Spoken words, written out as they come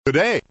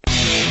Today.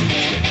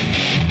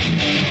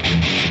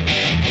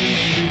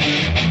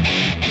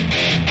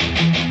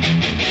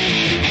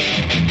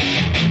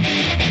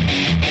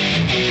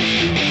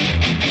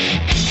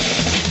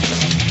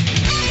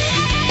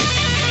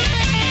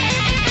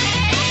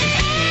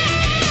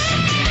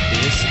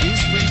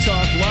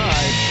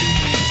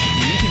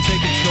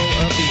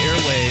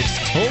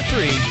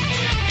 Toll-free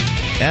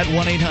at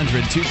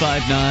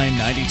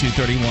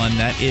 1-800-259-9231.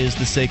 That is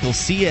the SACL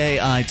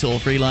CAI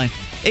toll-free line,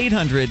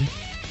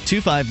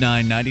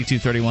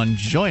 800-259-9231.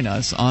 Join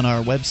us on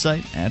our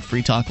website at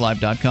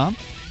freetalklive.com,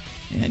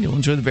 and you'll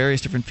enjoy the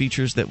various different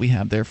features that we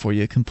have there for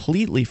you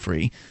completely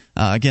free.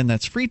 Again,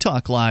 that's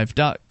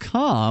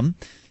freetalklive.com.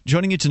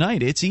 Joining you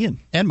tonight, it's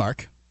Ian. And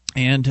Mark.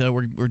 And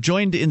we're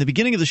joined in the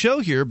beginning of the show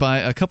here by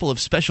a couple of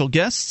special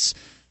guests,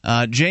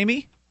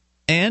 Jamie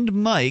and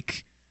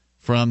Mike,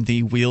 from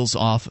the Wheels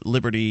Off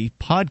Liberty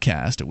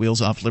podcast at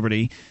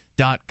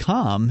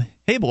wheelsoffliberty.com.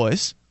 Hey,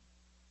 boys.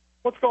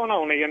 What's going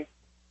on, Ian?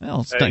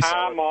 Well, it's nice.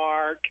 Hi,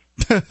 Mark.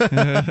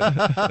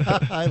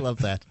 I love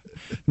that.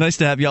 Nice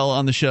to have y'all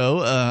on the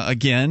show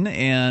again.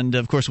 And,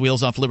 of course,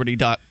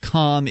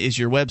 wheelsoffliberty.com is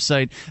your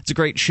website. It's a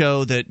great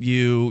show that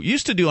you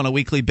used to do on a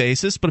weekly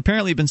basis, but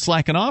apparently you've been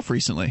slacking off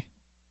recently.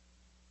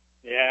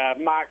 Yeah,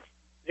 Mike,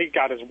 he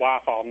got his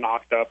wife all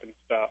knocked up and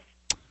stuff.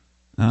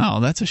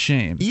 Oh, that's a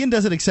shame. Ian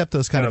doesn't accept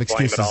those kind of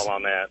excuses. Blame it all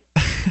on that.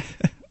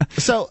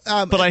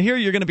 But I hear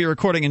you're going to be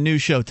recording a new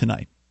show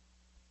tonight.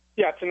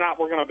 Yeah, tonight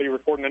we're going to be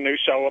recording a new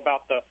show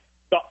about the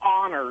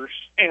honors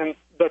and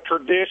the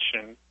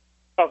tradition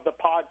of the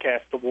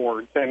podcast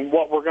awards and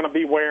what we're going to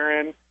be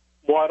wearing,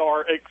 what our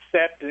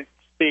acceptance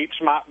speech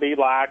might be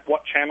like,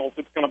 what channels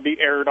it's going to be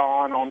aired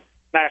on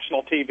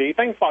national TV,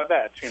 things like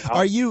that. You know?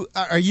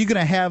 Are you going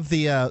to have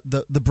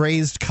the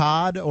braised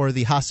cod or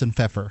the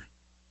Hassenpfeffer?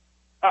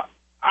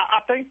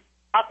 I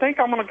think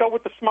I'm going to go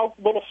with the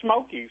little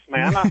Smokies,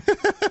 man.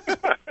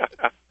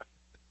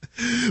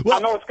 Well, I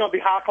know it's going to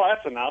be high class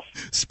enough.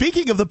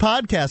 Speaking of the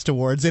podcast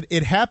awards,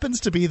 it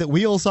happens to be that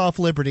Wheels Off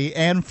Liberty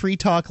and Free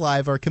Talk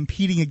Live are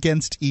competing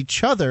against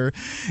each other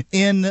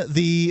in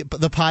the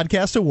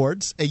podcast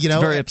awards. You know,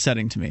 it's very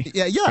upsetting to me.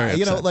 Yeah.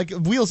 You know, like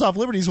Wheels Off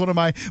Liberty is one of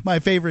my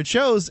favorite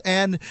shows,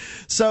 and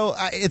so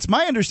it's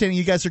my understanding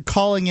you guys are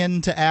calling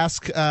in to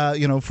ask,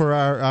 for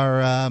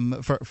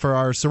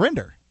our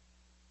surrender.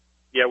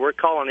 Yeah, we're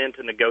calling in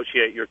to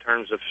negotiate your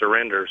terms of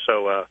surrender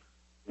so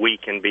we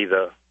can be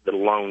the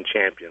lone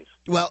champions.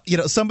 Well,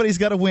 somebody's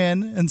got to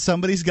win and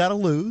somebody's got to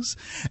lose.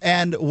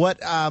 And what,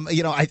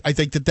 I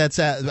think that's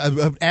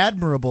an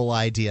admirable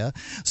idea.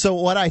 So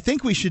what I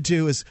think we should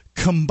do is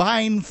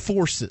combine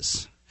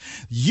forces.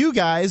 You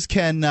guys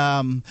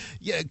can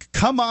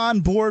come on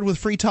board with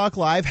Free Talk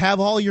Live.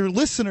 Have all your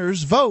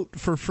listeners vote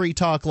for Free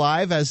Talk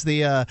Live as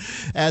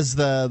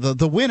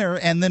the winner,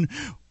 and then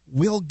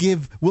we'll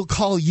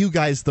call you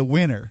guys the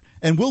winner,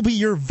 and we'll be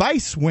your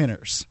vice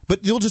winners.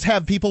 But you'll just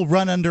have people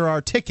run under our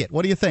ticket.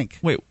 What do you think?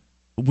 Wait,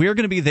 we're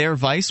going to be their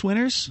vice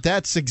winners?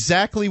 That's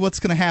exactly what's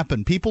going to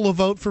happen. People will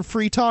vote for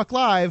Free Talk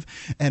Live,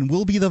 and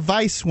we'll be the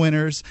vice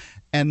winners,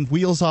 and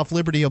Wheels Off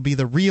Liberty will be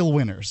the real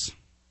winners.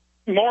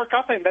 Mark,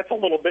 I think that's a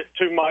little bit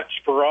too much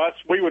for us.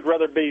 We would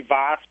rather be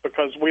vice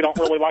because we don't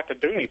really like to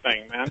do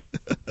anything, man.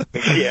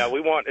 Yeah,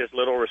 we want as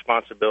little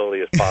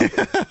responsibility as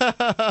possible.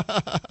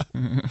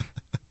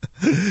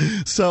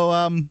 So,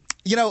 I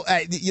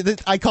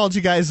called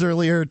you guys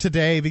earlier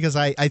today because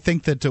I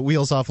think that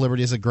Wheels Off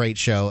Liberty is a great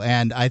show,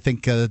 and I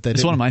think that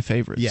it's one of my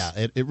favorites. Yeah,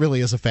 it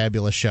really is a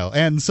fabulous show.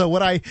 And so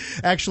what I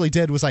actually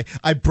did was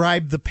I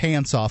bribed the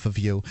pants off of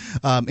you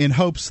in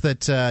hopes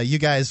that you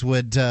guys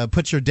would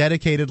put your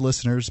dedicated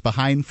listeners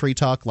behind Free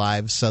Talk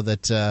Live so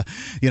that,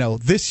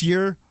 this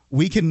year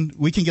we can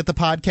get the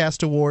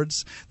podcast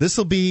awards. This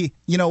will be,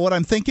 what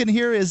I'm thinking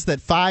here is that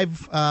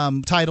 5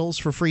 titles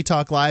for Free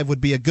Talk Live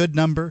would be a good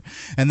number,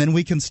 and then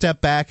we can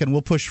step back and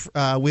we'll push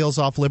Wheels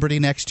Off Liberty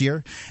next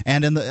year.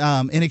 And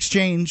in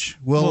exchange,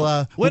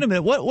 we'll wait a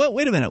minute.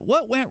 Wait a minute.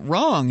 What went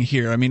wrong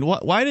here? I mean,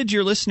 why did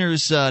your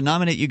listeners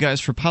nominate you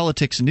guys for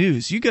Politics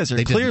News? You guys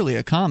are clearly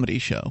a comedy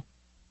show.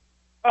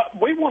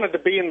 We wanted to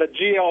be in the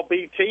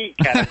GLBT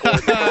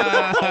category,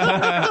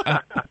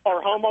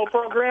 our homo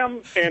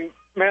program, and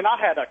man, I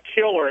had a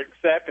killer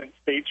acceptance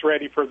speech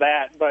ready for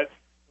that, but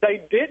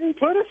they didn't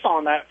put us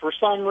on that for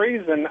some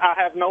reason. I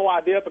have no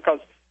idea because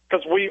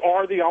we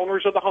are the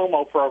owners of the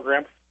homo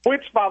program,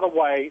 which, by the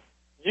way,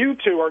 you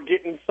two are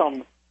getting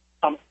some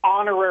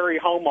honorary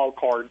homo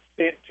cards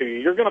sent to you.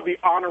 You're going to be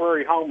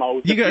honorary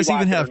homos. You guys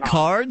even have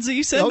cards that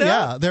you send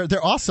out? Yeah,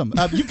 they're awesome.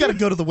 You've got to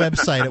go to the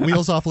website at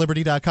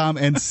wheelsoffliberty.com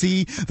and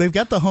see they've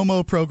got the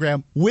homo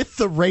program with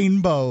the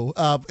rainbow,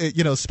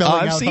 spelling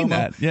out I've seen homo.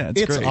 That. Yeah,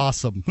 it's great.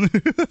 Awesome.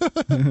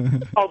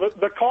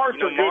 The cards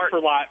are good for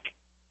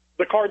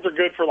the cards are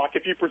good for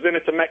if you present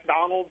it to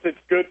McDonald's, it's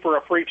good for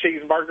a free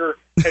cheeseburger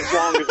as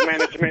long as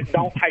management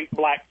don't hate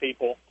black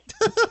people.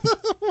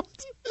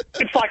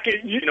 It's like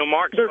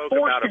Mark they're spoke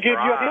forced about to give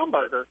you a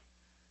hamburger. Mark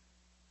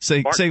say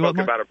spoke what,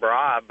 Mark? about a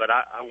bribe, but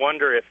I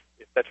wonder if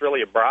that's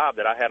really a bribe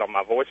that I had on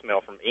my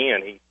voicemail from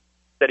Ian. He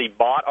said he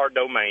bought our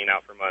domain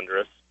out from under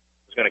us,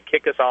 was going to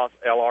kick us off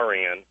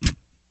LRN,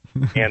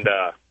 and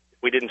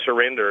we didn't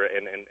surrender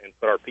and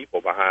put our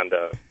people behind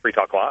Free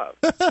Talk Live.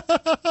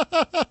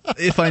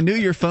 If I knew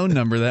your phone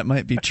number, that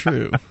might be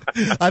true.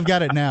 I've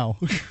got it now.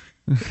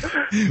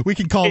 We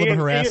can call them and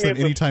harass them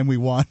anytime we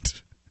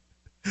want.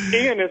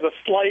 Ian is a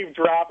slave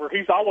driver.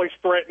 He's always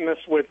threatened us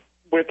with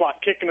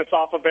like kicking us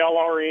off of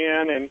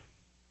LRN and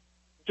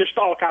just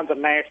all kinds of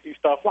nasty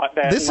stuff like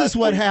that. This is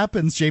what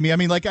happens, Jamie. I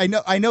mean, like,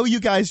 I know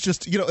you guys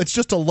just, it's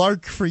just a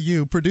lark for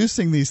you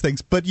producing these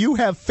things, but you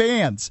have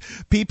fans.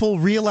 People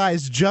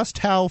realize just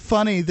how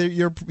funny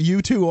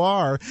you two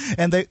are,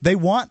 and they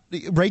want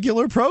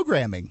regular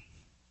programming.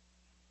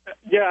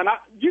 Yeah, and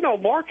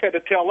Mark had to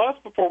tell us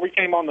before we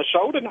came on the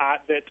show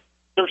tonight that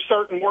there's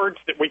certain words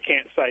that we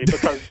can't say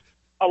because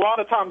a lot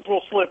of times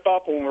we'll slip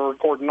up when we're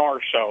recording our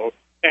show.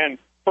 And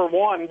for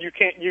one, you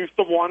can't use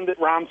the one that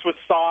rhymes with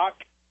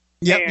sock.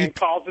 Yep, and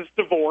causes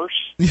divorce.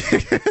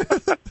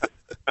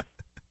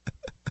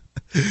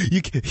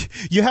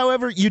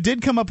 However, you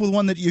did come up with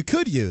one that you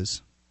could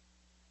use.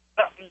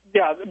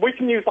 Yeah, we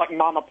can use like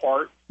mama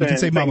parts. You can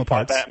say mama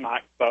parts parts. like that,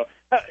 Mike. So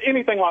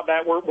anything like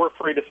that, we're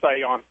free to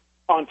say on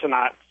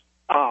tonight's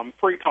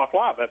Free Talk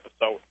Live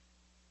episode.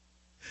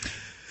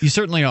 You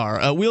certainly are.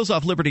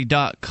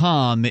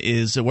 WheelsOffLiberty.com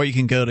is where you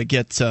can go to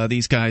get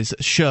these guys'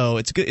 show.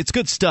 It's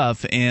good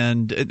stuff,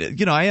 and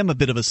I am a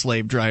bit of a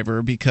slave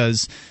driver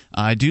because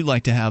I do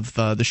like to have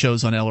the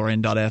shows on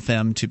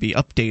LRN.FM to be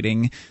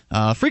updating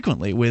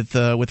frequently with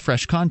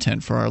fresh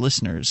content for our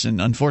listeners.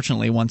 And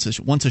unfortunately, once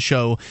a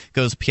show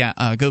goes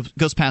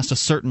past a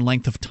certain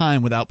length of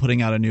time without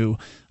putting out a new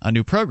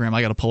program,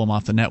 I got to pull them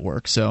off the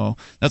network. So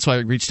that's why I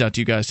reached out to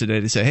you guys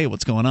today to say, hey,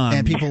 what's going on?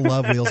 And people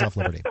love Wheels Off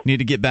Liberty. Need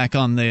to get back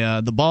on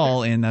the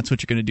ball, and that's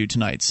what you're going to do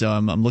tonight. So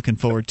I'm looking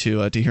forward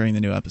to hearing the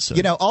new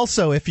episode.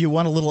 Also, if you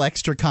want a little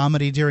extra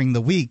comedy during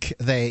the week,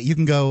 you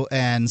can go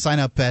and sign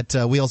up at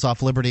Wheels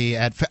Off Liberty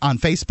on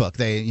Facebook.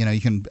 You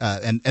can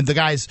and the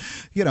guys,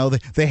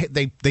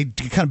 they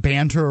kind of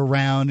banter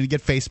around and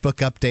get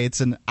Facebook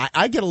updates, and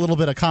I get a little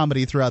bit of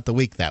comedy throughout the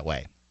week that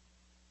way.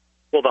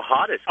 Well, the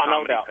hottest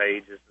comedy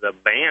page is the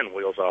band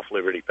Wheels Off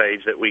Liberty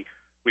page that we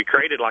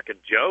created like a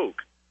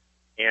joke,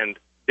 and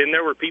then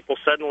there were people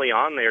suddenly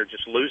on there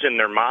just losing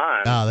their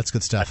minds. Oh, that's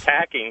good stuff.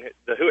 Attacking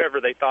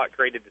whoever they thought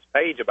created this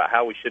page about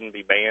how we shouldn't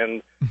be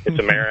banned, it's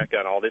America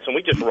and all this, and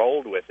we just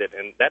rolled with it,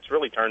 and that's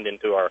really turned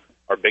into our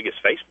biggest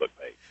Facebook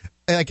page.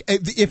 Like,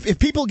 if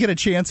people get a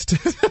chance to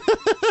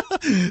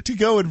to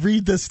go and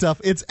read this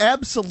stuff, it's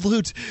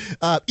absolute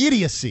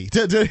idiocy.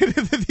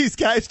 These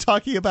guys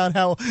talking about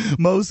how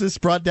Moses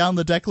brought down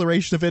the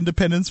Declaration of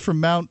Independence from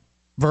Mount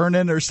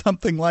Vernon or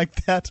something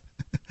like that.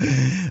 We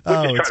just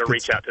try to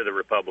reach out to the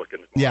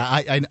Republicans.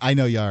 Yeah, I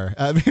know you are.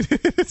 I mean,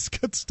 it's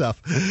good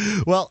stuff.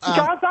 Well,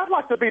 guys, I'd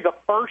like to be the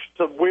first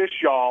to wish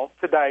y'all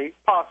today,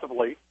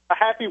 possibly, a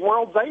happy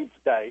World AIDS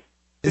Day.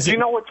 Did you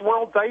know it's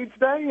World AIDS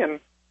Day, and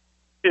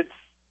it's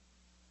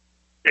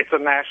a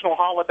national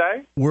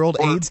holiday? World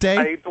AIDS Day?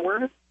 AIDS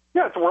awareness?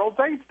 Yeah, it's World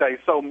AIDS Day.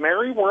 So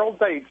merry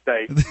World AIDS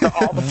Day to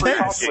all the Free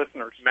Talk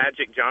listeners.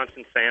 Magic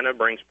Johnson Santa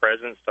brings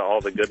presents to all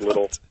the good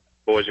little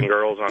boys and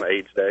girls on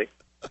AIDS Day.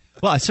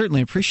 Well, I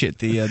certainly appreciate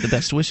the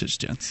best wishes,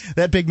 gents.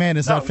 That big man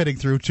is not fitting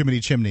through too many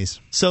chimneys.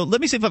 So let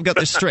me see if I've got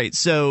this straight.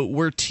 So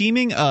we're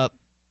teaming up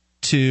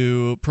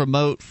to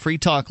promote Free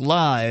Talk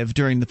Live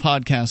during the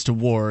Podcast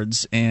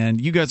Awards, and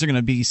you guys are going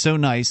to be so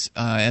nice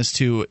as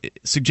to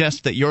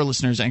suggest that your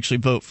listeners actually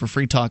vote for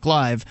Free Talk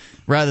Live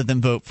rather than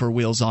vote for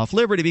Wheels Off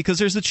Liberty, because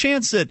there's a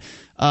chance that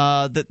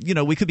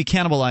we could be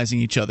cannibalizing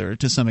each other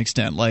to some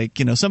extent. Like,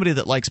 somebody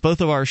that likes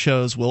both of our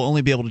shows will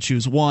only be able to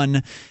choose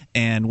one,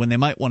 and when they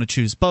might want to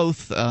choose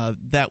both,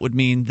 that would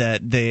mean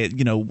that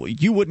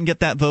you wouldn't get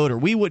that vote or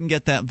we wouldn't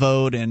get that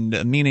vote,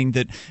 and meaning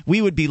that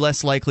we would be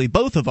less likely,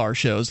 both of our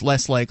shows,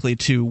 less likely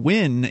to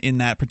win in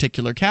that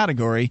particular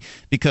category,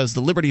 because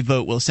the Liberty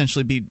vote will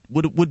essentially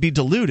would be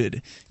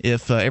diluted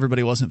if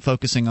everybody wasn't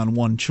focusing on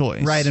one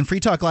choice. Right, and Free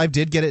Talk Live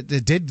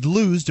did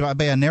lose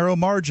by a narrow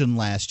margin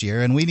last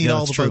year, and we need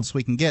all the votes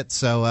we can get.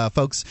 So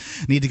folks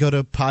need to go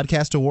to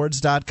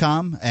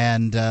podcastawards.com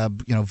and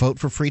vote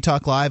for Free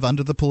Talk Live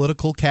under the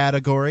political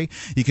category.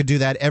 You can do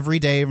that every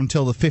day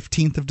until the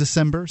 15th of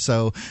December.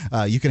 So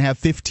you can have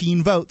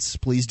 15 votes.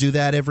 Please do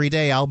that every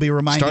day. I'll be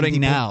reminding starting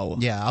people, now.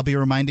 Yeah, I'll be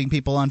reminding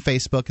people on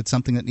Facebook. It's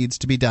something that needs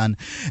to be done.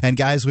 And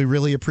guys, we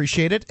really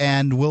appreciate it,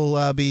 and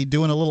we'll be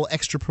doing a little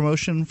extra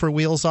promotion for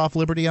Wheels Off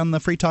Liberty on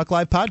the Free Talk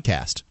Live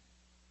podcast.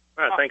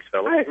 All right, thanks,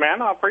 fellas. Hey,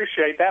 man, I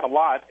appreciate that a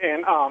lot.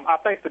 And I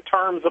think the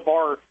terms of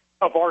our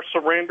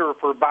surrender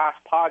for Vice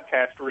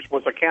podcasters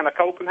was a can of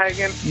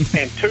Copenhagen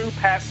and 2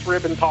 Pabst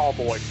Ribbon Tall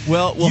Boys.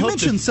 Well, you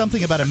mentioned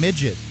something about a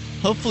midget.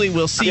 Hopefully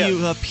we'll see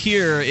you up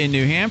here in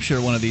New Hampshire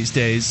one of these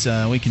days.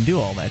 We can do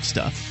all that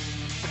stuff.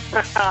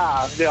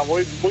 Yeah,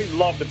 we'd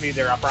love to be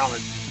there, I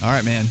promise. All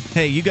right, man.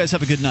 Hey, you guys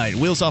have a good night.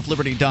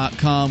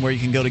 WheelsOffLiberty.com, where you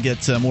can go to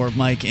get more of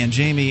Mike and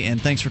Jamie.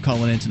 And thanks for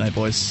calling in tonight,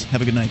 boys.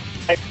 Have a good night.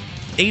 Hey.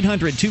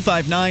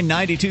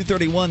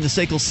 800-259-9231, the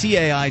SACL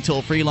CAI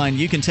toll-free line.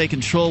 You can take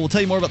control. We'll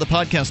tell you more about the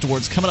Podcast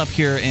Awards coming up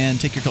here and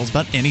take your calls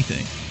about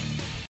anything.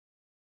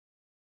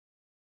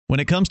 When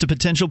it comes to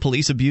potential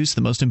police abuse,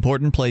 the most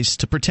important place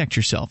to protect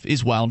yourself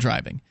is while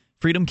driving.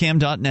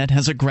 FreedomCam.net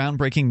has a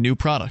groundbreaking new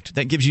product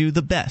that gives you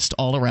the best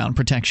all-around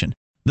protection.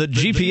 The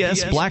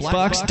GPS Black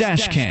Box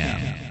Dash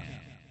Cam.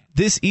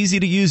 This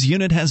easy-to-use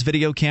unit has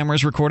video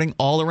cameras recording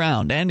all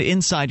around and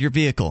inside your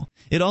vehicle.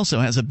 It also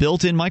has a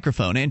built-in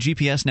microphone and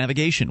GPS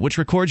navigation, which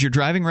records your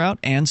driving route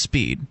and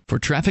speed. For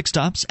traffic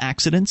stops,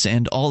 accidents,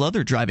 and all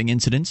other driving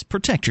incidents,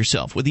 protect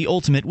yourself with the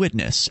ultimate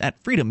witness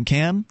at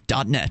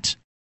FreedomCam.net.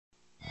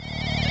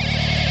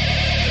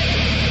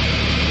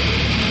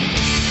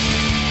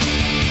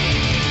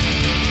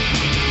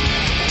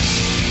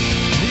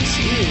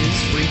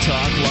 Free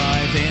Talk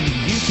Live, and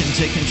you can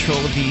take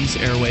control of these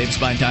airwaves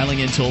by dialing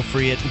in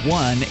toll-free at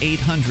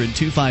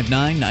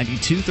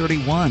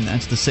 1-800-259-9231.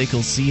 That's the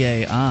SACL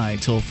CAI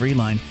toll-free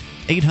line,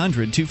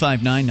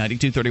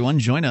 800-259-9231.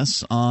 Join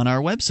us on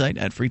our website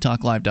at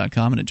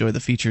freetalklive.com and enjoy the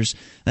features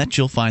that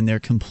you'll find there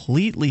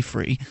completely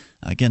free.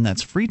 Again,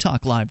 that's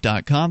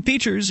freetalklive.com.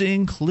 Features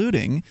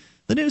including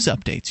the news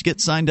updates. You get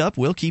signed up,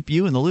 we'll keep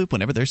you in the loop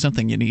whenever there's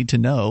something you need to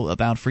know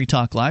about Free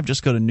Talk Live.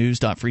 Just go to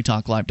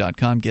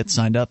news.freetalklive.com, get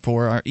signed up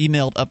for our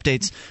emailed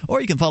updates, or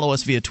you can follow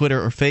us via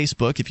Twitter or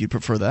Facebook if you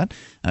prefer that.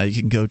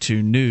 You can go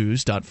to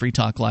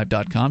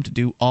news.freetalklive.com to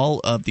do all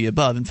of the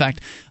above. In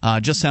fact,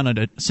 just sent out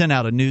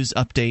a news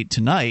update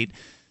tonight,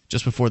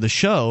 just before the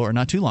show, or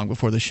not too long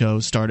before the show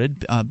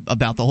started,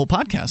 about the whole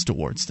Podcast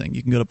Awards thing.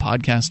 You can go to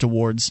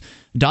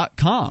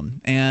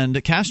podcastawards.com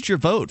and cast your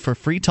vote for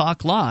Free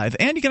Talk Live.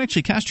 And you can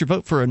actually cast your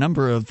vote for a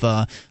number of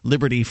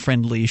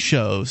liberty-friendly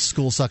shows.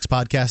 School Sucks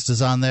Podcast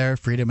is on there,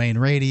 Free Domain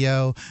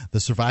Radio, the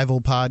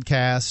Survival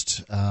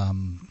Podcast.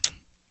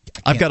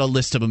 I've got a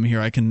list of them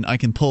here. I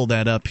can pull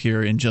that up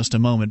here in just a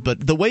moment.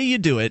 But the way you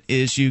do it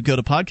is you go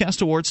to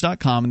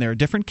podcastawards.com, and there are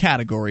different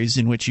categories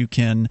in which you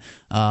can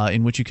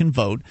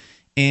vote.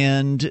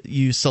 And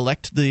you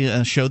select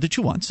the show that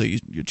you want. So you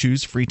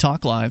choose Free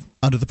Talk Live.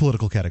 Under the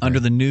political category. Under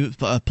the new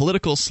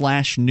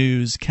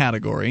political/news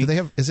category. Do they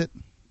have? Is it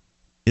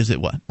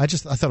what? I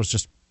thought it was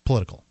just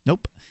political.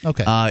 Nope.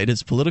 Okay. It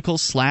is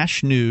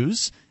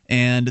political/news.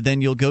 And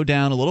then you'll go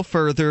down a little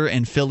further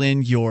and fill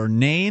in your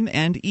name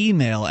and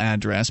email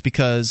address,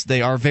 because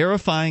they are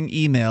verifying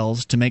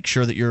emails to make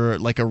sure that you're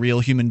like a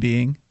real human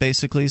being,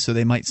 basically. So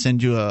they might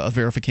send you a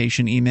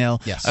verification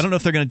email. Yes. I don't know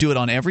if they're going to do it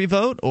on every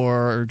vote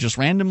or just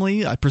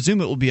randomly. I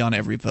presume it will be on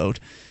every vote.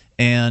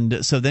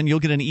 And so then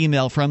you'll get an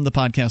email from the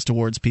Podcast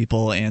Awards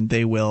people, and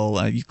they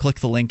will you click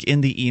the link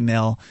in the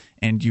email,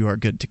 and you are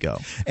good to go.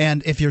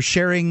 And if you're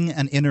sharing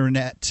an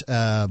internet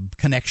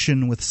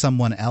connection with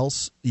someone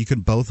else, you can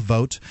both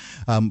vote.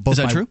 Is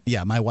that true?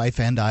 Yeah, my wife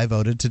and I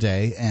voted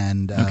today.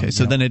 And okay,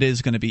 so then it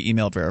is going to be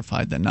email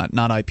verified, then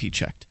not IP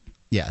checked.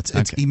 Yeah,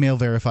 it's email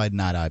verified,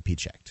 not IP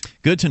checked.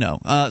 Good to know.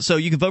 So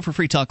you can vote for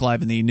Free Talk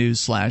Live in the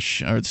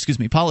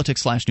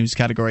politics/news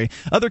category.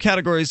 Other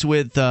categories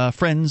with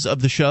friends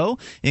of the show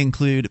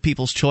include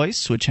People's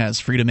Choice, which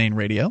has Free Domain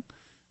Radio.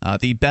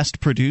 The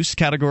Best Produced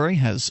category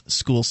has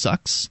School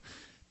Sucks.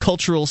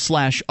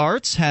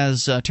 Cultural/Arts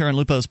has Taryn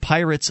Lupo's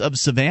Pirates of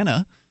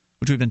Savannah,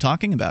 which we've been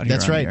talking about here.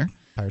 That's right. Here.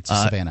 Pirates of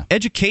Savannah.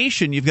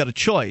 Education, you've got a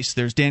choice.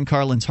 There's Dan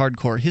Carlin's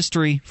Hardcore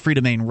History, Free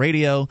Domain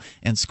Radio,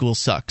 and School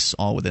Sucks,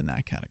 all within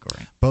that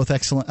category. Both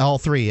excellent, all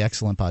three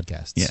excellent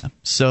podcasts. Yeah.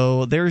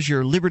 So there's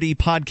your Liberty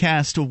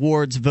Podcast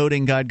Awards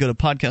voting guide. Go to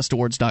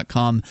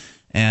podcastawards.com.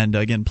 And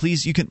again,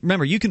 please, you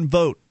can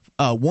vote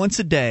once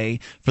a day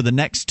for the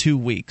next 2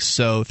 weeks.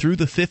 So through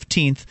the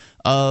 15th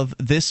of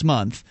this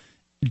month,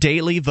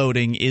 daily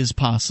voting is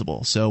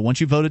possible. So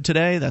once you voted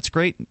today, that's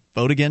great.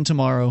 Vote again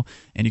tomorrow,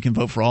 and you can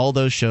vote for all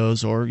those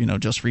shows, or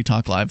just Free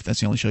Talk Live if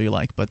that's the only show you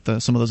like.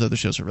 But some of those other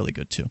shows are really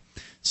good too.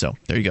 So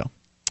there you go.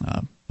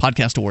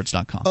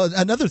 Podcastawards.com.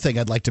 Another thing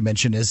I'd like to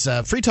mention is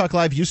Free Talk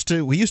Live used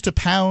to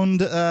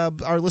pound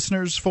our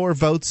listeners for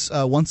votes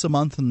once a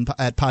month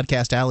at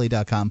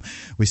podcastalley.com.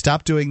 We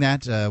stopped doing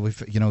that. The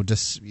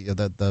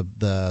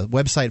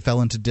website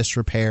fell into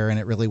disrepair, and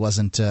it really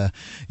wasn't It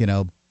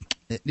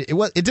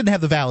didn't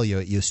have the value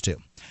it used to.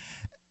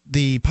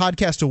 The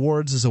Podcast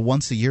Awards is a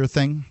once-a-year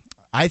thing.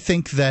 I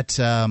think that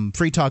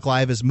Free Talk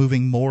Live is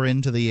moving more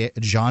into the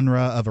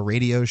genre of a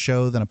radio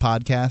show than a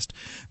podcast.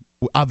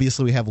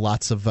 Obviously, we have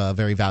lots of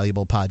very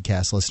valuable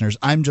podcast listeners.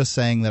 I'm just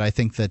saying that I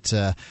think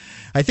that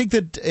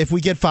if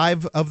we get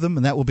 5 of them,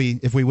 and that will be,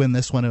 if we win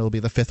this one, it'll be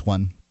the 5th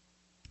one.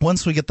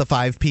 Once we get the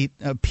 5,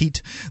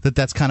 Pete,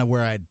 that's kind of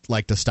where I'd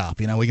like to stop.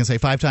 We can say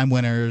 5-time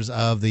winners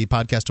of the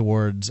Podcast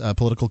Awards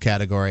political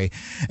category.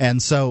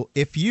 And so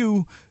if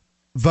you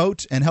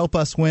vote and help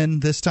us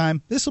win this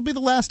time, this will be the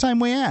last time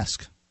we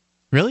ask.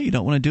 Really? You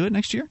don't want to do it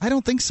next year? I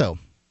don't think so.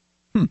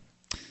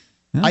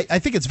 Yeah. I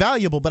think it's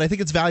valuable, but I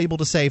think it's valuable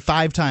to say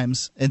 5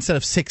 times instead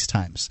of 6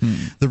 times.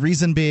 The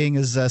reason being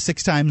is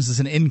 6 times is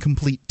an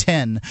incomplete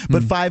 10,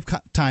 but 5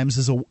 times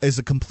is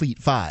a complete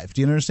 5.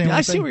 Do you understand what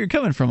I'm saying? I see where you're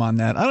coming from on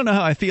that. I don't know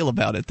how I feel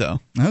about it,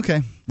 though.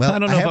 Okay. Well, I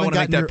don't know if I want to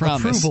make that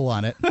promise. Approval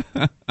on it.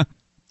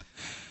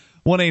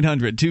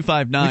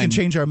 1-800-259. We can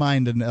change our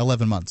mind in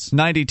 11 months.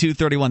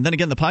 9231. Then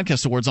again, the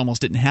Podcast Awards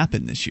almost didn't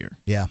happen this year.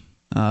 Yeah.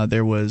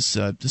 There was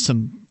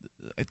some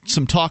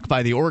some talk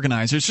by the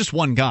organizers, just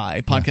one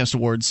guy, Podcast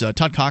Awards,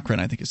 Todd Cochran,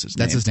 I think is his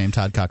name. That's his name,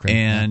 Todd Cochran.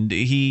 And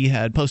he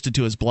had posted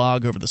to his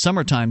blog over the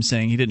summertime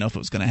saying he didn't know if it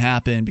was going to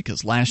happen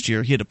because last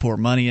year he had to pour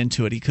money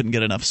into it. He couldn't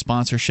get enough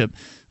sponsorship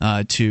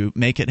to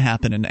make it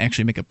happen and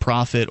actually make a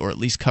profit or at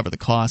least cover the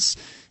costs.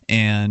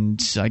 And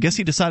I guess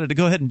he decided to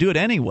go ahead and do it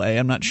anyway.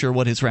 I'm not sure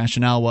what his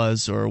rationale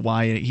was or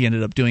why he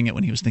ended up doing it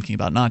when he was thinking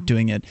about not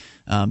doing it.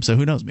 So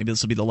who knows? Maybe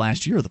this will be the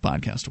last year of the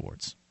Podcast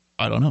Awards.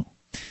 I don't know.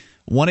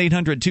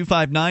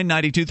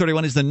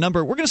 1-800-259-9231 is the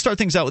number. We're going to start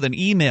things out with an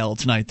email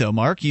tonight, though,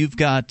 Mark. You've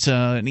got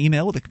an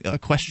email with a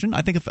question,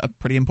 I think a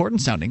pretty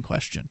important-sounding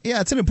question. Yeah,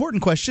 it's an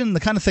important question, the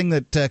kind of thing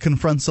that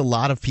confronts a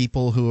lot of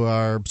people who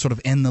are sort of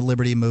in the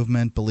liberty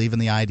movement, believe in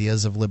the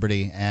ideas of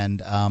liberty. And,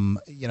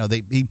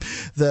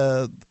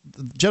 the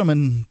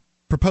gentleman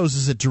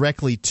proposes it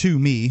directly to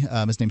me.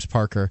 His name's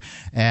Parker.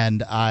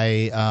 And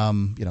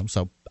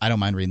so I don't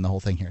mind reading the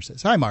whole thing here. It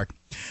says, "Hi, Mark.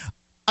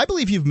 I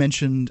believe you've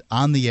mentioned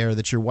on the air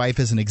that your wife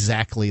isn't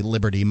exactly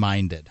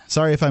liberty-minded.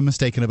 Sorry if I'm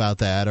mistaken about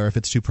that or if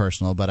it's too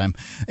personal, but I'm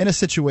in a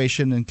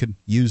situation and could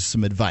use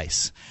some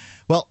advice."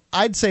 Well,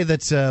 I'd say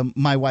that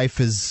my wife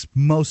is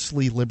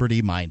mostly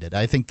liberty-minded.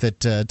 I think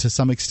that to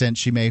some extent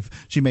she may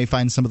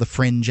find some of the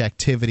fringe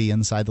activity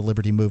inside the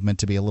liberty movement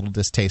to be a little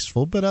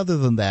distasteful, but other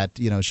than that,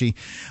 she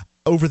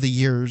over the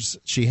years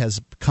she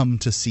has come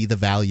to see the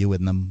value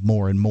in them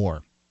more and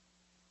more.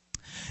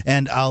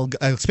 And I'll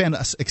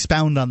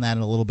expound on that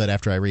in a little bit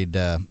after I read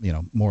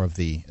more of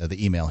the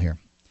email here.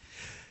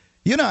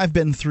 I've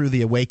been through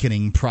the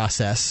awakening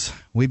process.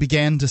 We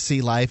began to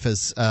see life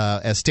as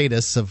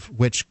status of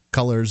whichever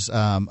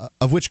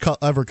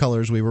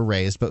colors we were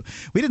raised, but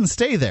we didn't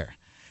stay there.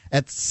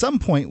 At some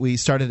point, we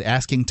started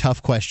asking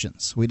tough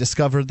questions. We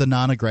discovered the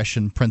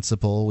non-aggression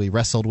principle. We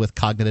wrestled with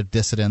cognitive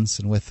dissonance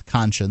and with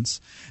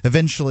conscience.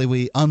 Eventually,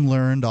 we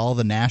unlearned all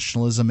the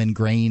nationalism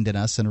ingrained in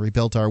us and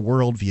rebuilt our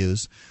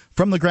worldviews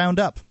from the ground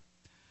up.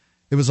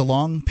 It was a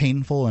long,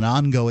 painful, and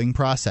ongoing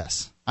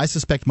process. I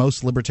suspect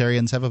most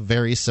libertarians have a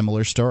very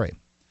similar story.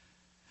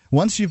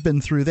 Once you've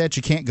been through that,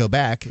 you can't go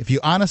back. If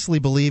you honestly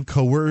believe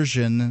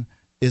coercion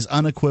is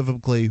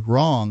unequivocally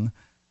wrong,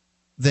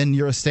 then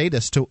you're a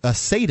sadist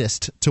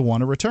to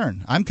want to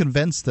return. I'm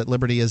convinced that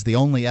liberty is the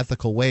only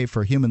ethical way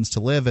for humans to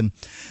live, and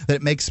that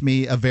it makes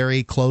me a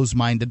very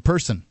close-minded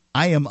person.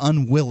 I am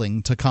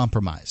unwilling to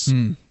compromise.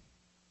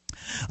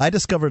 I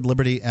discovered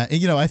liberty.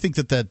 I think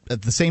that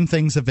the same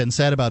things have been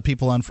said about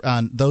people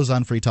on those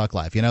on Free Talk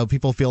Live.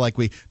 People feel like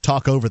we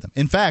talk over them.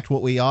 In fact,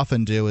 what we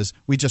often do is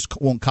we just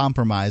won't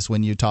compromise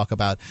when you talk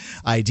about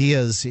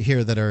ideas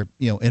here that are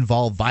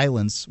involve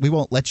violence. We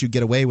won't let you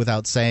get away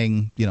without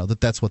saying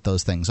that's what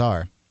those things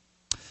are.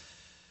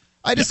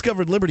 I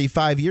discovered liberty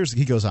 5 years.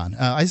 He goes on.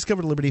 I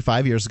discovered liberty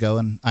 5 years ago,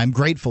 and I'm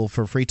grateful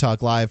for Free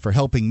Talk Live for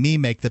helping me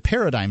make the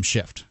paradigm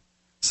shift.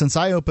 Since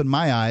I opened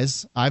my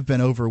eyes, I've been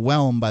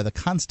overwhelmed by the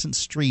constant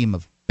stream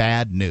of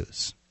bad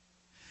news.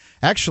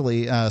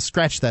 Actually,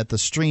 scratch that. The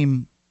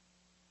stream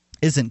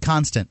isn't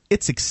constant.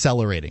 It's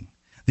accelerating.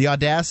 The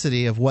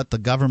audacity of what the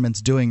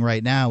government's doing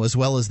right now, as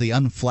well as the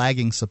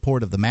unflagging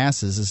support of the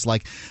masses, is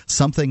like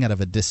something out of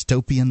a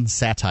dystopian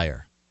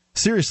satire.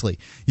 Seriously,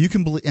 you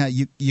can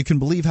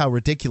believe how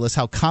ridiculous,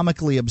 how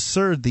comically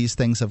absurd these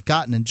things have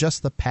gotten in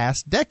just the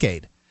past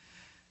decade.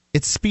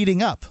 It's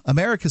speeding up.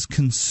 America's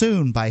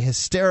consumed by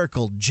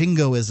hysterical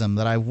jingoism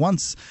that I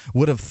once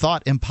would have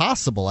thought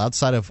impossible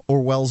outside of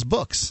Orwell's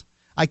books.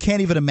 I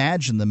can't even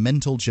imagine the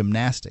mental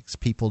gymnastics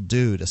people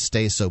do to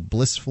stay so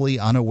blissfully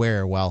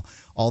unaware while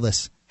all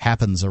this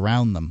happens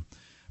around them.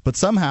 But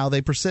somehow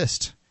they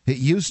persist. It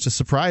used to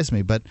surprise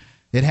me, but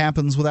it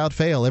happens without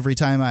fail every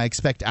time I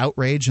expect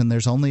outrage, and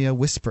there's only a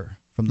whisper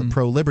from the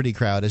pro-liberty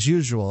crowd, as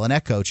usual, an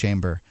echo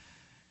chamber.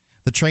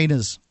 The train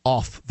is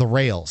off the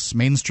rails.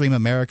 Mainstream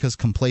America's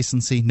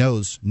complacency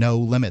knows no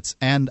limits.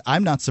 And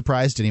I'm not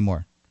surprised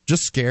anymore.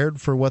 Just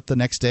scared for what the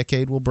next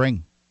decade will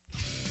bring.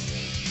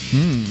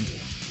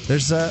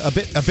 There's a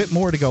bit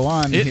more to go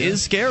on. It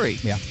is scary.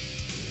 Yeah.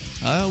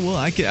 Well,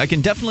 I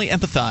can definitely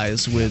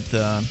empathize with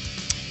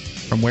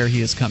from where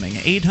he is coming.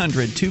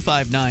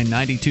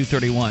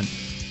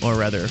 800-259-9231. Or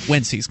rather,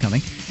 whence he's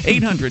coming.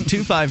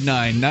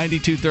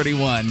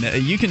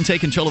 800-259-9231. You can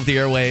take control of the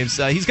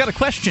airwaves. He's got a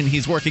question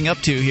he's working up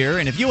to here,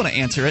 and if you want to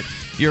answer it,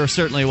 you're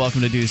certainly welcome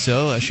to do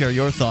so. Share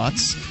your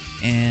thoughts,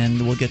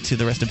 and we'll get to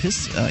the rest of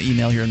his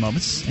email here in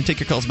moments, and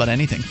take your calls about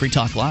anything. Free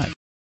Talk Live.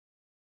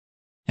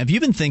 Have you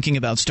been thinking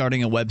about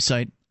starting a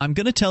website? I'm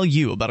going to tell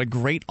you about a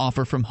great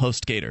offer from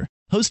HostGator.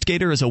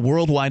 HostGator is a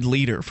worldwide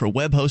leader for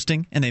web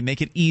hosting, and they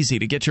make it easy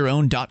to get your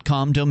own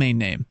 .com domain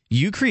name.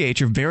 You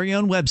create your very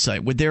own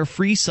website with their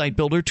free site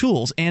builder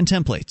tools and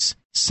templates.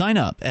 Sign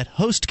up at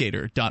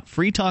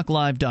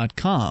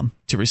hostgator.freetalklive.com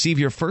to receive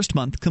your first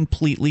month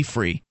completely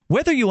free.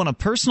 Whether you want a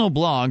personal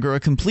blog or a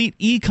complete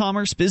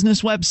e-commerce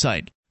business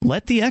website,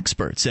 let the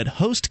experts at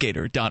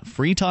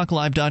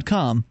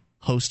hostgator.freetalklive.com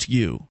host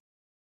you.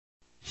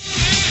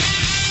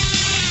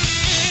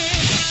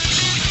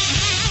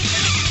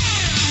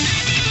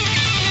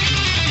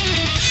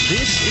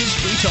 This This is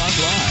Free Talk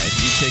Live.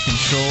 You take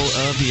control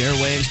of the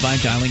airwaves by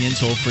dialing in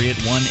toll-free at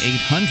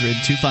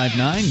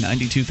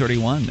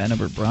 1-800-259-9231. That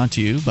number brought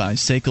to you by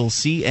SACL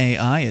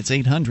CAI. It's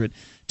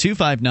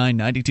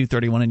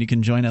 800-259-9231, and you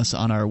can join us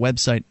on our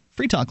website.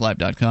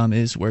 freetalklive.com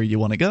is where you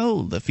want to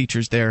go. The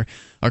features there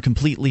are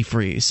completely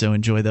free, so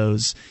enjoy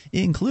those,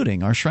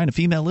 including our Shrine of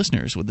Female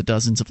listeners with the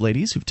dozens of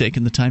ladies who've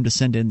taken the time to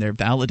send in their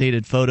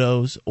validated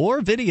photos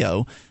or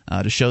video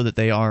to show that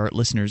they are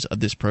listeners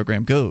of this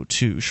program. Go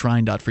to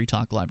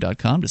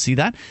shrine.freetalklive.com to see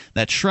that.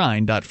 That's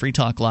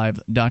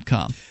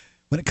shrine.freetalklive.com.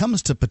 When it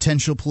comes to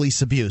potential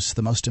police abuse,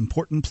 the most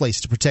important place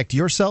to protect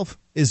yourself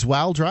is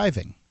while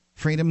driving.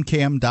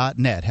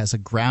 FreedomCam.net has a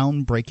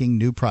groundbreaking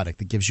new product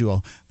that gives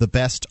you the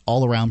best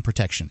all-around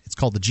protection. It's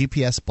called the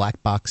GPS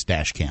Black Box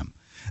Dash Cam.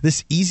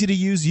 This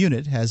easy-to-use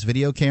unit has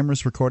video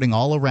cameras recording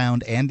all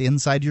around and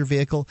inside your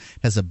vehicle.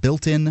 It has a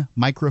built-in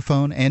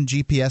microphone and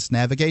GPS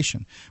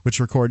navigation,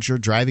 which records your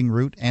driving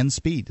route and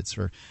speed. It's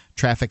for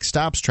traffic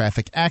stops,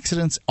 traffic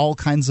accidents, all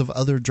kinds of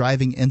other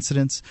driving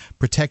incidents.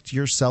 Protect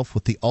yourself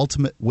with the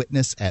ultimate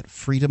witness at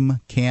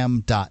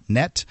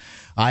freedomcam.net.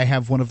 I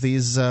have one of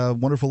these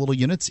wonderful little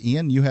units.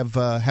 Ian, you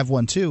have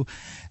one too.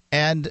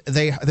 And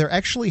they have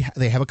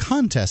a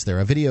contest there,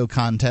 a video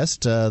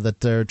contest that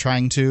they're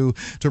trying to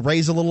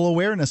raise a little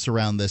awareness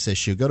around this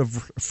issue. Go to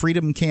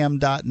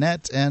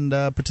freedomcam.net and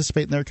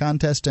participate in their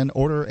contest and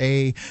order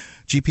a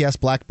GPS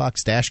Black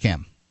Box Dash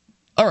Cam.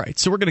 All right,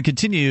 so we're going to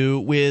continue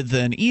with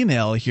an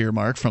email here,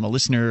 Mark, from a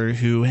listener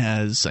who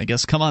has, I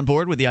guess, come on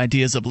board with the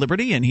ideas of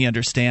liberty, and he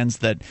understands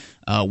that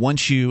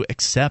once you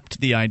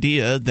accept the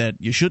idea that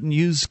you shouldn't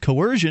use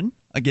coercion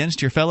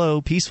against your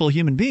fellow peaceful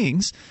human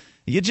beings,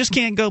 you just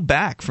can't go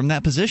back from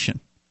that position.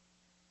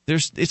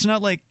 It's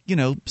not like,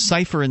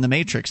 Cypher in the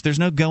Matrix. There's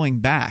no going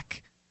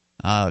back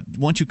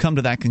once you come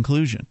to that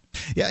conclusion.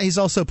 Yeah, he's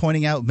also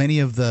pointing out many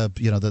of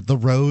the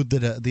road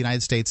that the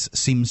United States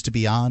seems to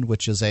be on,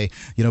 which is a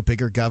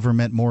bigger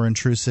government, more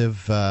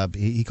intrusive.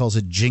 He calls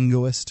it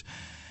jingoist.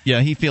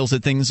 Yeah, he feels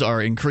that things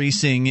are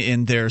increasing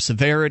in their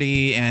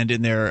severity and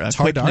in their it's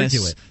hard quickness. to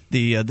argue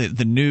it.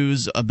 The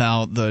news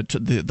about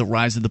the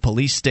rise of the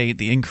police state,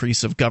 the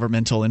increase of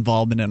governmental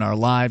involvement in our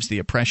lives, the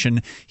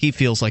oppression, he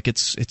feels like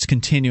it's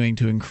continuing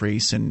to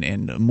increase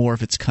and more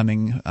of it's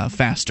coming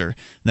faster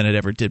than it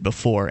ever did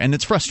before, and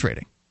it's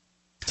frustrating.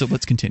 So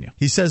let's continue.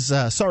 He says,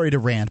 sorry to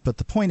rant, but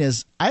the point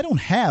is, I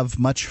don't have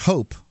much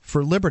hope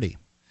for liberty.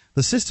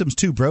 The system's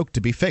too broke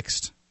to be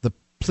fixed.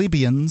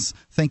 Plebeians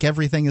think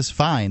everything is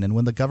fine, and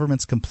when the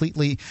government's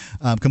completely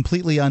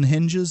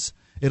unhinges,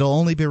 it'll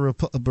only be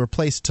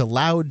replaced to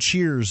loud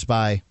cheers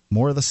by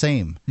more of the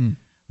same.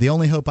 The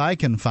only hope I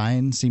can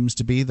find seems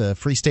to be the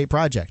Free State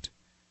Project,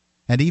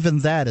 and even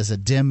that is a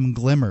dim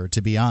glimmer,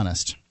 to be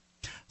honest.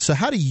 So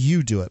how do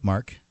you do it,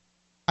 Mark?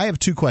 I have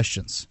two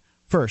questions.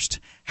 First,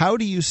 how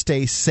do you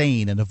stay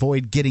sane and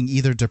avoid getting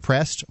either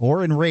depressed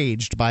or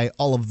enraged by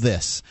all of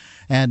this?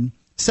 And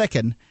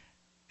second,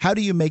 how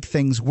do you make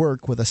things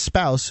work with a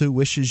spouse who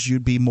wishes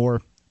you'd be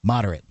more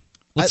moderate?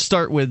 Let's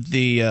start with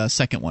the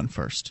second one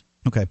first.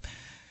 Okay.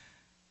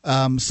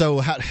 So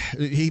how,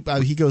 he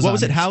goes on. What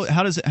was it?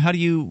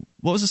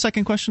 What was the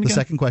second question again? The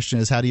second question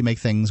is, how do you make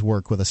things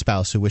work with a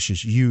spouse who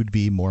wishes you'd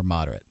be more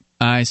moderate?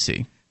 I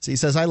see. So he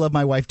says, I love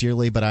my wife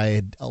dearly, but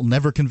I'll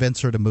never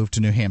convince her to move to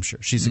New Hampshire.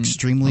 She's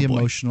extremely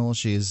emotional.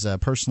 She's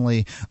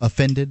personally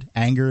offended,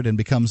 angered, and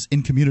becomes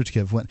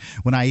incommunicative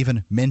when I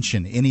even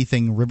mention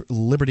anything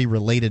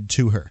liberty-related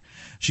to her.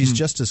 She's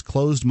just as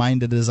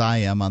closed-minded as I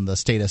am on the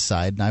status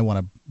side, and I want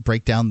to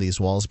break down these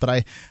walls, but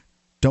I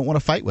don't want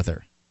to fight with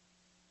her.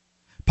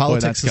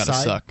 Politics that's gotta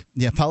aside, suck.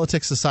 Yeah,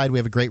 politics aside, we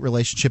have a great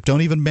relationship.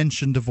 Don't even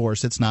mention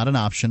divorce. It's not an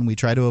option. We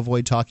try to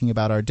avoid talking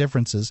about our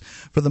differences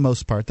for the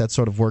most part. That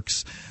sort of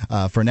works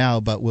for now,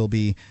 but will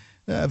be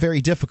very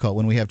difficult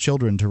when we have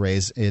children to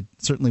raise. It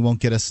certainly won't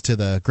get us to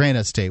the grand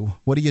estate.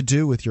 What do you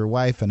do with your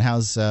wife, and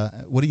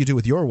what do you do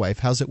with your wife?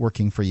 How's it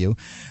working for you?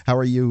 How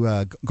are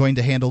you going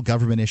to handle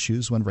government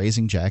issues when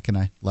raising Jack? And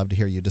I'd love to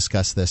hear you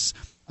discuss this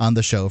on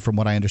the show. From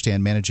what I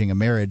understand, managing a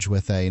marriage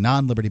with a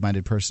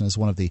non-liberty-minded person is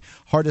one of the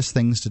hardest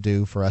things to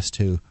do for us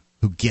who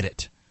get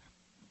it.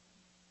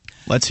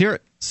 Let's hear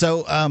it.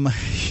 So, I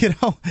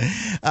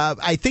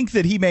think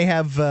that he may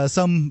have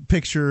some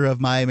picture of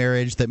my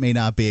marriage that may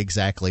not be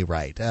exactly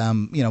right.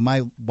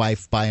 My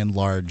wife, by and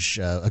large,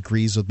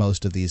 agrees with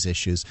most of these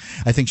issues.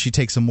 I think she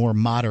takes a more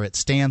moderate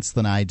stance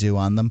than I do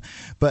on them.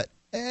 But,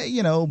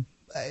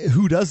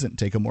 who doesn't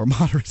take a more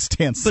moderate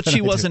stance? But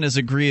she wasn't as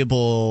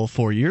agreeable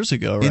 4 years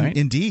ago, right?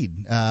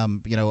 Indeed.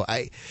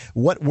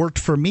 What worked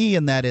for me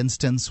in that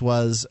instance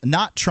was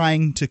not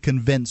trying to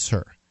convince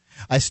her.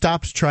 I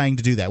stopped trying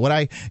to do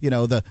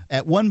that.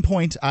 At one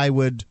point I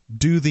would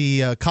do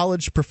the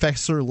college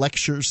professor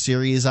lecture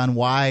series on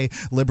why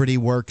liberty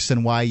works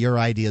and why your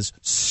ideas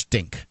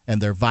stink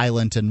and they're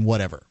violent and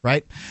whatever,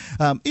 right?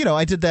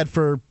 I did that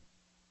for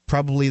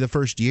probably the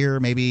first year,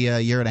 maybe a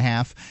year and a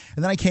half,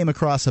 and then I came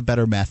across a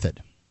better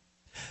method.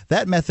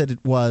 That method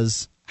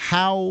was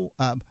how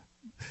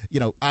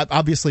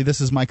obviously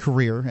this is my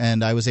career,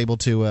 and I was able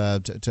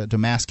to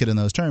mask it in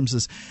those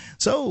terms.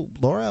 So,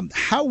 Laura,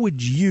 how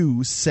would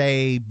you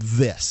say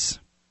this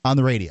on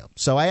the radio?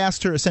 So I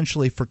asked her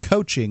essentially for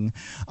coaching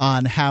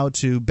on how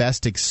to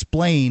best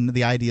explain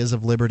the ideas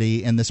of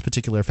liberty in this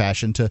particular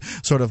fashion to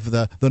sort of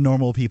the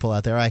normal people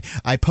out there.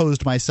 I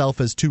posed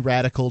myself as too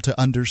radical to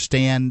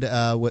understand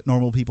what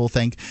normal people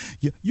think.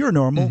 You're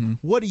normal. Mm-hmm.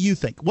 What do you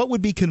think? What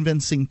would be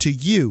convincing to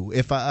you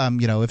if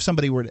if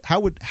somebody were how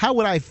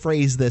would I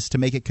phrase this to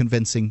make it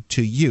convincing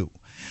to you?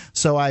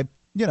 So I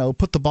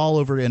put the ball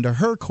over into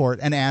her court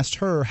and asked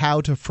her how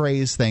to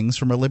phrase things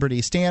from a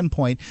liberty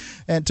standpoint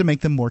and to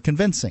make them more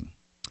convincing.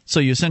 So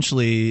you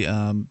essentially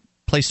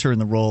placed her in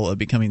the role of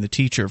becoming the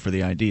teacher for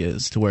the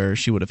ideas, to where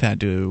she would have had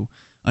to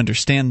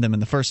understand them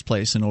in the first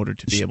place in order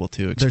to be able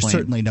to explain. There's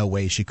certainly no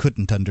way she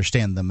couldn't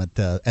understand them at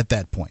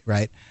that point,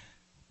 right?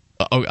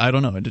 I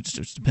don't know. It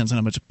just depends on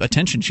how much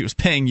attention she was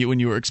paying you when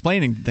you were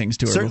explaining things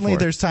to her. Certainly before.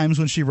 There's times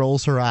when she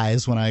rolls her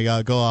eyes when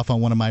I go off on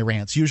one of my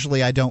rants.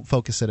 Usually I don't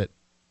focus at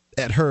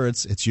her.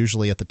 It's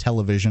usually at the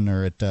television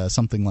or at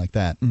something like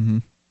that. Mm-hmm.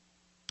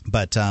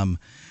 But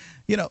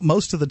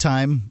most of the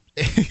time,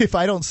 if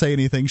I don't say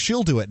anything,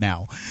 she'll do it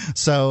now.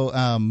 So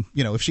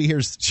if she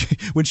hears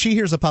when she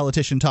hears a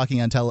politician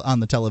talking on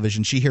the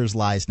television, she hears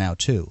lies now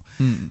too.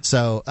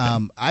 So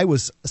I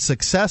was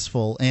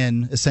successful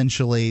in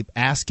essentially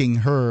asking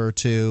her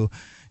to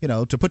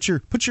put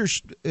your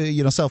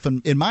self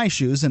in my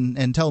shoes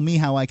and tell me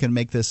how I can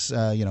make this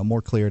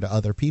more clear to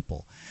other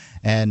people.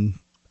 And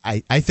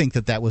I think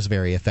that was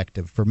very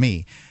effective for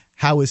me.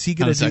 How is he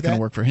going to do that? How is that going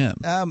to work for him?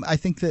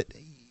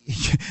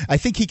 I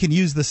think he can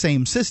use the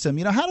same system.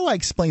 How do I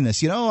explain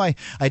this? I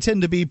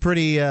tend to be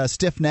pretty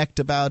stiff-necked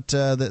about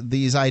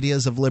these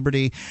ideas of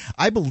liberty.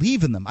 I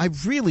believe in them. I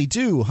really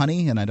do,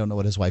 honey. And I don't know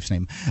what his wife's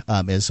name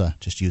is.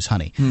 Just use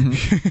honey.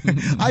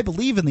 Mm-hmm. I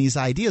believe in these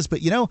ideas,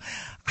 but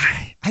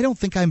I don't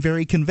think I'm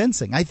very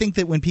convincing. I think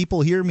that when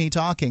people hear me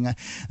talking,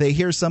 they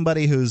hear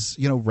somebody who's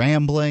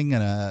rambling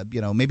and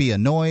maybe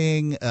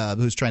annoying,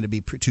 who's trying to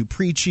be too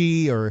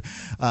preachy, or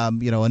a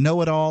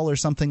know-it-all or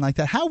something like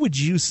that. How would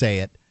you say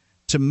it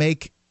to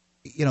make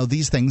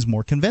these things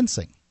more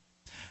convincing?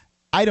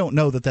 I don't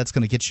know that that's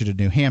going to get you to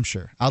New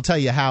Hampshire. I'll tell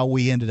you how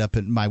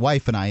my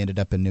wife and I ended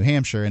up in New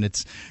Hampshire, and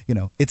it's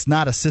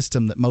not a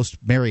system that most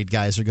married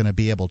guys are going to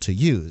be able to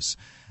use.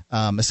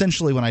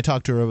 Essentially, when I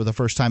talked to her the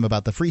first time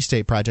about the Free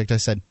State Project, I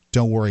said,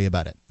 don't worry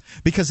about it.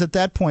 Because at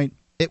that point,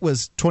 it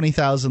was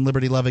 20,000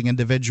 liberty-loving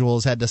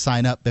individuals had to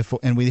sign up before,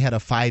 and we had a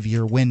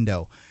 5-year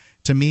window.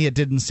 To me, it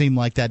didn't seem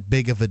like that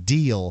big of a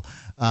deal.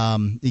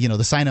 The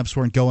signups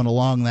weren't going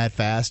along that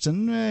fast,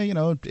 and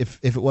if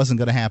it wasn't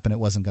going to happen, it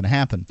wasn't going to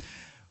happen.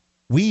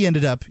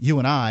 You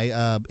and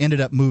I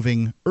ended up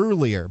moving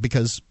earlier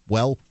because,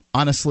 well,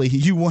 honestly,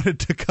 you wanted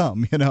to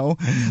come.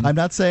 Mm-hmm. I'm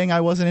not saying I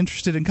wasn't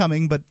interested in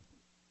coming, but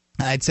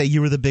I'd say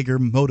you were the bigger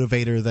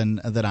motivator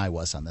than I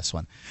was on this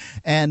one.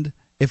 And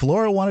if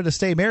Laura wanted to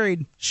stay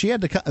married, she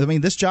had to come. I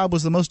mean, this job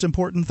was the most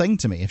important thing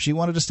to me. If she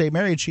wanted to stay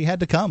married, she had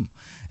to come.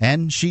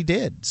 And she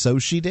did. So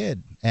she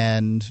did.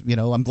 And,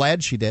 I'm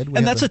glad she did.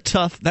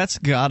 That's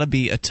got to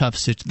be a tough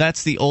situation.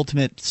 That's the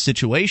ultimate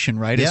situation,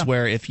 right? Yeah. Is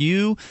where if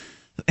you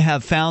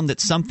have found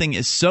that something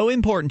is so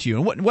important to you,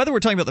 and whether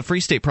we're talking about the Free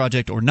State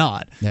Project or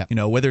not, yeah.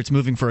 Whether it's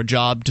moving for a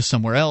job to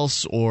somewhere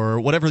else or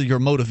whatever your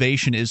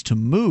motivation is to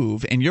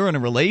move, and you're in a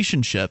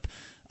relationship,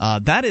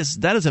 that is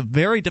a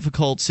very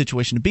difficult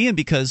situation to be in,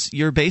 because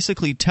you're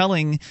basically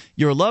telling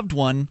your loved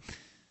one,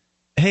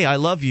 hey, I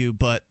love you,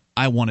 but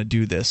I want to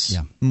do this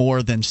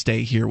more than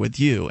stay here with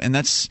you. And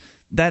that's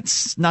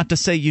not to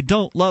say you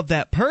don't love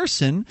that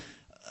person,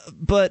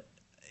 but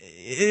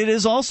it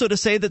is also to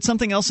say that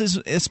something else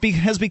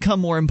has become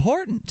more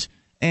important.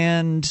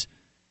 And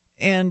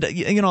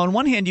on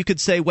one hand, you could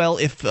say, well,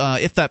 if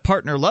that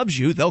partner loves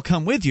you, they'll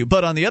come with you.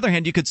 But on the other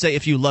hand, you could say,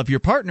 if you love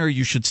your partner,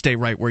 you should stay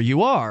right where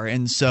you are.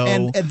 And so,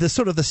 and the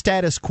sort of the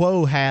status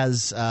quo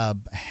has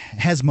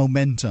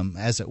momentum,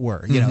 as it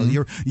were.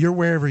 Mm-hmm. You're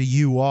wherever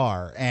you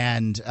are,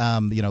 and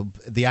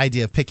the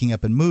idea of picking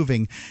up and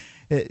moving,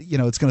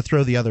 it's going to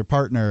throw the other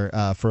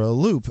partner for a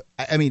loop.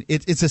 I mean,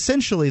 it's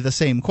essentially the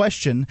same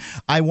question.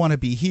 I want to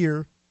be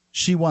here.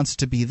 She wants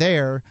to be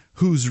there.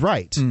 Who's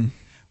right? Mm.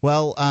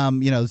 Well,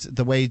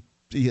 the way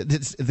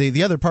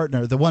the other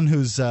partner, the one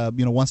who's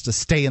wants to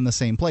stay in the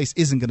same place,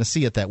 isn't going to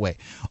see it that way.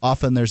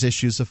 Often there's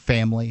issues of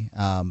family,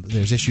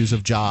 there's issues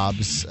of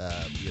jobs,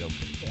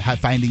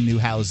 finding new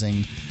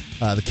housing,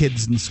 the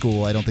kids in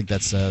school. I don't think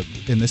that's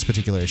in this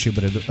particular issue,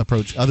 but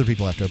other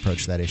people have to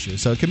approach that issue.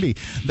 So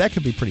that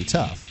can be pretty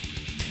tough.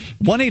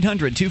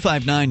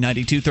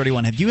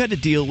 1-800-259-9231. Have you had to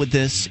deal with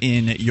this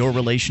in your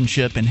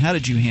relationship, and how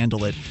did you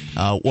handle it?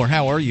 Or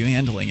how are you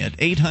handling it?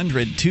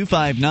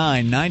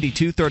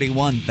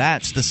 800-259-9231.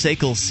 That's the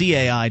SACL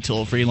CAI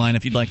toll-free line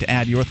if you'd like to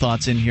add your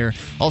thoughts in here.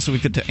 Also, we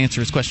could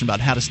answer his question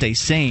about how to stay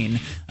sane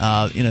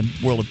in a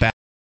world of bad.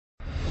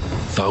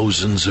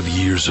 Thousands of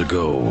years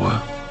ago,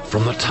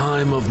 from the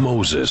time of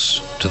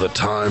Moses to the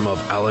time of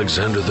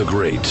Alexander the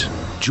Great,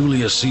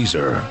 Julius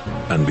Caesar,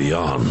 and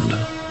beyond,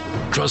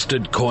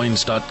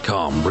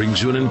 TrustedCoins.com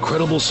brings you an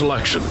incredible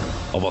selection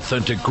of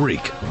authentic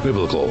Greek,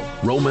 Biblical,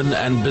 Roman,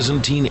 and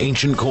Byzantine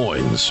ancient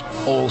coins,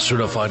 all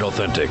certified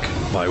authentic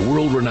by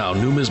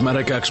world-renowned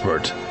numismatic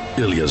expert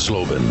Ilya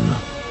Zlobin.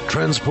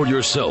 Transport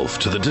yourself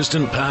to the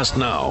distant past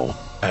now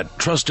at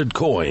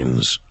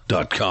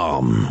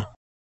TrustedCoins.com.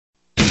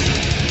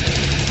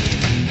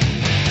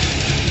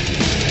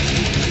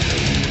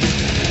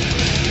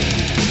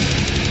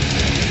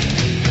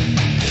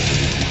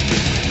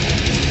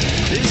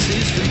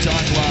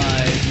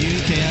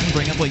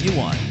 Bring up what you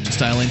want. Just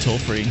dial in toll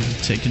free.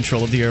 Take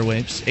control of the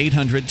airwaves.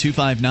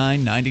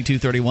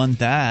 800-259-9231.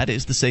 That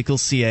is the SACL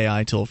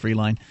CAI toll free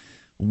line.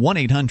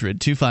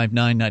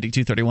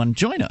 1-800-259-9231.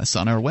 Join us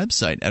on our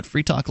website at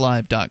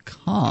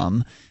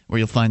freetalklive.com, where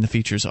you'll find the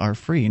features are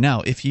free.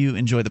 Now, if you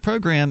enjoy the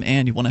program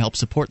and you want to help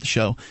support the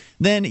show,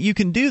 then you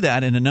can do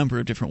that in a number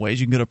of different ways.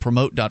 You can go to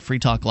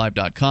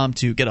promote.freetalklive.com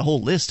to get a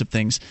whole list of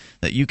things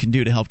that you can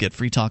do to help get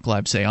Free Talk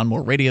Live, say, on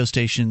more radio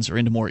stations or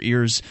into more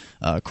ears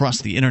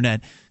across the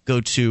internet. Go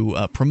to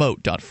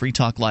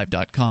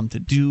promote.freetalklive.com to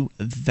do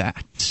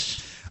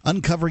that.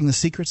 Uncovering the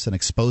secrets and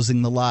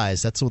exposing the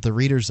lies. That's what the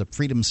readers of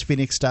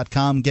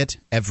freedomsphoenix.com get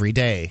every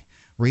day.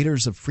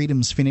 Readers of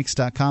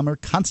freedomsphoenix.com are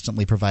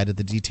constantly provided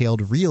the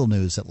detailed real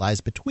news that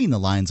lies between the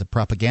lines of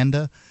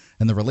propaganda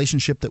and the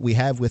relationship that we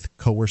have with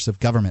coercive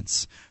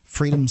governments.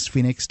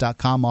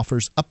 freedomsphoenix.com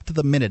offers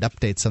up-to-the-minute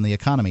updates on the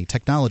economy,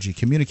 technology,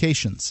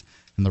 communications,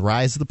 and the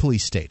rise of the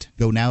police state.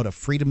 Go now to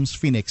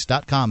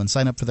freedomsphoenix.com and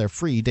sign up for their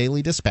free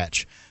daily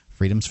dispatch.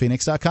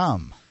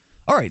 freedomsphoenix.com.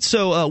 All right,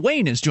 so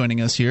Wayne is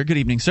joining us here. Good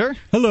evening, sir.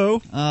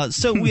 Hello.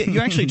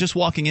 You're actually just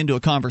walking into a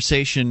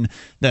conversation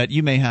that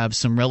you may have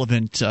some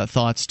relevant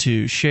thoughts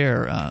to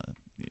share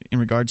in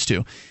regards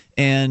to.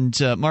 And,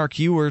 Mark,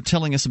 you were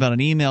telling us about an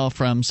email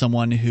from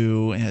someone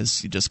who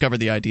has discovered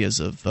the ideas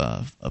of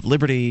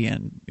liberty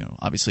and,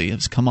 obviously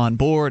has come on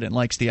board and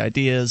likes the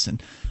ideas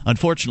and,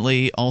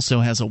 unfortunately, also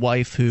has a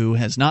wife who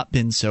has not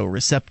been so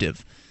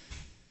receptive.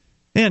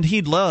 And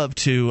he'd love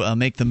to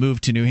make the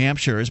move to New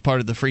Hampshire as part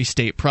of the Free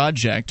State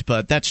Project,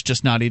 but that's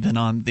just not even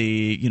on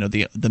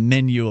the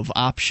menu of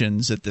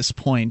options at this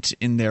point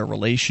in their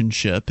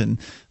relationship. And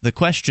the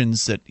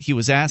questions that he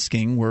was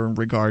asking were in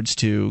regards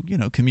to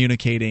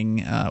communicating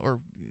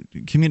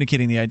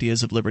the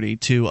ideas of liberty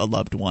to a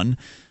loved one.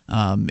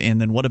 And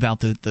then what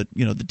about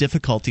the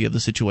difficulty of the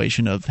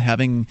situation of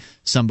having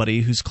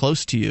somebody who's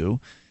close to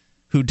you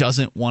who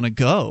doesn't want to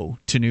go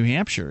to New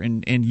Hampshire,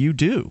 and you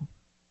do.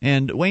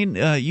 And Wayne,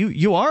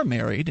 you are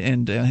married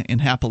and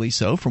happily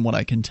so, from what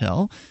I can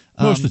tell.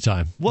 Most of the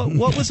time. What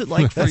was it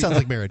like for That sounds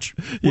like marriage.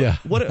 Yeah.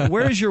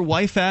 Where is your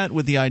wife at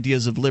with the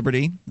ideas of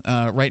liberty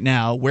right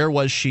now? Where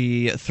was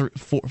she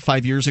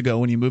 5 years ago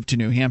when you moved to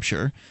New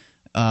Hampshire?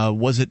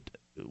 Was it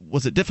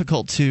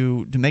difficult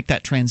to make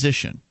that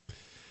transition?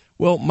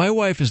 Well, my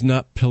wife is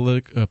not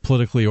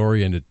politically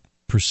oriented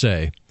per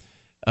se.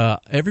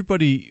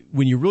 Everybody,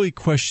 when you really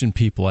question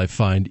people, I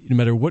find, no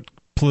matter what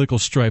political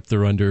stripe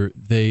they're under,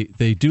 they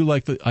do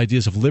like the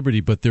ideas of liberty,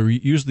 but they're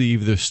usually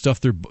either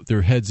stuff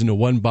their heads into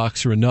one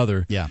box or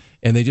another,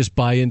 and they just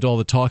buy into all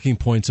the talking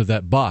points of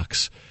that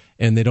box,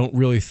 and they don't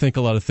really think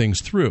a lot of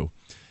things through.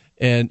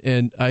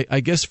 And I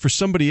guess for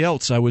somebody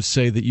else, I would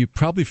say that you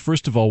probably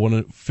first of all want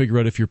to figure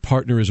out if your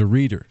partner is a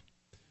reader,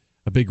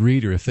 a big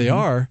reader. If they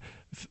are,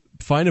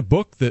 find a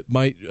book that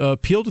might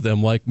appeal to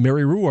them, like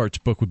Mary Ruwart's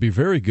book would be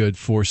very good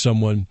for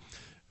someone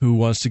who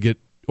wants to get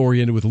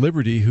oriented with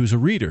liberty who's a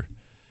reader.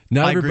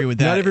 I agree with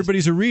that. Not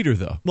everybody's a reader,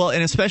 though. Well,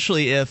 and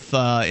especially if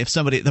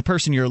somebody, the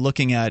person you're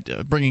looking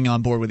at bringing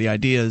on board with the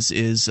ideas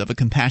is of a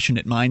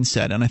compassionate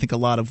mindset, and I think a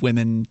lot of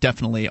women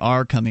definitely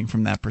are coming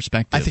from that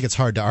perspective. I think it's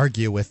hard to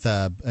argue with,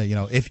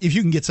 if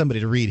you can get somebody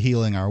to read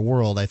Healing Our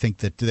World, I think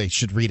that they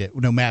should read it,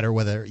 no matter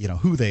whether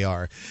who they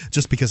are,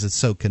 just because it's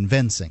so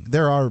convincing.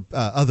 There are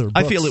other books.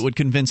 I feel it would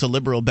convince a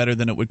liberal better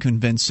than it would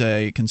convince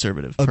a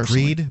conservative.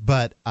 Agreed, personally.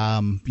 But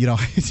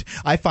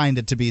I find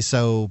it to be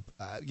so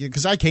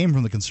because I came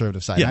from the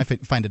conservative side. Yeah. I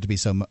find it to be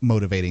so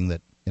motivating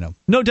that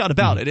No doubt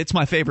about it. It's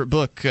my favorite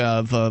book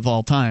of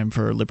all time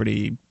for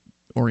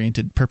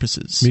liberty-oriented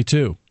purposes. Me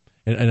too.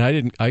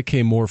 And I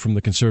came more from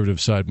the conservative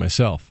side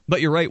myself.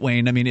 But you're right,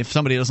 Wayne. I mean, if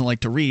somebody doesn't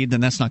like to read,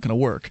 then that's not going to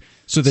work.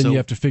 So then you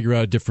have to figure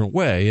out a different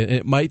way. And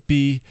it might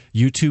be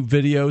YouTube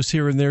videos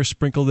here and there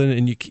sprinkled in,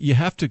 and you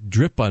have to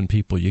drip on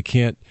people. You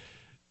can't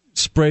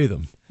spray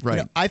them.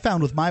 Right. I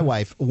found with my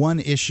wife, one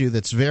issue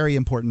that's very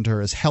important to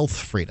her is health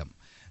freedom.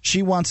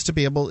 She wants to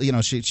be able,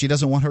 she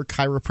doesn't want her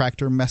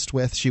chiropractor messed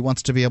with. She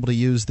wants to be able to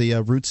use the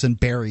roots and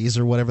berries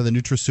or whatever, the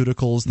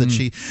nutraceuticals that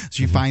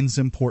she finds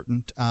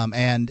important.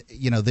 And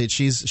that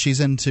she's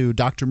into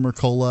Dr.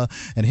 Mercola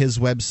and his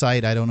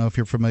website. I don't know if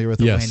you're familiar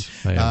with it, yes,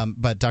 Wayne. I am.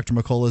 But Dr.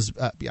 Mercola's,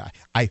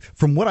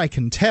 from what I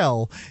can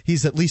tell,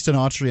 he's at least an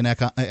Austrian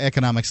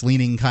economics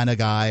leaning kind of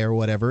guy or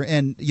whatever.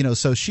 And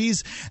so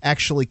she's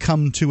actually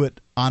come to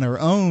it on her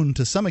own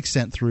to some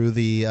extent through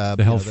the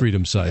health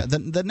freedom side,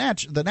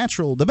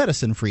 the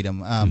medicine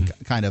freedom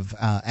kind of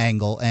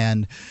angle,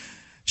 and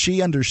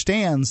she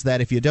understands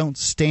that if you don't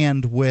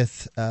stand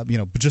with,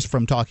 just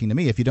from talking to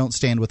me, if you don't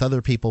stand with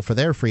other people for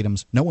their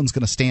freedoms, no one's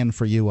going to stand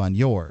for you on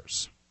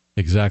yours.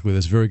 Exactly.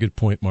 That's a very good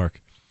point,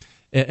 Mark.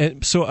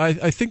 And so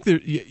I think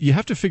that you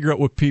have to figure out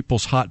what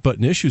people's hot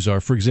button issues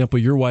are. For example,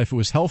 your wife, it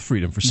was health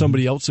freedom. For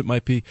somebody else, it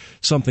might be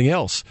something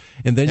else.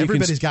 And then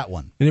everybody's got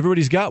one. And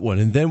everybody's got one.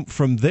 And then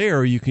from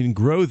there, you can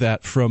grow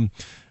that from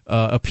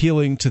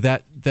appealing to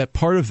that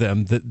part of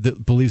them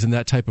that believes in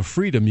that type of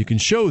freedom. You can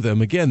show them,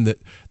 again,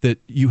 that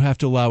you have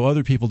to allow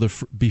other people to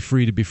be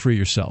free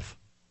yourself.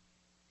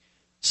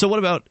 So what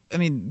about,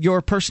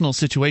 your personal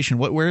situation?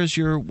 Where is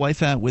your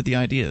wife at with the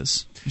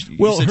ideas?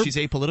 You said she's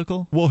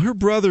apolitical? Well, her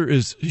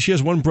brother she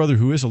has one brother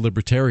who is a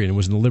libertarian and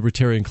was in the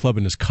Libertarian Club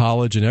in his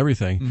college and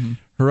everything. Mm-hmm.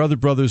 Her other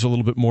brother's a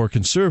little bit more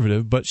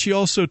conservative, but she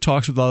also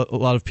talks with a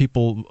lot of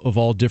people of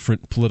all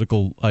different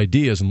political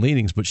ideas and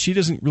leanings, but she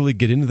doesn't really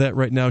get into that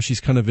right now. She's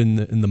kind of in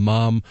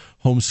the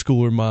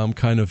homeschooler mom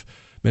kind of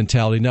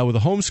mentality. Now, with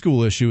the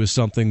homeschool issue is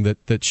something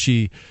that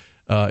she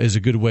is a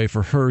good way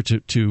for her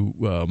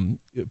to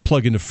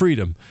plug into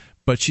freedom.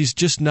 But she's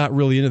just not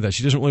really into that.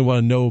 She doesn't really want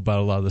to know about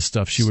a lot of this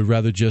stuff. She would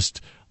rather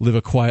just live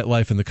a quiet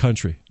life in the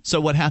country.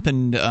 So what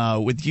happened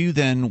with you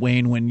then,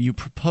 Wayne, when you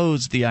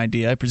proposed the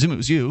idea? I presume it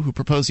was you who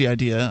proposed the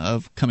idea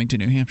of coming to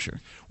New Hampshire.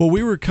 Well,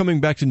 we were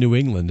coming back to New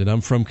England, and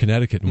I'm from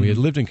Connecticut, and we had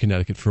lived in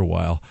Connecticut for a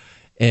while.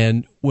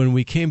 And when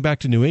we came back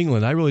to New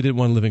England, I really didn't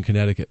want to live in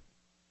Connecticut.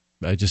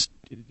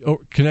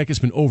 Connecticut's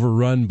been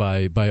overrun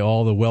by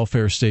all the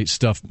welfare state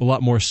stuff, a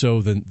lot more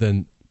so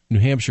than New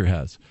Hampshire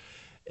has.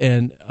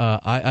 And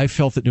I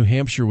felt that New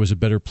Hampshire was a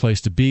better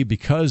place to be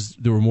because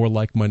there were more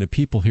like-minded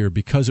people here,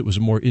 because it was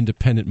more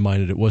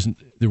independent-minded.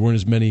 There weren't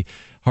as many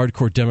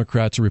hardcore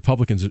Democrats or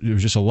Republicans. There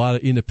was just a lot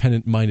of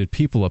independent-minded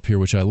people up here,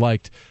 which I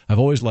liked. I've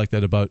always liked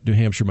that about New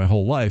Hampshire my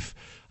whole life.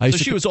 So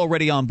she was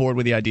already on board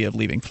with the idea of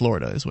leaving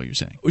Florida, is what you're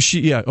saying?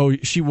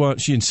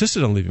 She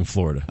insisted on leaving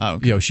Florida. Oh,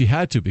 okay. She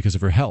had to because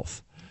of her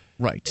health.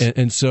 Right.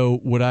 And so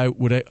what I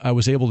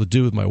was able to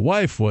do with my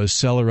wife was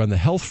sell her on the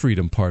health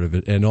freedom part of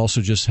it, and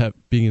also just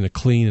being in a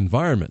clean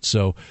environment.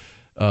 So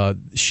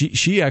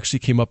she actually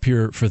came up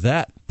here for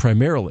that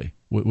primarily,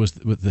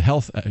 with the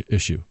health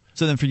issue.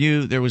 So then for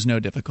you, there was no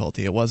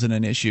difficulty. It wasn't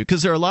an issue.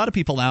 Because there are a lot of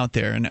people out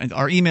there, and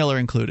our emailer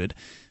included,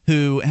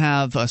 who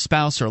have a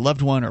spouse or a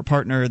loved one or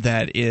partner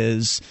that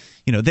is,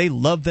 they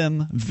love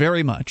them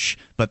very much,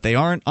 but they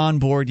aren't on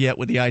board yet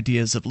with the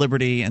ideas of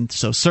liberty, and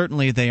so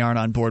certainly they aren't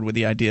on board with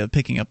the idea of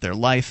picking up their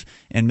life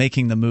and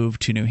making the move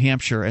to New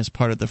Hampshire as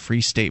part of the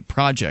Free State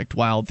Project,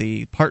 while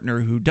the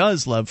partner who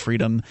does love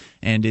freedom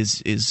and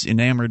is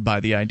enamored by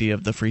the idea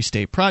of the Free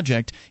State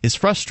Project is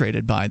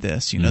frustrated by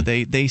this.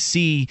 They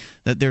see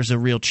that there's a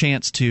real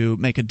chance to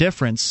make a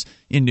difference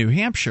in New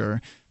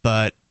Hampshire,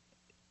 but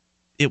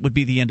it would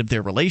be the end of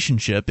their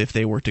relationship if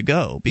they were to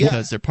go,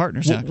 because their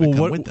partner's not going to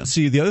come with them.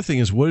 See, the other thing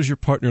is, what does your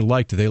partner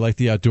like? Do they like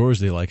the outdoors?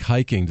 Do they like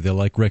hiking? Do they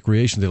like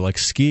recreation? Do they like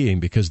skiing?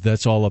 Because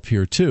that's all up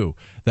here, too.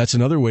 That's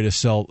another way to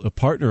sell a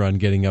partner on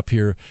getting up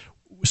here.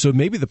 So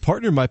maybe the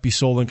partner might be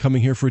sold on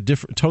coming here for a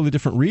totally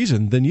different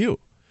reason than you,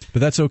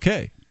 but that's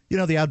okay.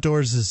 The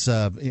outdoors is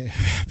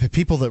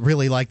people that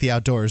really like the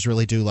outdoors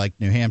really do like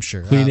New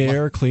Hampshire. Clean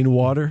air, clean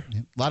water.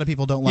 A lot of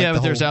people don't like. Yeah,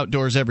 but there's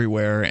outdoors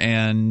everywhere,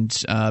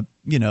 and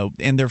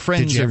and their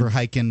friends. Did you ever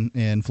hike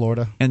in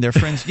Florida? And their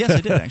friends. Yes,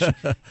 I did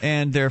actually.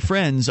 And their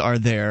friends are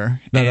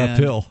there. Not and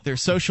uphill. Their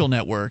social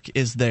network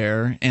is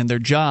there, and their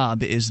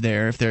job is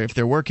there if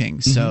they're working.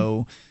 Mm-hmm.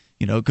 So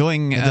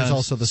going. And there's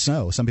also the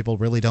snow. Some people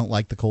really don't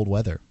like the cold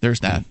weather.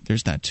 There's that.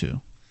 There's that too.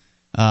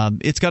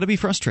 It's got to be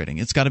frustrating.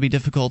 It's got to be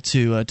difficult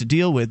to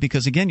deal with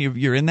because, again,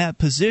 you're in that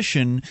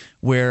position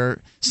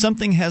where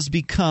something has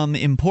become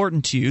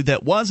important to you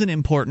that wasn't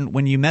important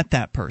when you met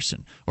that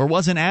person, or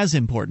wasn't as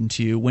important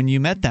to you when you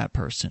met that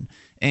person.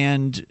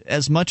 And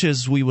as much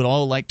as we would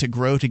all like to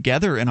grow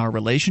together in our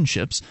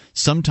relationships,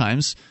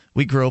 sometimes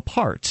we grow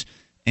apart.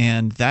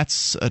 And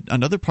that's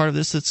another part of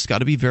this that's got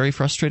to be very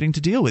frustrating to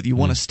deal with. You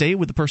want to stay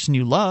with the person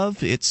you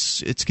love.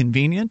 It's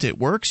convenient. It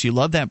works. You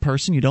love that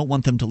person. You don't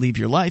want them to leave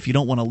your life. You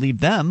don't want to leave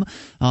them.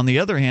 On the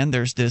other hand,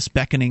 there's this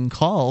beckoning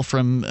call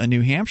from New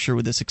Hampshire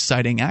with this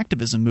exciting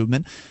activism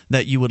movement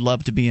that you would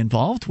love to be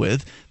involved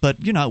with,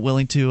 but you're not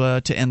willing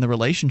to end the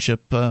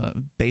relationship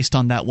based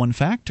on that one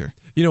factor.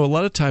 A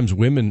lot of times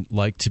women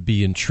like to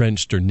be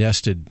entrenched or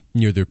nested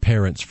near their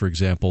parents, for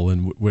example,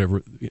 in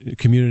whatever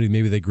community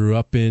maybe they grew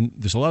up in.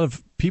 There's a lot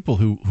of people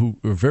who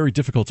are very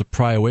difficult to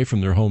pry away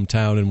from their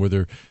hometown and where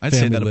their I'd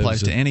family say that lives.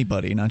 applies to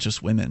anybody, not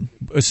just women.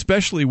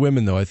 Especially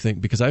women, though, I think,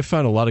 because I've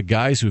found a lot of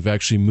guys who've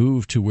actually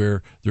moved to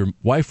where their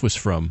wife was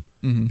from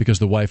because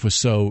the wife was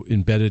so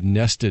embedded and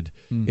nested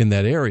in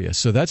that area.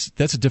 So that's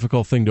a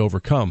difficult thing to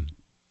overcome,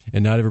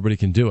 and not everybody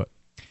can do it.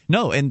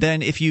 No, and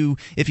then if you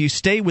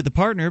stay with the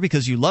partner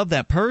because you love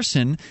that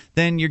person,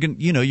 then you're going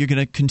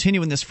to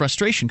continue in this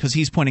frustration because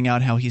he's pointing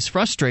out how he's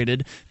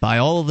frustrated by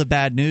all of the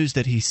bad news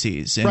that he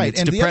sees, and right.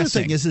 It's and depressing. The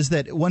other thing is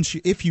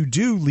that if you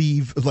do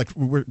leave,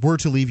 were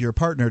to leave your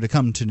partner to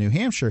come to New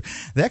Hampshire,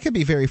 that could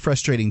be very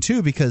frustrating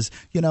too because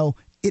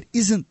it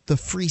isn't the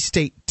free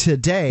state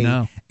today,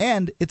 No.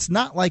 and it's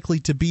not likely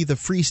to be the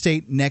free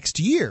state next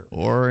year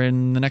or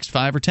in the next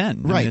 5 or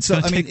 10. Right. It's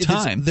going to take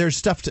time. There's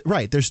stuff.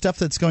 There's stuff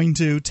that's going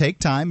to take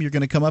time. You're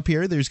going to come up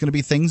here. There's going to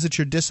be things that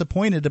you're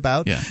disappointed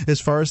about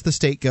as far as the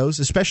state goes,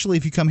 especially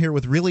if you come here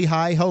with really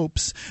high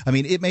hopes. I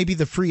mean, it may be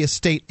the freest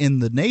state in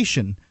the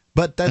nation,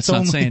 but that's not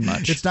only saying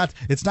much.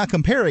 It's not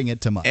comparing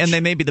it to much. And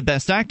they may be the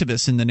best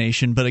activists in the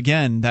nation, but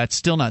again, that's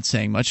still not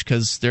saying much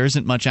because there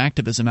isn't much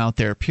activism out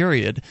there,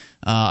 period.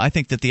 I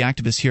think that the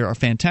activists here are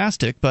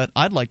fantastic, but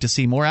I'd like to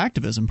see more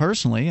activism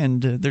personally,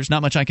 and there's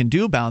not much I can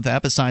do about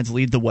that besides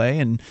lead the way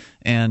and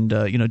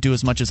do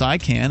as much as I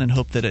can and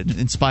hope that it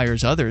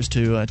inspires others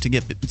to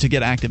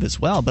get active as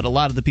well. But a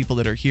lot of the people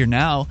that are here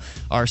now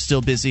are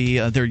still busy.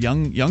 They're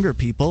younger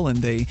people, and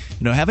they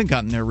haven't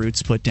gotten their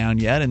roots put down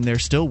yet, and they're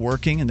still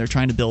working and they're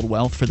trying to build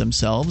wealth for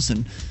themselves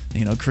and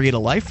create a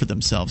life for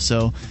themselves.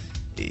 So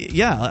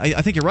yeah,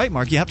 I think you're right,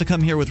 Mark. You have to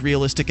come here with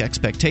realistic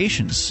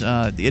expectations.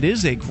 It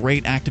is a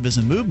great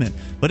activism movement,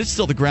 but it's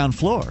still the ground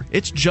floor.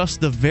 It's just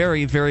the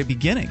very, very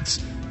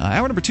beginnings.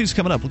 Hour number 2 is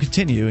coming up. We'll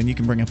continue, and you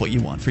can bring up what you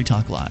want. Free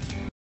Talk Live.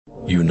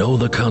 You know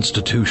the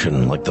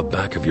Constitution like the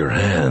back of your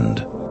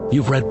hand.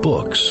 You've read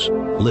books,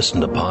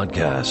 listened to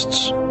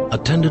podcasts,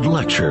 attended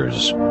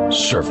lectures,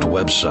 surfed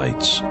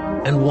websites,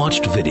 and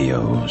watched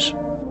videos.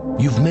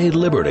 You've made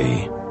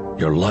liberty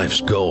your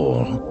life's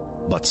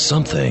goal, but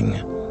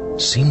something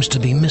seems to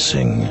be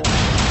missing.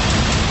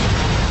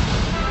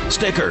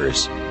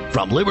 Stickers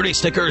from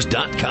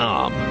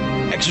LibertyStickers.com.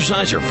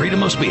 Exercise your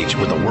freedom of speech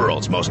with the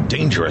world's most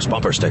dangerous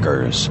bumper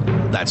stickers.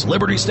 That's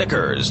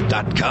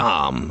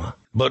LibertyStickers.com.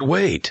 But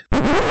wait,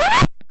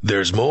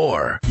 there's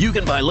more. You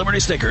can buy Liberty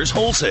Stickers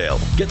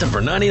wholesale. Get them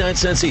for 99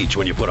 cents each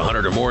when you put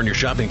 100 or more in your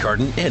shopping cart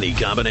in any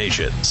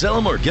combination. Sell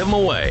them or give them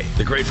away.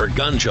 They're great for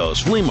gun shows,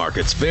 flea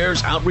markets,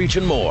 fairs, outreach,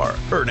 and more.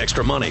 Earn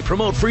extra money,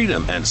 promote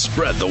freedom, and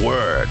spread the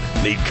word.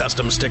 Need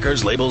custom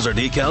stickers, labels, or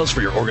decals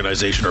for your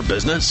organization or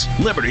business?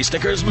 Liberty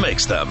Stickers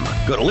makes them.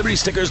 Go to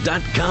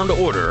LibertyStickers.com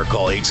to order or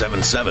call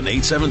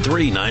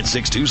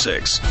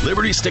 877-873-9626.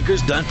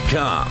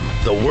 LibertyStickers.com.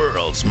 The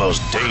world's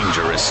most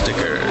dangerous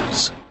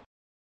stickers.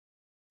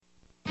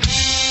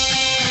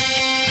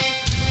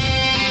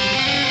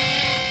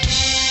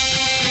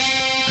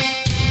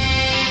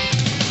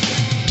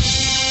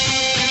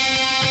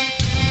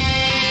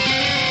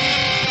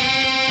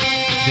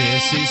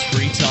 This is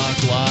Free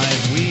Talk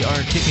Live. We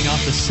are kicking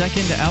off the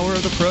second hour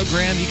of the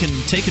program. You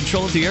can take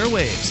control of the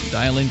airwaves.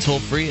 Dial in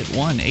toll-free at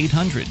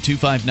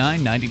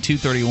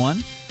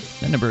 1-800-259-9231.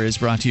 That number is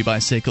brought to you by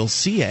SACL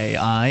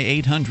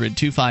CAI,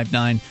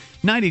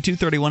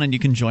 800-259-9231, and you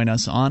can join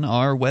us on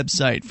our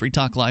website.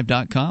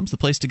 freetalklive.com is the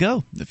place to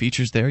go. The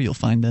features there, you'll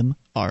find them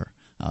are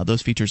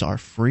those features are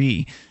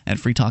free at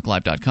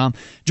freetalklive.com.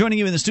 Joining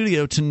you in the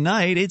studio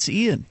tonight, it's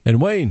Ian.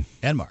 And Wayne.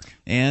 And Mark.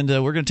 And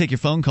we're going to take your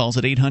phone calls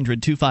at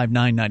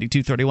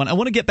 800-259-9231. I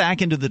want to get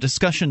back into the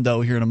discussion, though,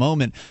 here in a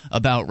moment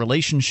about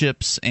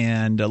relationships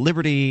and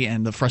liberty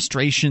and the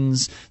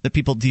frustrations that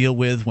people deal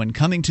with when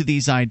coming to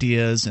these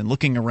ideas and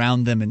looking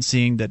around them and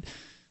seeing that,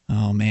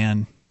 oh,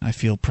 man, I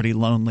feel pretty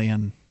lonely.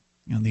 I'm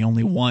the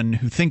only one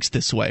who thinks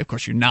this way. Of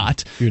course, you're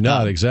not. You're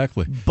not,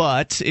 exactly.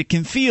 But it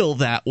can feel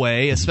that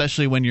way,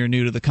 especially when you're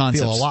new to the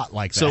concept. Feel a lot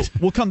like that. So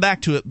we'll come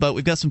back to it, but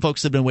we've got some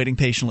folks that have been waiting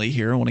patiently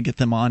here. I want to get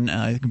them on.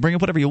 You can bring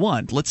up whatever you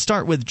want. Let's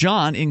start with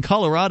John in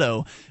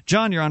Colorado.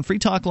 John, you're on Free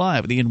Talk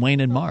Live with Ian, Wayne,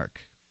 and Mark.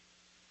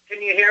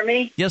 Can you hear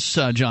me? Yes,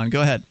 John,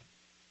 go ahead.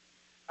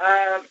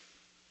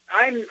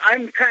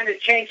 I'm kind of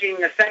changing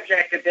the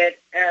subject a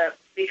bit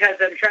because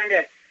I'm trying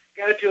to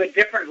go to a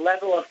different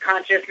level of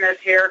consciousness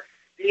here.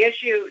 The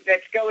issue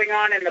that's going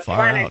on in the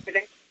planet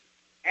today,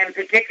 and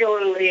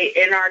particularly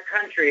in our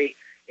country,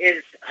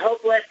 is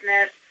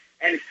hopelessness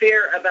and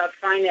fear about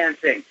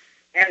financing.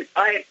 And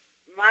my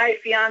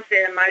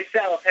fiance and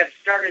myself have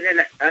started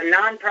a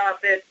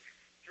nonprofit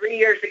 3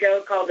 years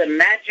ago called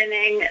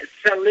Imagining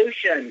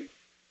Solutions.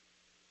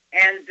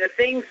 And the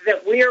things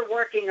that we're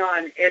working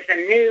on is a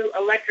new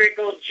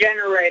electrical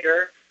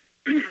generator.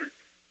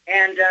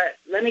 And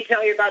let me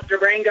tell you about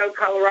Durango,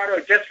 Colorado,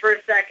 just for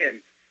a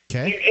second.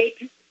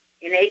 Okay.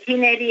 In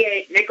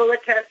 1888, Nikola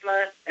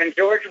Tesla and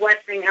George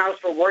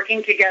Westinghouse were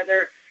working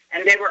together,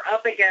 and they were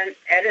up against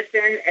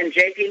Edison and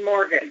J.P.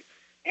 Morgan.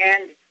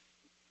 And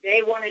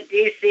they wanted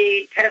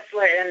DC.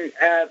 Tesla and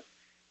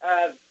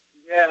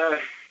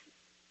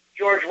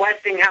George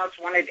Westinghouse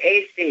wanted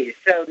AC.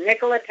 So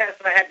Nikola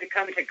Tesla had to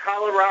come to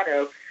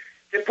Colorado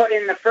to put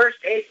in the first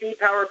AC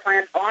power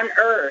plant on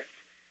Earth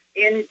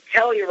in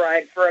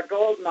Telluride for a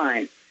gold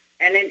mine.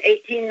 And in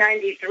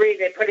 1893,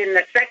 they put in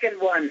the second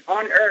one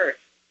on Earth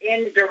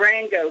in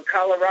Durango,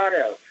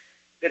 Colorado,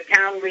 the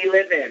town we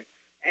live in.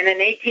 And in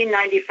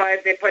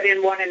 1895, they put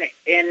in one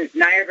in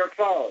Niagara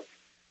Falls.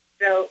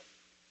 So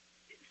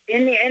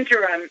in the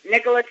interim,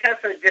 Nikola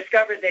Tesla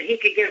discovered that he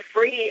could give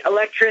free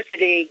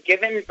electricity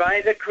given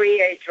by the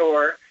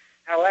Creator,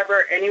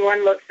 however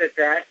anyone looks at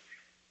that.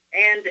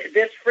 And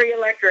this free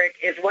electric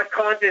is what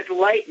causes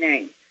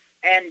lightning.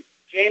 And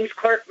James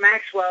Clerk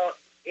Maxwell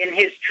in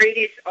his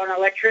treatise on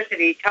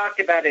electricity, talked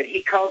about it.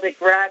 He called it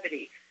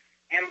gravity.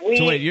 And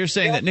so wait, you're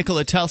saying that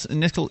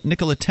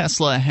Nikola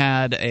Tesla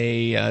had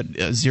a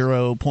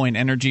 0-point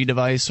energy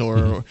device,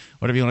 or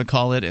whatever you want to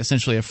call it,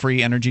 essentially a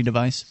free energy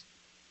device?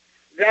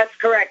 That's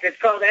correct. It's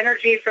called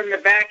energy from the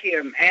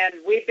vacuum, and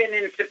we've been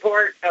in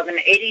support of an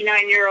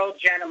 89-year-old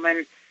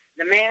gentleman,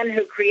 the man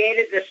who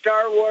created the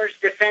Star Wars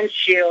defense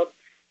shield.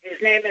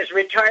 His name is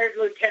retired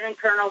Lieutenant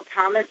Colonel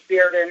Thomas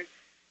Bearden,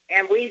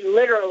 and we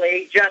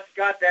literally just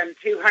got them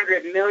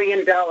 $200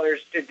 million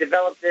to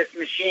develop this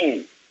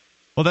machine.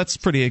 Well, that's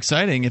pretty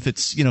exciting if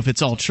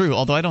it's all true.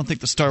 Although I don't think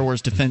the Star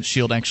Wars defense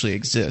shield actually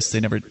exists.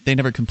 They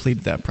never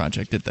completed that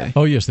project, did they?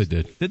 Oh, yes, they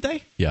did. Did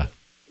they? Yeah.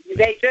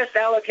 They just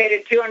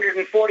allocated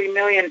 $240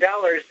 million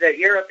that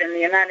Europe and the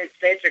United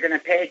States are going to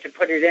pay to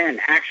put it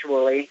in,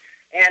 actually.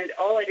 And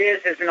all it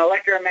is an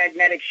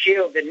electromagnetic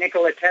shield that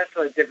Nikola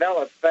Tesla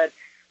developed. But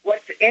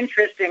what's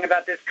interesting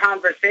about this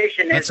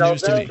conversation that's is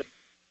news to me.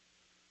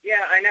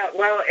 Yeah, I know.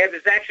 Well, it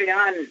was actually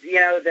on,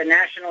 the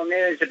national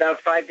news about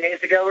 5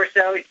 days ago or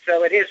so.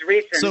 So it is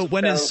recent. So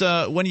when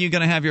are you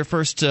going to have your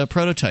first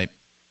prototype?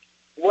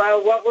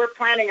 Well, what we're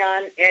planning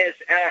on is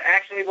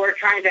actually we're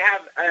trying to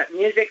have a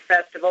music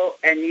festival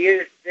and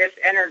use this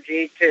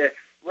energy to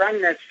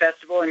run this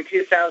festival in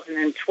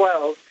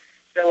 2012.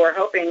 So we're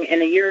hoping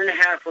in a year and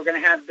a half we're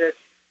going to have this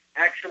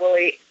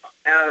actually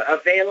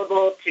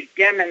available to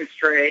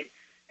demonstrate,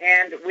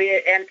 and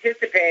we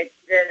anticipate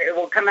that it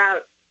will come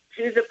out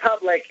to the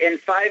public in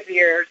 5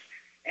 years.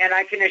 And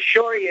I can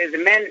assure you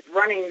the men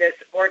running this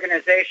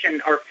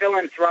organization are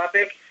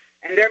philanthropic,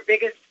 and their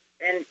biggest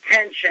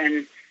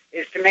intention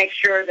is to make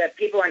sure that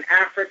people in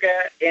Africa,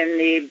 in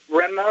the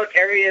remote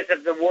areas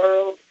of the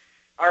world,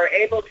 are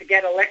able to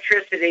get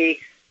electricity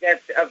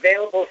that's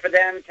available for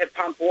them to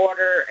pump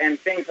water and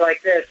things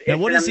like this. Now,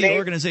 what is the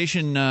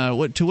organization?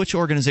 To which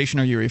organization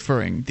are you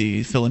referring?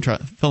 The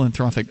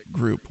philanthropic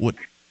group? What?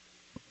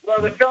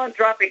 Well, the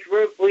philanthropic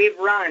group we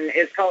run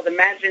is called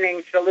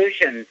Imagining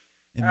Solutions.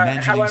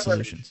 Imagining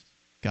Solutions.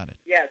 Got it.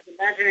 Yes,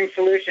 Imagining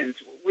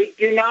Solutions. We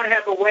do not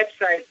have a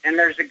website, and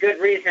there's a good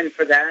reason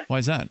for that. Why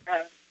is that?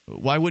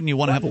 Why wouldn't you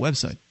want to have a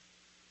website?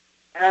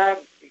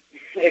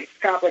 It's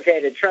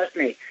complicated, trust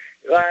me.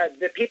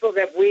 The people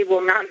that we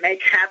will not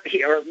make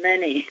happy are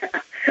many.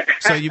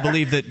 So you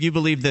believe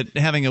that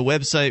having a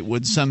website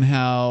would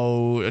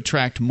somehow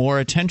attract more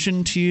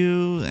attention to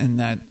you, and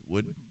that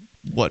would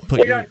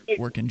put your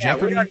work in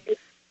jeopardy?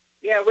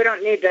 We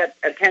don't need that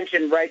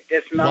attention right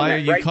this moment. Why are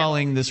you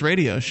calling this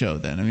radio show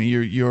then? I mean,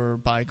 you're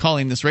by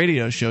calling this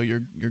radio show,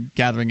 you're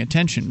gathering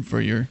attention for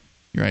your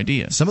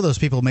idea. Some of those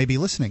people may be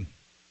listening.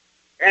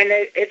 And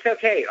it's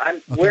okay.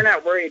 We're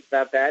not worried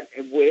about that.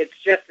 It's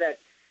just that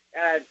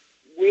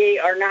we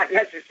are not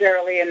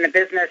necessarily in the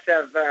business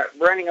of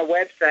running a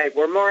website.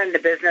 We're more in the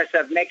business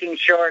of making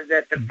sure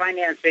that the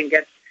financing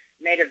gets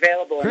made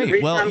available.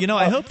 Great. Well,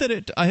 I hope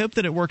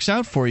that it works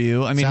out for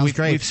you. I mean, we've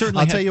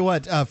certainly. I'll tell you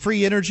what.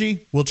 Free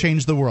energy will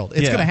change the world.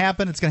 It's going to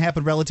happen. It's going to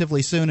happen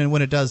relatively soon, and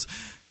when it does,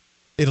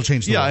 it'll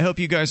change the world. I hope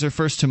you guys are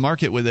first to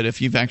market with it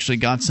if you've actually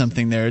got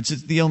something there.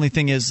 The only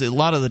thing is, a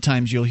lot of the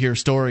times you'll hear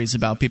stories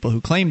about people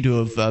who claim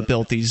to have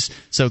built these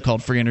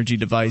so-called free energy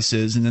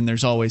devices, and then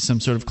there's always some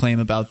sort of claim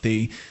about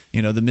the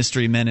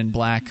mystery men in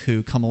black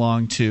who come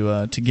along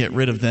to get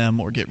rid of them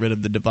or get rid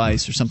of the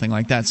device or something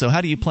like that. So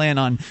how do you plan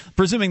on,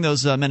 presuming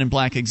those men in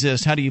black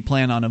exist, how do you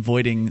plan on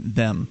avoiding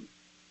them?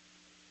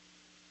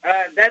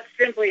 That's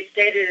simply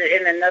stated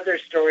in another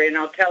story, and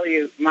I'll tell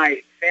you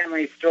my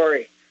family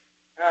story.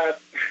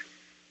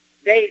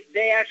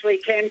 They actually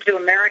came to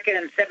America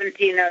in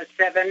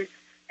 1707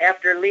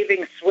 after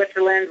leaving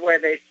Switzerland, where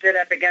they stood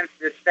up against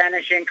the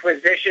Spanish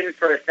Inquisition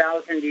for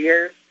 1,000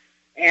 years.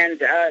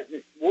 And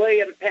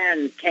William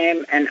Penn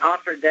came and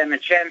offered them a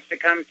chance to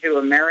come to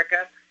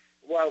America.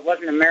 Well, it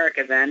wasn't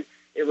America then.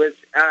 It was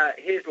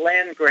his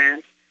land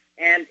grant.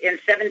 And in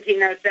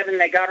 1707,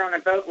 they got on a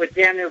boat with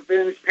Daniel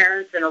Boone's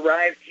parents and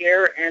arrived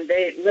here, and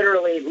they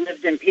literally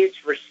lived in peace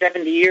for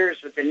 70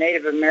 years with the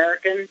Native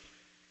Americans.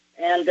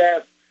 And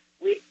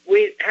we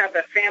have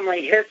a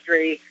family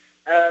history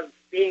of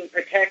being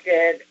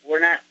protected. We're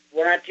not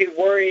too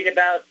worried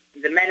about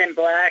the men in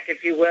black,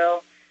 if you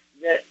will.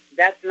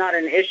 That's not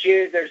an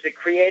issue. There's a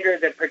creator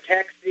that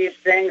protects these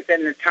things,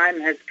 and the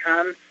time has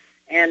come.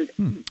 And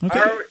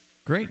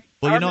great.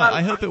 Well,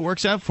 I hope it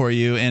works out for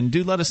you, and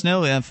do let us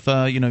know if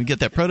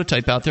get that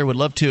prototype out there. Would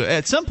love to.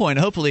 At some point,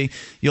 hopefully,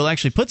 you'll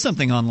actually put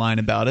something online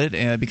about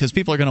it, because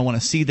people are going to want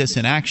to see this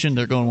in action.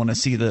 They're going to want to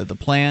see the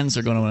plans.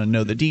 They're going to want to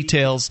know the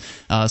details.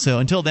 So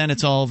until then,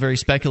 it's all very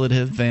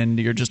speculative, and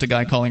you're just a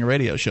guy calling a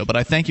radio show. But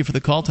I thank you for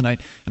the call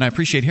tonight, and I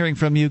appreciate hearing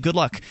from you. Good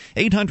luck.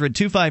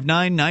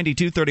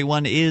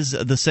 800-259-9231 is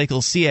the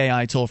SACL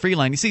CAI toll-free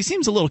line. You see, it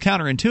seems a little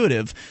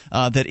counterintuitive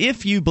that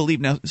if you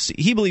believe – now,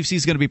 he believes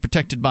he's going to be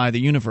protected by the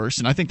universe,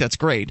 and I think that's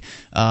great,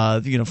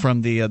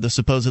 from the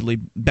supposedly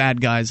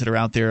bad guys that are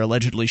out there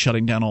allegedly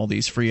shutting down all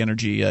these free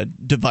energy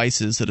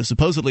devices that have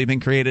supposedly been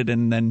created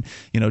and then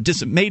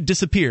made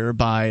disappear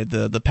by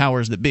the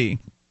powers that be.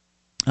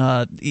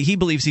 he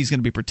believes he's going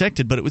to be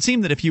protected, but it would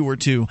seem that if you were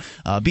to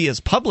be as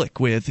public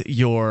with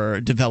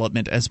your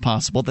development as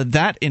possible,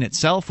 that in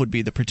itself would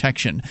be the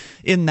protection.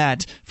 In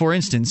that, for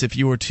instance, if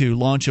you were to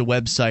launch a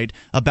website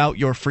about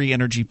your free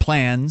energy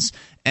plans,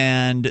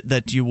 and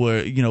that you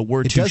were,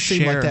 were it to share. It does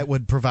seem like that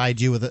would provide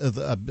you with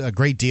a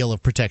great deal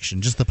of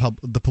protection, just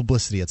the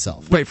publicity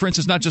itself. Right. For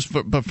instance, not just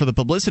for the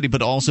publicity,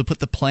 but also put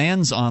the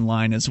plans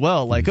online as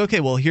well. Like, okay,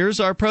 well, here's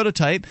our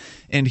prototype,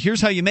 and here's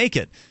how you make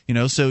it.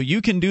 So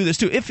you can do this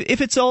too. If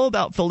it's all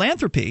about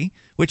philanthropy,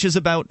 which is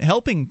about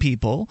helping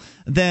people,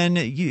 then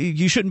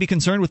you shouldn't be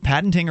concerned with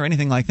patenting or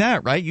anything like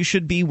that, right? You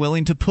should be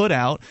willing to put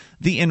out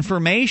the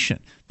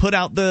information, put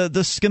out the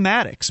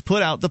schematics,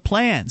 put out the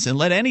plans, and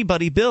let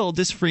anybody build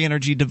this free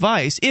energy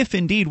device if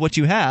indeed what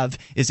you have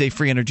is a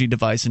free energy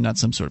device and not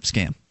some sort of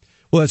scam.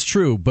 Well, that's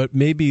true, but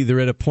maybe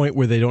they're at a point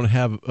where they don't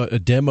have a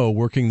demo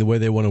working the way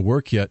they want to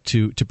work yet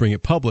to bring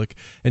it public.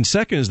 And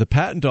second is the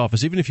patent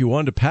office. Even if you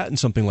wanted to patent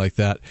something like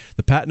that,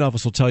 the patent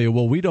office will tell you,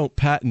 well, we don't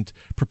patent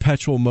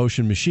perpetual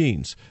motion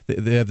machines.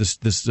 They have this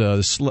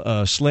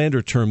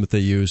slander term that they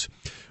use,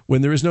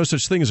 when there is no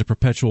such thing as a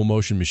perpetual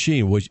motion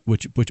machine.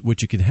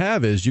 What you can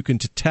have is you can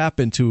tap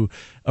into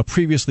a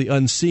previously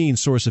unseen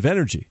source of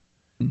energy,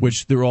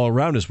 which they're all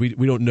around us. We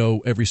don't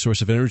know every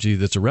source of energy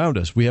that's around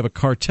us. We have a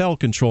cartel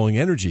controlling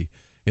energy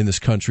in this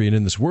country and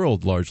in this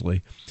world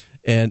largely.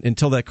 And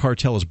until that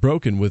cartel is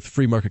broken with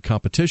free market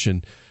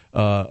competition,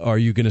 are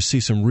you going to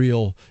see some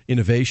real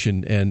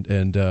innovation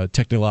and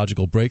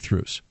technological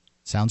breakthroughs?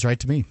 Sounds right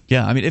to me.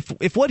 Yeah, I mean,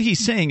 if what he's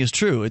saying is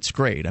true, it's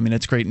great. I mean,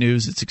 it's great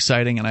news. It's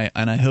exciting,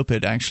 and I hope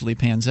it actually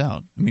pans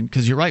out. I mean,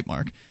 because you're right,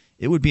 Mark.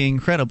 It would be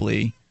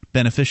incredibly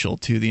beneficial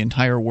to the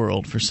entire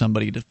world for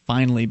somebody to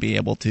finally be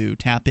able to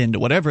tap into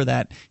whatever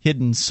that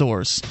hidden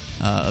source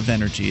of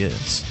energy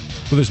is.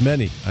 Well, there's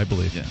many, I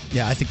believe.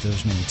 Yeah, I think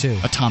there's many too.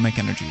 Atomic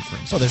energy, for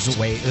instance. Oh, there's a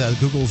way.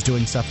 Google's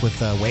doing stuff with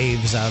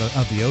waves out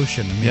of the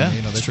ocean. I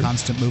mean, there's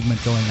constant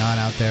movement going on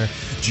out there.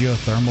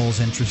 Geothermal's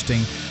interesting.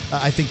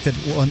 I think that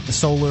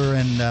solar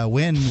and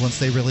wind, once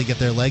they really get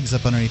their legs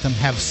up underneath them,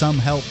 have some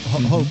hope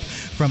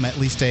from at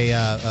least a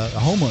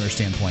homeowner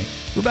standpoint.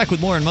 We're back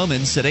with more in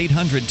moments at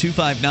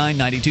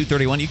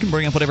 800-259-9231. You can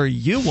bring up whatever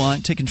you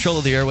want. Take control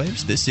of the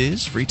airwaves. This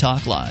is Free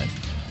Talk Live.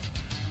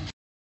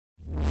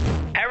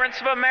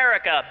 Parents of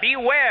America,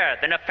 beware!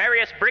 The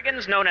nefarious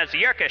brigands known as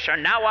Yerkish are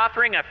now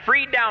offering a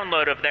free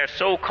download of their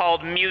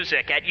so-called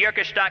music at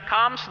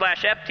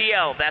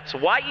yerkish.com/FTL. That's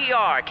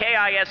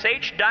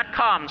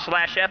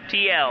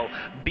YERKISH.com/FTL.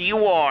 Be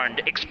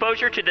warned,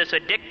 exposure to this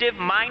addictive,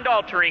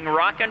 mind-altering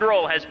rock and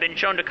roll has been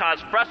shown to cause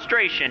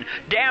frustration,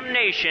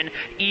 damnation,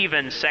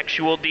 even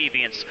sexual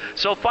deviance.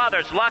 So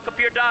fathers, lock up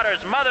your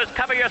daughters, mothers,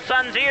 cover your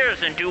sons'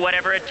 ears, and do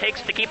whatever it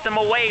takes to keep them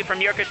away from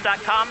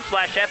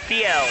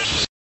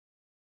yerkish.com/FTL.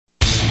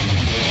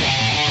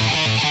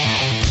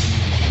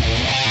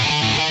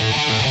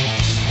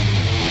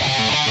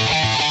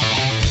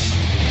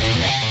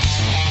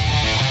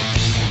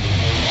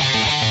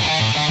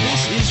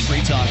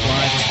 Free Talk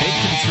Live. Take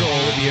control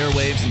of the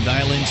airwaves and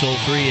dial in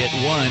toll-free at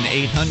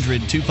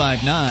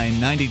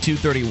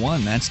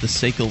 1-800-259-9231. That's the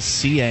SACL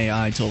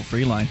CAI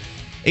toll-free line.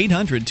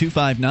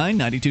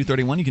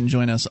 800-259-9231. You can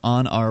join us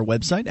on our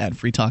website at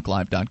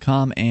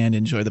freetalklive.com and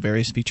enjoy the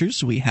various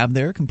features we have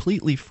there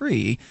completely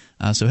free.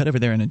 So head over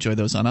there and enjoy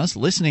those on us.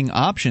 Listening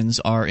options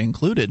are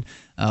included.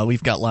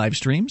 We've got live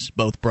streams,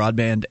 both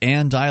broadband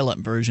and dial-up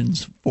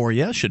versions for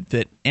you. Should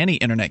fit any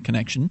internet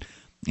connection.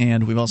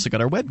 And we've also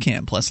got our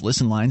webcam plus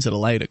listen lines that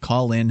allow you to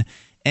call in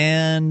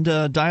and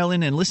dial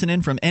in and listen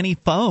in from any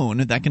phone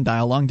that can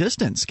dial long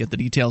distance. Get the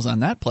details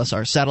on that, plus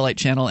our satellite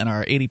channel and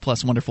our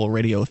 80-plus wonderful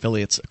radio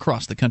affiliates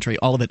across the country.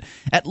 All of it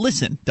at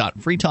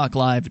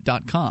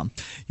listen.freetalklive.com.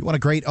 You want a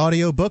great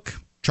audio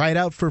book? Try it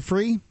out for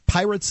free.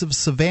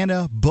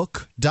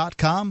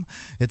 PiratesofSavannahBook.com.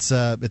 It's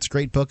a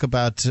great book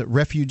about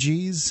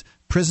refugees,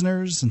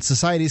 prisoners, and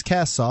society's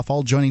cast-off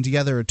all joining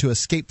together to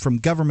escape from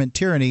government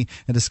tyranny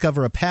and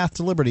discover a path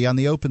to liberty on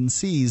the open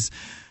seas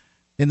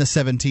in the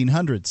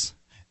 1700s.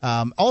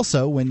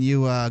 Also, when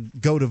you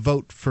go to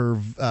vote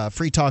for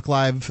Free Talk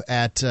Live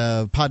at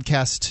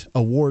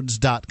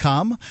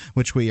podcastawards.com,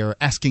 which we are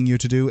asking you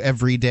to do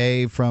every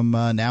day from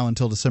now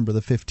until December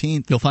the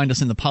 15th. You'll find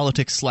us in the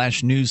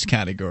politics/news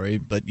category,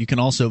 but you can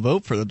also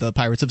vote for the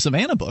Pirates of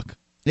Savannah book.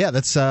 Yeah,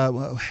 that's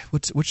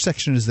which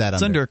section is that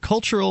it's under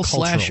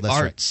cultural/arts.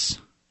 Right.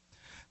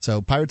 So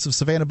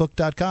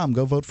piratesofsavannahbook.com.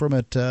 Go vote for them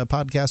at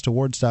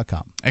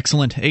podcastawards.com.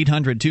 Excellent.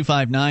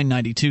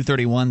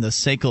 800-259-9231, the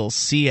SACL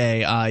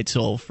CAI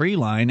toll-free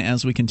line.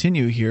 As we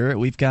continue here,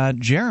 we've got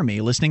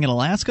Jeremy listening in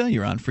Alaska.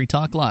 You're on Free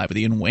Talk Live with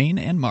Ian Wayne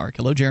and Mark.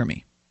 Hello,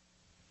 Jeremy.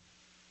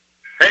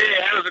 Hey,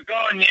 how's it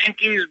going,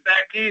 Yankees?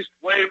 Back east,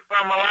 way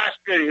from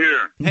Alaska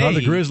here. Hey. Oh,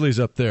 the Grizzlies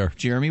up there.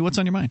 Jeremy, what's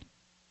on your mind?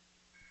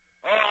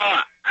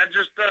 I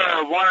just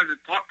wanted to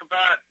talk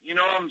about,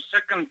 I'm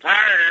sick and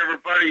tired of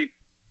everybody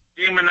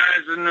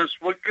demonizing this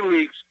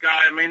WikiLeaks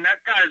guy. I mean,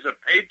 that guy's a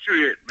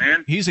patriot,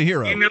 man. He's a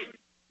hero. He knew he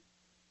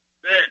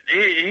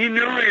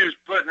was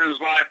putting his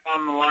life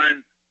on the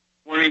line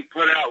when he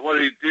put out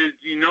what he did.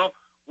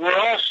 We're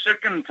all sick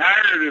sick and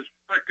tired of this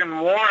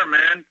frickin' war,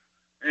 man.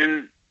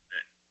 And,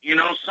 you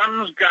know,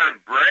 something's got to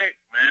break,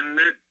 man.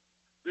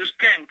 This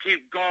can't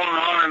keep going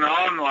on and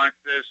on like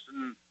this.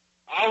 And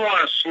I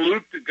want to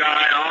salute the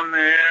guy on the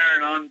air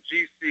and on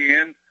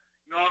GCN.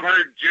 You know, I've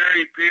heard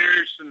Jerry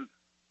Pierce and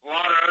a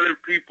lot of other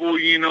people,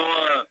 you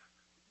know,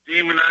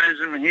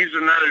 demonize him. He's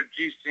another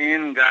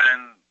GCN guy,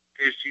 in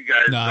case you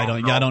guys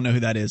don't know. I don't know who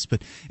that is.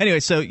 But anyway,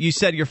 so you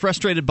said you're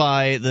frustrated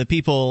by the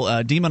people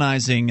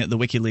demonizing the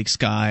WikiLeaks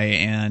guy,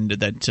 and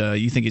that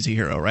you think he's a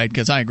hero, right?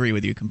 Because I agree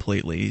with you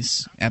completely.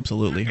 He's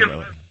absolutely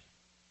heroic.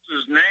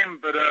 His name,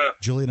 but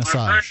Julian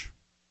Assange.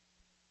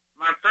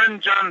 My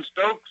friend John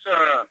Stokes,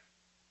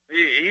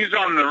 he's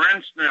on the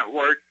Rents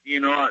Network. You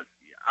know,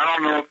 I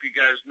don't know if you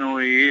guys know who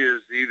he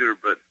is either,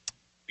 but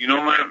you know,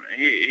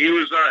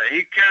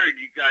 he carried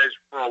you guys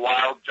for a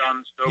while,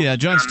 John Stokes. Yeah,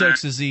 John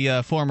Stokes is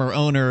the former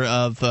owner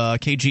of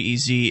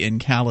KGEZ in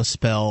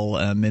Kalispell,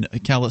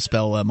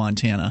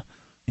 Montana,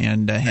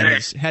 and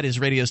had his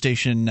radio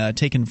station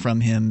taken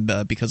from him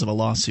because of a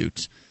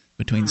lawsuit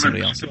between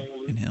somebody else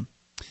and him.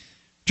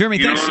 Jeremy,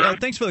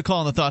 thanks for the call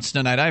and the thoughts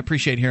tonight. I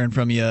appreciate hearing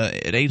from you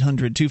at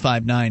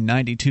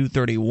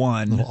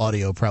 800-259-9231. Little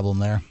audio problem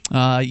there.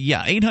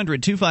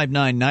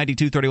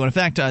 800-259-9231. In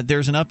fact,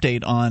 there's an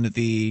update on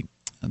the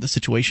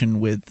situation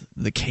with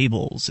the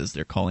cables, as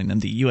they're calling them,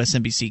 the U.S.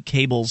 embassy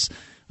cables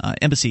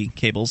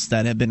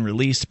that have been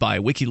released by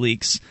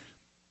WikiLeaks.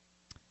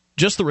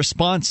 Just the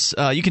response,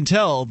 you can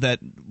tell that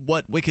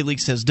what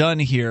WikiLeaks has done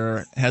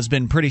here has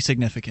been pretty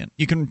significant.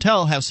 You can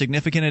tell how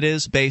significant it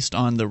is based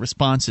on the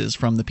responses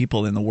from the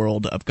people in the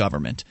world of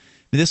government.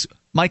 This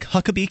Mike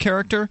Huckabee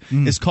character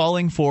is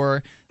calling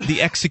for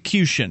the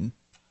execution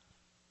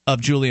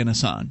of Julian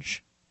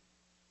Assange.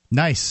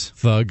 Nice.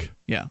 Thug.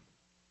 Yeah.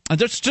 And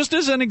that's just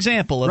as an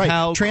example of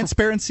how...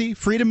 Transparency,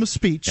 freedom of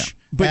speech,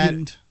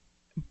 But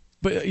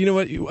you know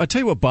what? I'll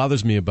tell you what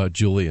bothers me about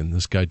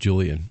this guy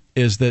Julian,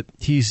 is that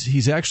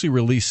he's actually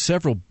released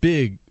several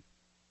big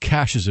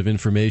caches of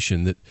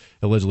information that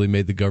allegedly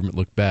made the government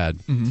look bad.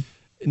 Mm-hmm.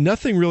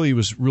 Nothing really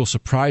was real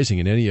surprising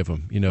in any of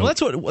them. You know,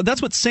 well,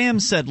 that's what Sam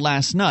said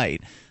last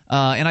night.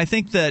 And I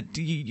think that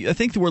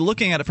we're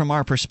looking at it from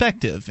our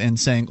perspective and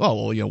saying,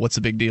 "Oh, well, you know, what's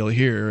the big deal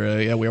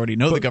here? We already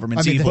know the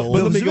government's evil."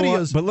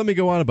 But let me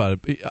go on about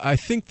it. I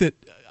think that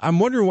I'm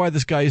wondering why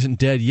this guy isn't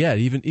dead yet.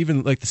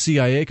 Even like the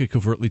CIA could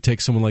covertly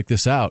take someone like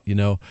this out. You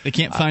know, they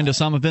can't find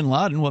Osama bin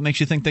Laden. What makes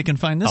you think they can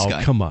find this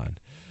guy? Oh, come on.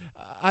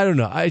 I don't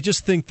know. I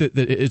just think that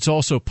it's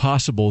also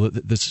possible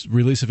that this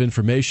release of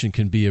information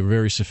can be a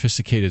very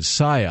sophisticated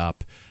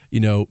psyop. You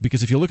know,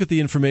 because if you look at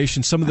the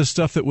information, some of the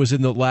stuff that was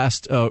in the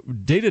last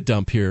data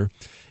dump here,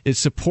 it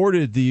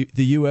supported the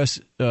U.S.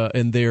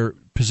 And their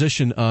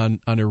position on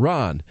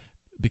Iran,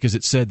 because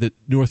it said that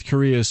North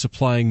Korea is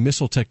supplying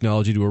missile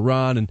technology to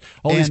Iran and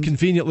these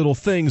convenient little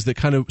things that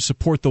kind of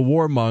support the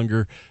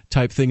warmonger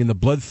type thing and the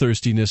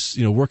bloodthirstiness,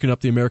 you know, working up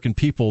the American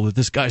people, that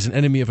this guy's an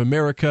enemy of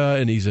America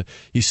and he's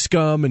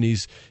scum and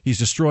he's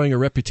destroying a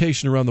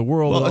reputation around the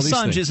world. Well,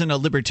 Assange isn't a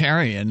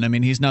libertarian. I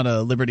mean, he's not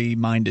a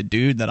liberty-minded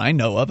dude that I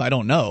know of. I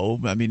don't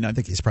know. I mean, I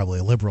think he's probably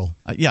a liberal.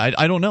 I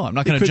don't know. I'm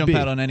not going to jump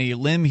out on any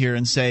limb here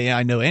and say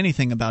I know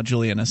anything about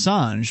Julian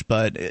Assange,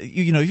 but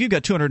you know, if you've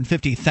got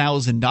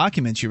 250,000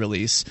 documents you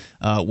release,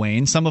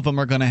 Wayne, some of them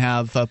are going to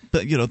have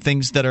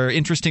things that are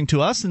interesting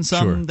to us and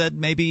some that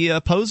may be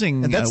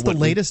opposing. And that's the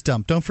latest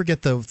dump. Don't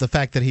forget the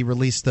fact that he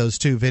released those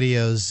two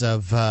videos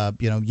of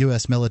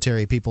U.S.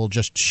 military people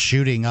just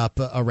shooting up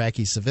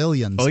Iraqi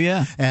civilians. Oh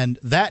yeah, and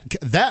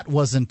that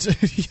wasn't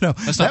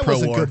that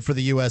wasn't good for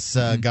the U.S.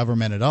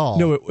 Government at all.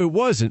 No, it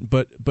wasn't.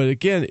 But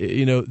again,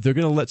 you know, they're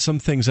going to let some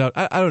things out.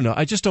 I don't know.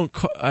 I just don't.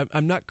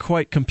 I'm not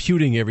quite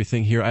computing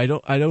everything here. I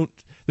don't.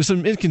 There's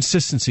some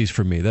inconsistencies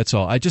for me, that's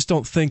all. I just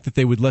don't think that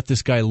they would let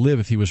this guy live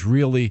if he was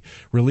really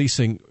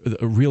releasing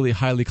really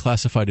highly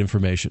classified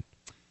information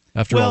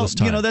after all this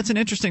time. You know, that's an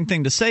interesting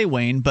thing to say,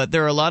 Wayne, but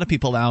there are a lot of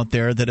people out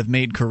there that have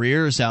made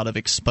careers out of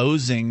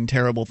exposing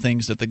terrible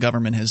things that the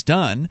government has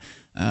done.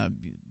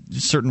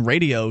 Certain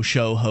radio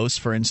show hosts,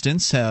 for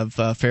instance, have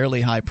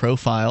fairly high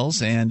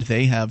profiles, and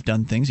they have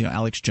done things. You know,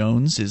 Alex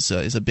Jones is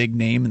a big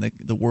name in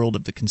the world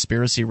of the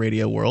conspiracy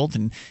radio world,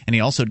 and he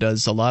also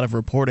does a lot of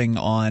reporting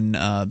on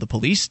the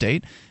police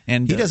state.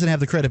 And he doesn't have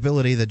the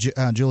credibility that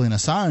Julian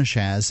Assange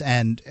has,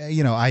 and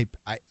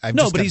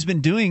but he's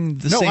been doing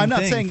the same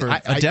thing for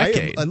a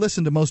decade. I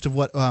listen to most of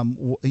what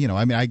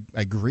I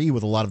agree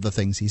with a lot of the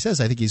things he says.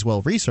 I think he's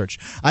well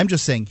researched. I'm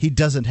just saying he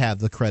doesn't have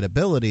the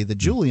credibility that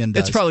Julian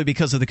does. It's probably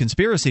because of the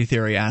conspiracy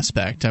theory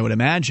aspect, I would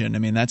imagine. I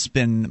mean, that's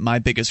been my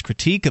biggest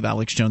critique of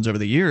Alex Jones over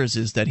the years,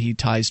 is that he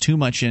ties too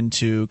much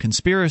into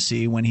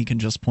conspiracy when he can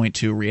just point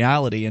to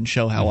reality and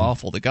show how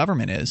awful the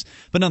government is.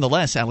 But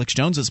nonetheless, Alex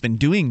Jones has been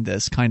doing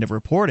this kind of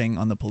reporting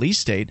on the police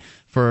state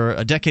for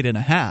a decade and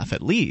a half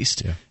at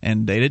least,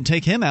 and they didn't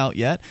take him out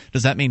yet.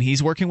 Does that mean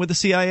he's working with the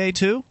CIA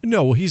too?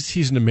 No, well,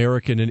 he's an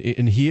American,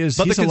 and he is.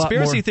 But he's the conspiracy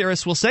a lot more...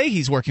 theorists will say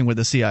he's working with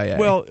the CIA.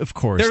 Well, of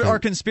course, there are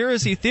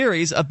conspiracy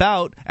theories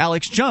about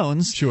Alex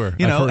Jones. Sure,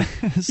 you know.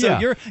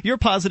 So you're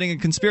positing a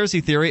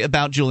conspiracy theory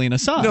about Julian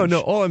Assange.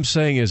 No. All I'm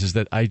saying is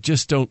that I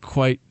just don't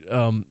quite.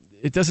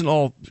 It doesn't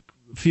all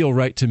feel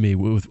right to me.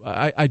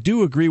 I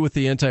do agree with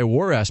the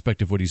anti-war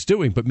aspect of what he's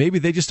doing, but maybe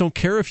they just don't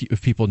care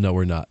if people know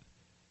or not.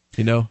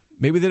 You know,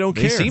 maybe they don't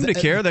care. They seem to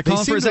care. They're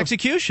calling for his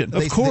execution.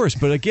 Of course,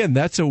 but again,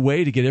 that's a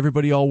way to get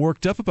everybody all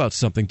worked up about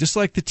something, just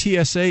like the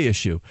TSA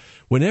issue.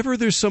 Whenever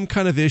there's some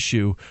kind of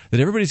issue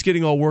that everybody's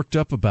getting all worked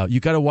up about, you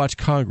got to watch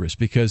Congress,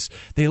 because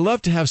they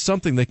love to have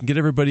something they can get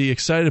everybody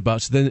excited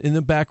about. So then in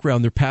the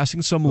background, they're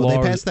passing some law.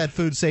 They passed that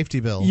food safety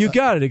bill. You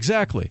got it,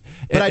 exactly.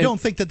 But I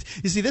don't think that,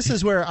 you see, this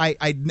is where I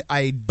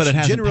but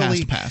it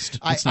generally passed.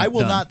 I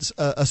will not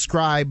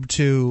ascribe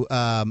to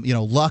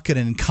luck and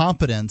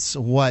incompetence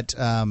what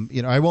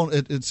I won't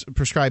it's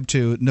prescribed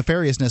to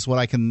nefariousness what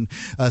I can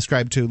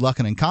ascribe to luck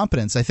and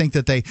incompetence. I think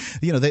that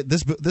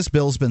this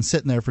bill's been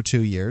sitting there for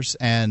 2 years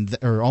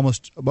or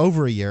almost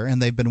over a year,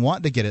 and they've been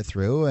wanting to get it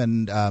through,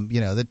 and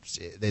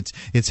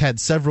it's had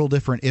several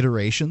different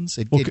iterations.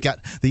 It got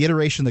the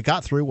iteration that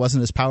got through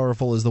wasn't as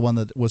powerful as the one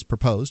that was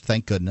proposed,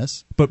 thank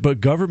goodness.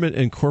 But government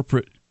and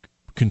corporate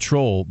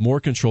more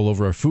control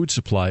over our food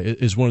supply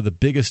is one of the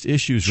biggest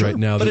issues right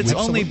now. But it's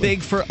only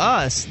big for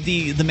us.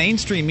 The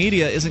mainstream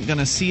media isn't going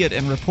to see it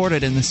and report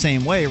it in the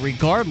same way,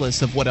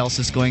 regardless of what else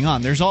is going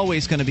on. There's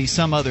always going to be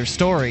some other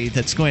story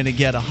that's going to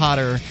get a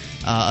hotter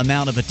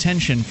amount of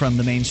attention from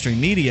the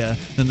mainstream media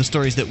than the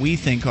stories that we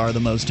think are the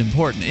most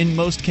important, in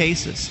most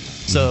cases.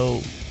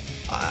 So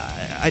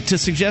to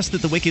suggest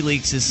that the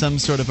WikiLeaks is some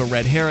sort of a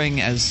red herring,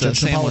 as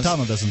Judge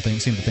Napolitano doesn't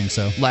seem to think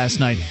so.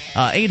 Last night,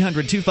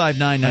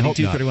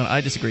 800-259-9231.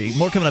 I disagree.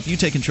 More coming up. You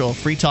take control.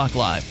 Free Talk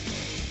Live.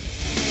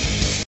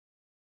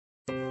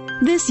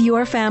 This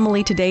Your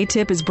Family Today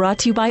tip is brought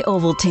to you by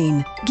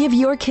Ovaltine. Give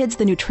your kids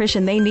the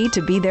nutrition they need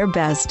to be their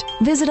best.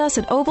 Visit us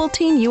at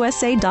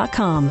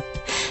OvaltineUSA.com.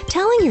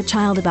 Telling your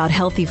child about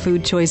healthy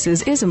food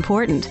choices is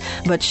important,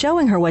 but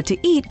showing her what to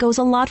eat goes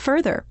a lot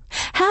further.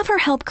 Have her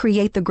help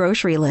create the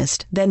grocery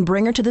list, then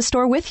bring her to the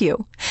store with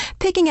you.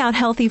 Picking out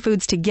healthy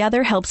foods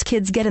together helps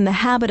kids get in the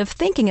habit of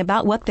thinking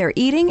about what they're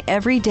eating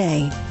every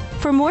day.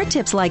 For more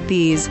tips like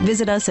these,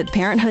 visit us at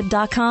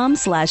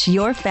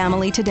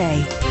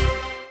parenthood.com/yourfamilytoday.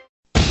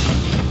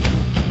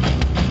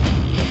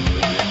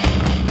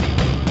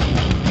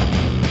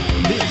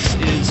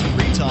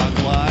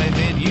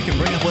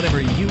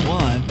 Whatever you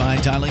want by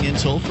dialing in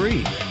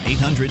toll-free.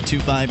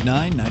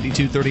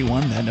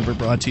 800-259-9231. That number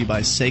brought to you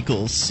by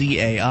SACL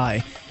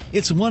CAI.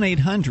 It's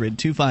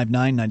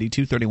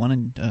 1-800-259-9231.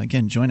 And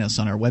again, join us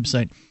on our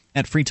website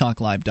at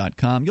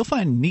freetalklive.com. You'll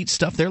find neat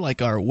stuff there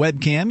like our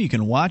webcam. You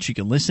can watch, you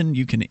can listen,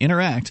 you can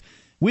interact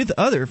with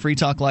other Free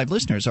Talk Live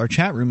listeners. Our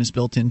chat room is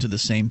built into the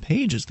same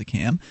page as the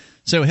cam.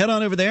 So head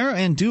on over there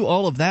and do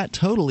all of that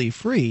totally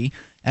free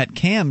at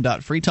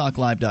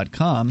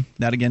cam.freetalklive.com.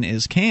 That again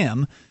is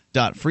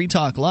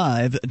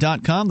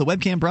cam.freetalklive.com. The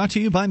webcam brought to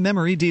you by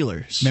Memory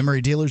Dealers. Memory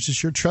Dealers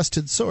is your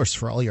trusted source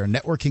for all your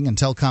networking and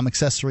telecom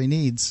accessory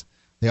needs.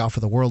 They offer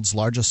the world's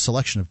largest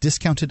selection of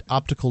discounted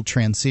optical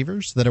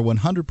transceivers that are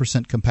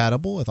 100%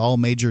 compatible with all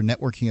major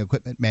networking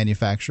equipment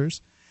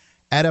manufacturers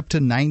at up to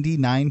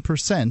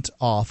 99%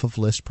 off of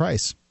list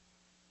price.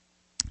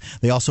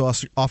 They also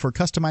offer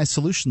customized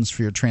solutions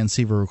for your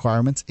transceiver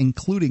requirements,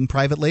 including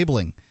private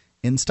labeling.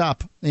 In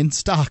stock,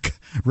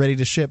 ready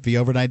to ship via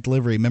overnight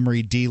delivery,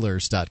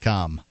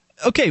 memorydealers.com.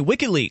 Okay,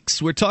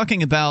 WikiLeaks. We're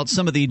talking about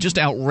some of the just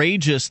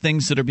outrageous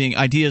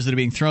ideas that are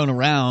being thrown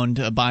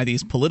around by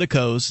these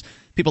politicos,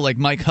 people like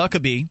Mike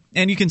Huckabee.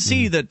 And you can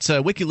see that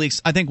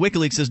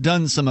WikiLeaks has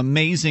done some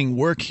amazing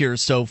work here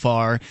so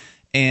far.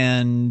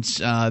 And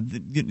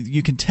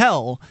you can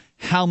tell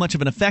how much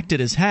of an effect it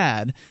has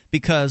had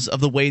because of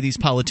the way these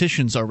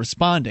politicians are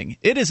responding.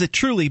 It is a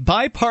truly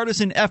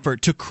bipartisan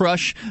effort to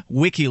crush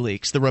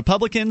WikiLeaks. The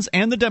Republicans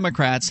and the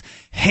Democrats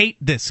hate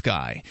this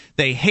guy.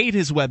 They hate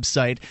his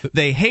website.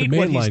 They hate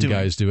what he's doing. The mainline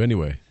guys do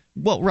anyway.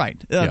 Well, right.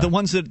 The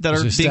ones that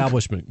are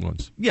establishment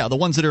ones. Yeah, the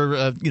ones that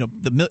are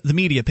the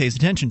media pays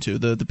attention to,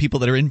 the people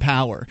that are in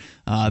power.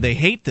 They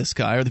hate this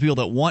guy, or the people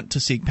that want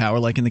to seek power,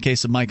 like in the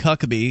case of Mike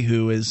Huckabee,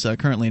 who is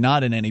currently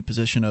not in any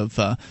position of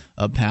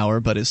power,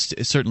 but is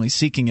certainly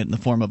seeking it in the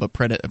form of a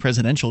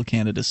presidential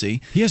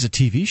candidacy. He has a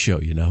TV show,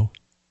 you know.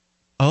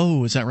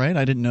 Oh, is that right?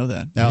 I didn't know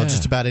that. No,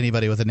 just about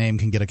anybody with a name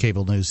can get a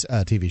cable news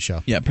TV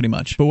show. Yeah, pretty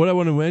much. But what I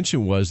want to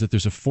mention was that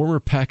there's a former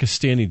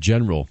Pakistani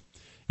general,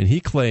 and he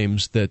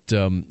claims that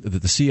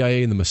the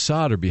CIA and the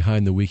Mossad are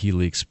behind the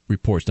WikiLeaks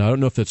reports. Now, I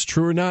don't know if that's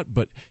true or not,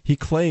 but he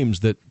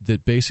claims that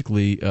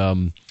basically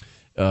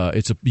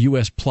it's a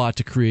U.S. plot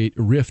to create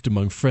a rift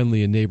among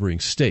friendly and neighboring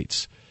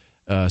states.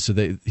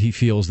 He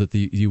feels that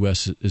the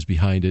U.S. is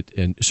behind it,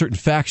 and certain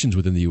factions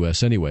within the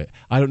U.S. anyway.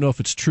 I don't know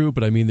if it's true,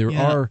 but I mean there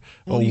are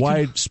a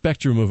wide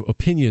spectrum of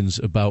opinions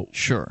about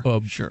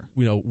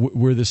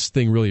where this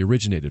thing really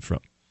originated from.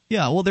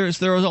 Yeah, well, there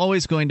is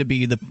always going to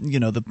be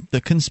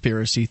the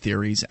conspiracy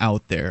theories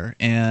out there,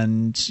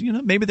 and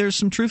maybe there's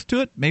some truth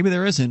to it, maybe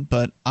there isn't,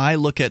 but I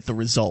look at the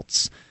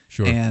results,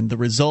 and the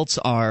results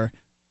are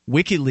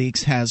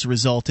WikiLeaks has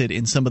resulted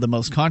in some of the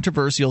most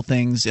controversial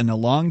things in a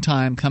long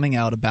time coming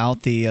out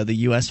about the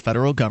U.S.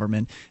 federal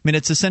government. I mean,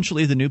 it's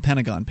essentially the new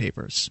Pentagon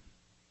Papers.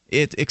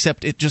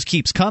 Except it just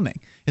keeps coming.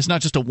 It's not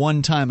just a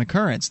one-time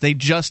occurrence. They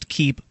just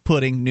keep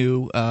putting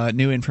new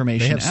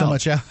information out.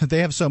 They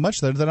have so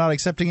much that they're not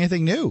accepting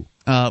anything new.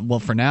 Well,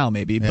 for now,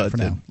 maybe, but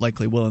they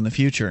likely will in the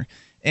future.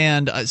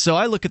 And so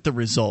I look at the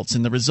results,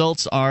 and the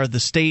results are the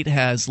state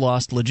has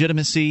lost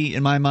legitimacy,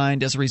 in my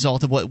mind, as a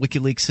result of what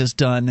WikiLeaks has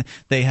done.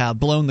 They have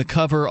blown the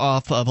cover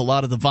off of a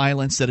lot of the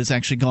violence that has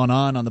actually gone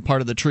on the part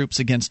of the troops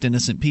against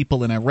innocent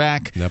people in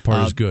Iraq. That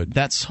part is good.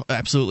 That's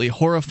absolutely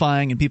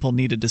horrifying, and people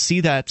needed to see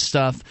that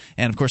stuff.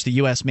 And, of course, the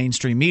U.S.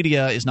 mainstream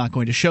media is not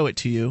going to show it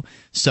to you.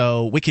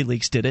 So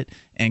WikiLeaks did it,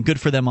 and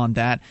good for them on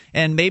that.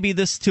 And maybe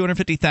this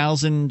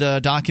 250,000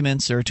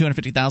 documents or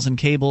 250,000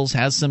 cables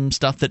has some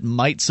stuff that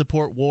might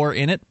support war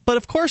in it. But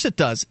of course it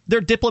does.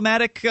 They're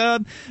diplomatic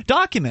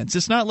documents.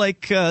 It's not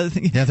like they're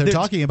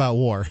talking about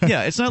war.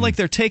 Yeah, it's not like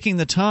they're taking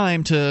the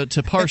time to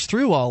parse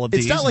through all of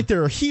these. It's not like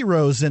there are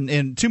heroes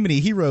and too many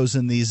heroes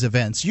in these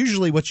events.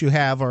 Usually what you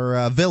have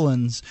are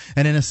villains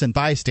and innocent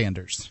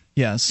bystanders.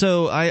 Yeah,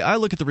 so I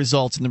look at the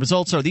results, and the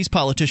results are these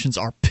politicians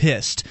are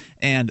pissed,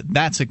 and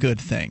that's a good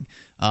thing.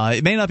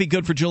 It may not be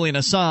good for Julian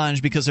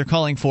Assange because they're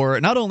calling for,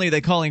 not only are they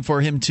calling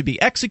for him to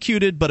be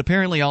executed, but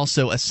apparently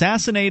also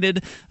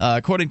assassinated.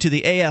 According to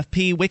the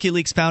AFP,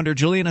 WikiLeaks founder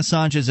Julian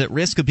Assange is at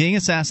risk of being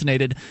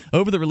assassinated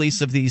over the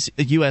release of these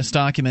U.S.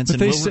 documents.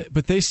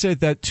 But they said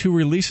that 2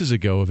 releases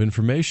ago of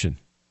information.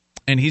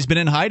 And he's been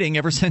in hiding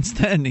ever since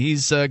then.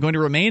 He's going to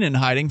remain in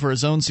hiding for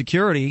his own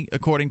security,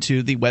 according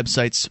to the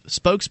website's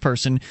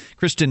spokesperson.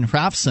 Kristen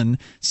Hrafson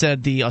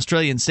said the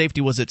Australian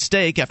safety was at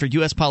stake after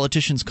U.S.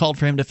 politicians called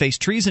for him to face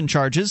treason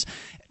charges.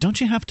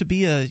 Don't you have to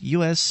be a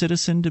U.S.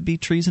 citizen to be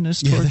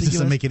treasonous toward the U.S.? That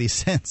doesn't make any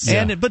sense.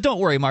 But don't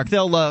worry, Mark.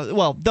 They'll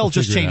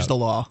just change the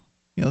law.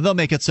 They'll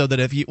make it so that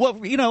if you...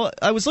 Well,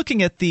 I was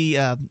looking at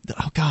the...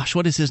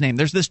 what is his name?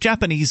 There's this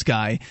Japanese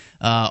guy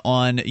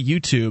on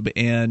YouTube,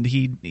 and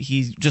he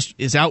just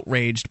is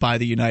outraged by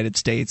the United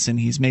States, and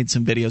he's made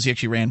some videos. He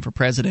actually ran for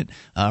president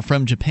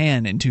from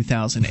Japan in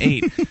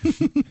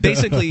 2008.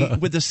 Basically,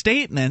 with the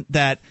statement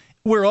that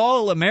we're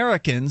all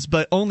Americans,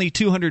 but only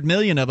 200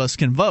 million of us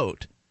can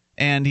vote.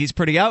 And he's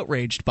pretty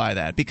outraged by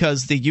that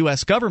because the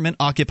U.S. government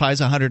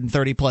occupies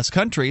 130-plus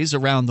countries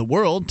around the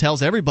world,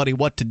 tells everybody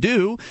what to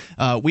do,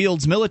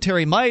 wields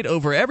military might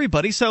over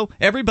everybody, so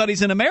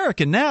everybody's an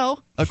American now,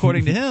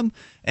 according to him.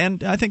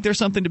 And I think there's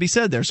something to be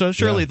said there. So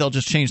surely they'll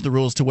just change the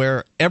rules to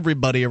where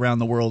everybody around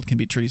the world can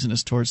be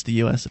treasonous towards the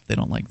U.S. if they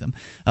don't like them.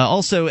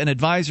 Also, an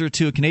advisor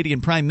to a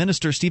Canadian Prime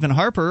Minister, Stephen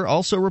Harper,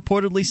 also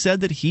reportedly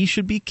said that he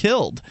should be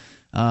killed.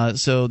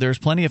 So there's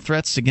plenty of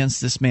threats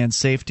against this man's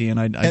safety, and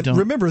I don't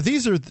remember.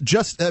 These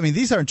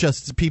aren't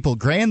just people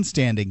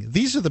grandstanding.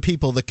 These are the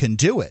people that can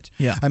do it.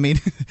 Yeah, I mean,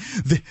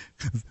 the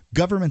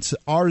governments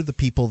are the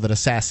people that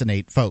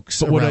assassinate folks.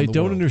 But what I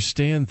don't world.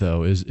 understand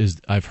though is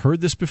I've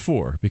heard this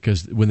before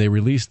because when they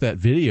released that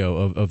video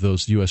of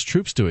those U.S.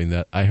 troops doing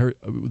that, I heard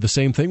the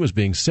same thing was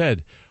being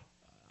said.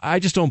 I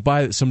just don't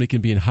buy that somebody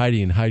can be in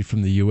hiding and hide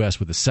from the U.S.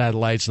 with the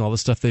satellites and all the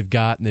stuff they've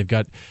got, and they've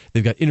got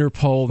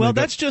Interpol. Well,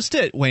 that's just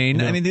it,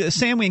 Wayne. I mean,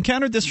 Sam, we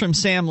encountered this from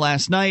Sam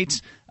last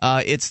night.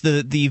 It's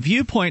the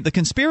viewpoint, the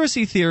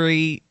conspiracy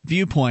theory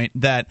viewpoint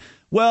that,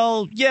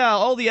 well, yeah,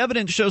 all the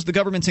evidence shows the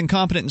government's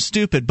incompetent and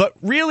stupid, but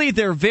really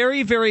they're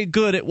very, very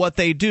good at what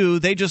they do.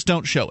 They just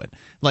don't show it.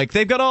 Like,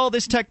 they've got all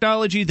this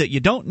technology that you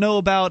don't know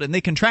about, and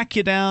they can track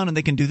you down, and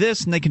they can do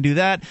this, and they can do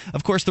that.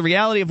 Of course, the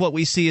reality of what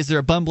we see is they're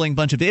a bumbling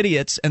bunch of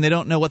idiots, and they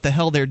don't know what the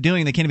hell they're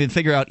doing. They can't even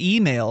figure out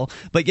email.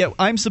 But yet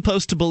I'm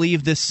supposed to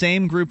believe this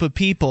same group of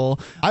people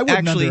I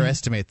wouldn't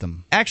underestimate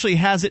them. Actually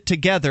has it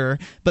together,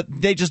 but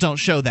they just don't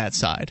show that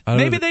side.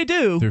 Maybe they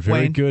do. They're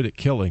very Wayne. good at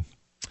killing.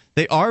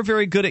 They are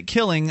very good at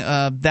killing.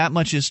 That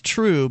much is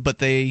true, but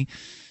they,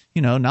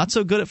 not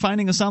so good at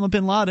finding Osama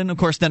bin Laden. Of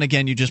course, then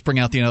again, you just bring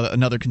out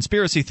another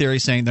conspiracy theory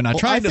saying they're not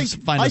trying to find Osama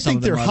bin Laden. I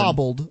think they're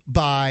hobbled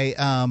by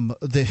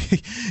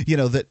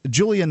that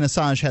Julian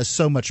Assange has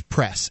so much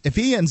press. If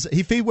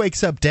he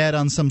wakes up dead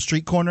on some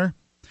street corner,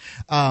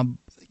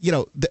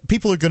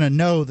 people are going to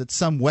know that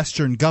some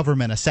Western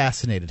government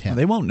assassinated him. Well,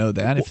 they won't know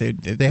that if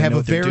they have know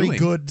a very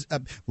good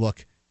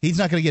look. He's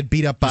not going to get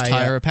beat up by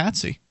Tyra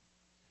Patsy.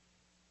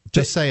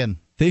 Just saying.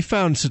 They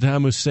found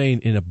Saddam Hussein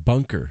in a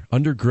bunker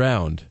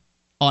underground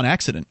on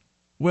accident.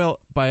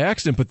 Well, by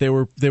accident, but they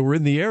were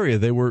in the area.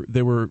 They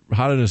were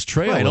hot on his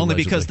trail. Right, only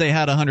allegedly. because they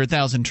had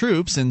 100,000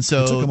 troops, and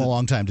so it took them a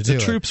long time to do it.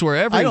 The troops were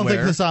everywhere. I don't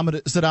think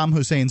Saddam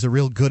Hussein's a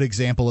real good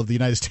example of the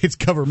United States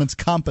government's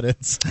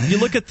competence. You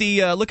look at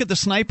the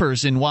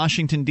snipers in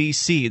Washington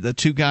D.C. The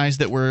 2 guys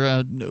that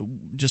were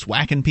just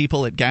whacking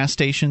people at gas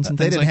stations and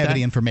things like that. They didn't have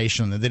any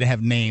information. They didn't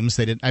have names.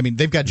 They didn't. I mean,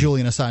 they've got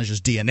Julian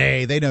Assange's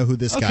DNA. They know who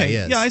this guy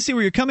is. Yeah, I see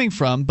where you're coming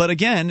from. But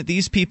again,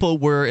 these people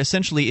were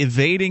essentially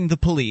evading the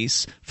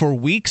police for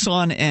weeks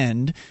on on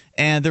end,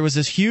 and there was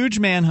this huge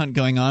manhunt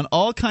going on,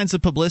 all kinds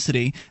of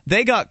publicity.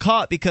 They got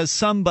caught because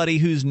somebody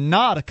who's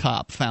not a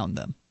cop found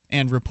them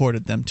and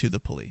reported them to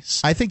the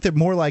police. I think that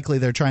more likely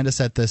they're trying to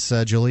set this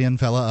Julian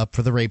fella up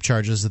for the rape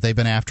charges that they've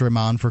been after him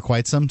on for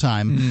quite some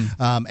time,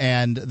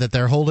 and that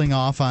they're holding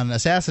off on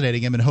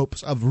assassinating him in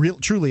hopes of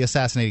truly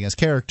assassinating his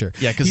character.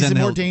 Yeah, because he's a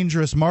more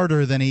dangerous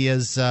martyr than he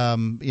is,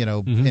 anything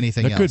else.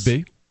 That could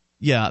be.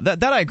 Yeah,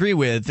 that I agree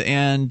with.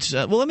 And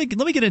let me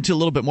get into a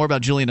little bit more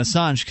about Julian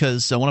Assange,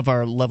 because one of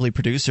our lovely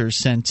producers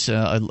sent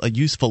a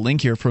useful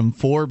link here from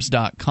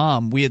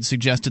Forbes.com. We had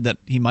suggested that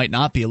he might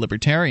not be a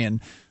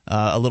libertarian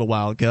a little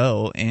while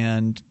ago,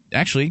 and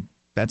actually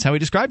that's how he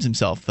describes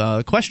himself.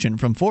 Question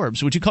from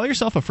Forbes: would you call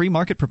yourself a free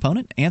market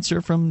proponent?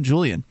 Answer from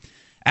Julian: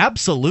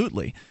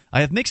 absolutely. I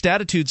have mixed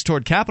attitudes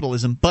toward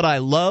capitalism, but I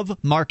love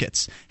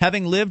markets.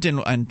 Having lived in,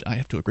 and I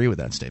have to agree with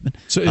that statement.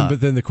 So, but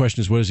then the question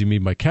is, what does he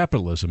mean by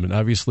capitalism? And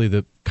obviously,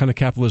 the kind of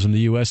capitalism the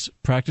U.S.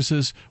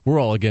 practices, we're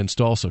all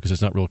against also, because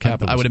it's not real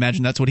capitalism. I would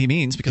imagine that's what he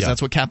means, because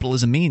that's what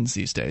capitalism means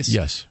these days.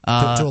 Yes.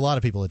 To a lot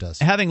of people, it does.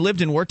 Having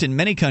lived and worked in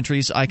many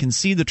countries, I can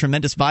see the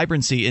tremendous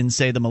vibrancy in,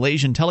 say, the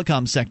Malaysian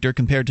telecom sector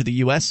compared to the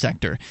U.S.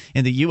 sector.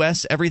 In the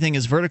U.S., everything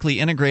is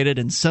vertically integrated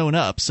and sewn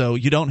up, so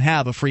you don't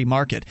have a free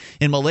market.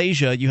 In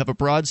Malaysia, you have a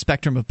broad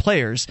spectrum of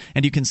players,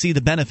 and you can see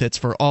the benefits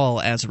for all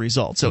as a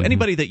result. So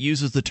anybody that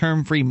uses the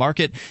term free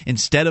market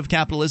instead of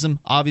capitalism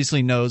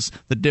obviously knows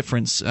the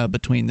difference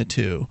between the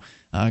two.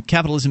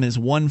 Capitalism is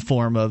one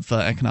form of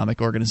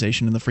economic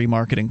organization, and the free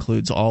market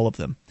includes all of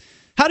them.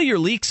 How do your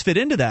leaks fit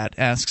into that,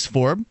 asks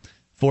Forbes.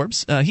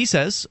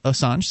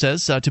 Assange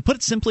says, to put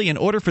it simply, in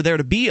order for there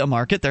to be a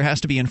market, there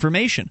has to be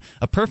information.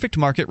 A perfect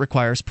market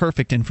requires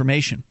perfect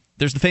information.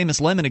 There's the famous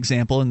lemon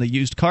example in the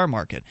used car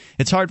market.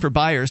 It's hard for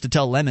buyers to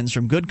tell lemons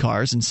from good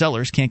cars, and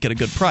sellers can't get a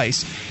good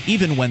price,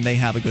 even when they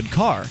have a good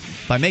car.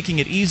 By making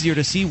it easier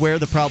to see where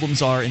the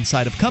problems are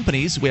inside of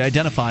companies, we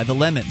identify the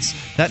lemons.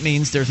 That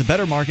means there's a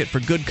better market for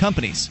good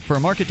companies. For a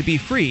market to be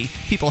free,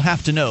 people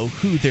have to know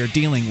who they're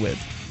dealing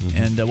with.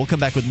 And we'll come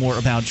back with more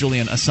about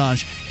Julian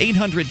Assange.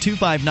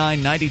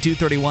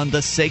 800-259-9231,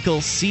 the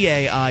SACL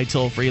CAI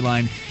toll-free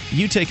line.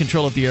 You take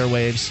control of the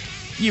airwaves.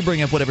 You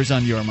bring up whatever's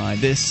on your mind.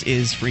 This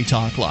is Free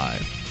Talk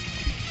Live.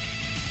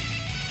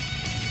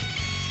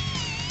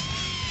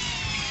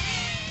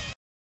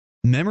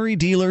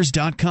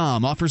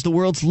 MemoryDealers.com offers the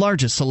world's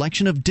largest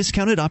selection of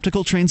discounted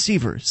optical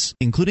transceivers,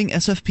 including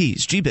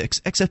SFPs, GBICs,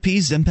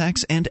 XFPs,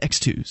 Xempax, and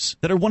X2s,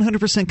 that are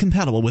 100%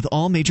 compatible with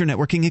all major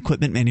networking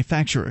equipment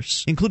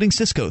manufacturers, including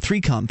Cisco,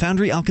 3Com,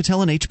 Foundry,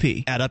 Alcatel, and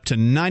HP, at up to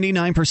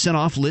 99%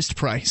 off list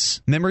price.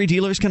 Memory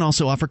Dealers can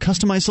also offer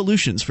customized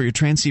solutions for your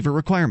transceiver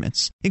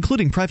requirements,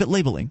 including private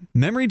labeling.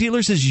 Memory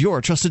Dealers is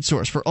your trusted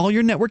source for all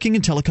your networking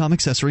and telecom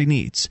accessory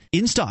needs,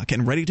 in stock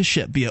and ready to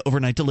ship via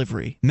overnight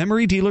delivery.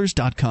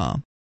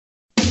 MemoryDealers.com.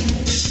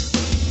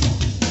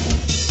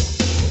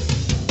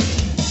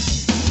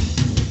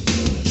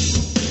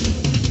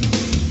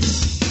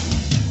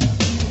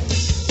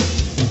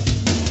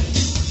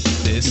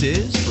 This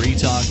is Free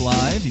Talk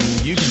Live.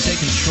 You can take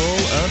control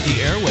of the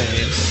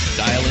airwaves.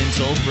 Dial in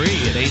toll free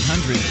at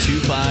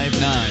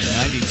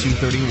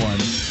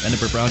 800-259-9231. That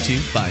number brought to you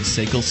by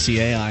SACL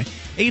CAI.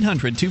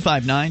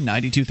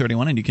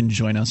 800-259-9231, and you can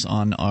join us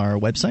on our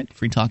website,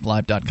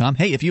 freetalklive.com.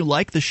 Hey, if you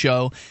like the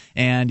show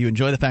and you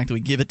enjoy the fact that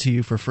we give it to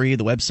you for free,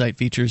 the website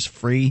features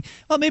free,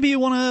 well, maybe you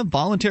want to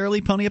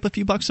voluntarily pony up a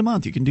few bucks a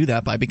month. You can do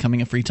that by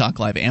becoming a Free Talk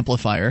Live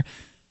amplifier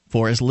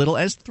for as little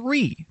as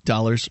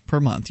 $3 per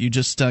month. You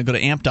just go to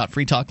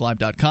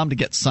amp.freetalklive.com to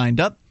get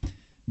signed up.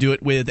 Do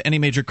it with any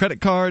major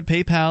credit card,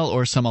 PayPal,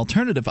 or some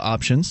alternative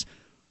options.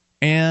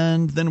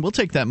 And then we'll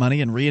take that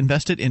money and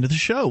reinvest it into the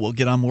show. We'll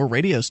get on more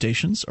radio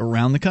stations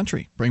around the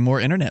country, bring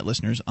more internet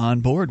listeners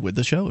on board with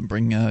the show, and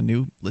bring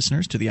new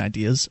listeners to the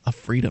ideas of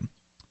freedom.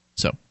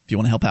 So if you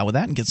want to help out with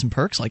that and get some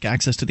perks like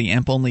access to the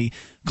AMP-only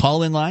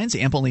call-in lines,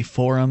 AMP-only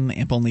forum,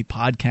 AMP-only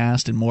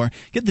podcast, and more,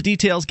 get the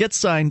details, get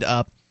signed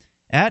up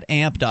at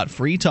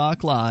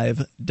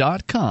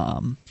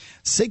amp.freetalklive.com.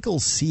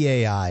 SACL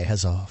CAI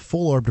has a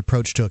full-orbed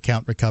approach to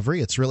account recovery.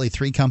 It's really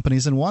three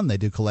companies in one. They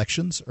do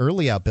collections,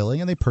 early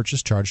outbilling, and they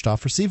purchase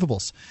charged-off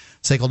receivables.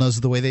 SACL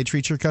knows the way they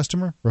treat your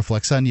customer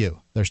reflects on you.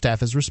 Their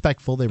staff is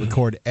respectful. They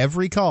record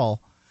every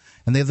call,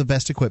 and they have the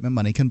best equipment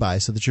money can buy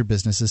so that your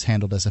business is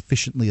handled as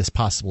efficiently as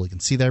possible. You can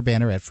see their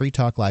banner at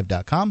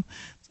freetalklive.com.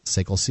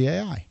 SACL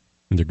CAI.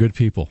 And they're good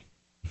people.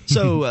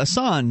 So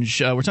Assange,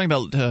 we're talking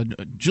about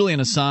Julian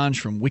Assange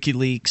from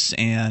WikiLeaks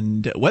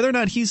and whether or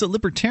not he's a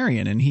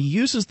libertarian. And he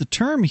uses the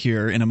term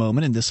here in a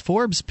moment in this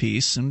Forbes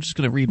piece. I'm just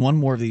going to read one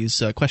more of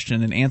these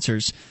question and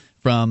answers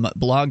from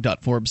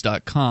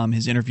blog.forbes.com,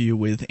 his interview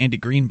with Andy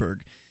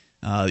Greenberg.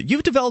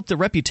 You've developed a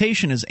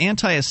reputation as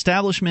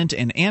anti-establishment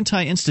and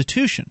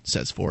anti-institution,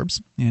 says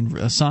Forbes. And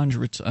Assange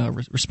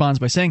responds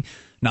by saying,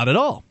 not at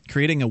all.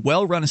 Creating a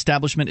well-run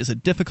establishment is a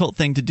difficult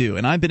thing to do,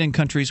 and I've been in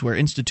countries where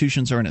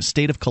institutions are in a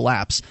state of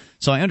collapse,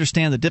 so I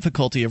understand the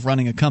difficulty of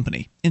running a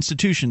company.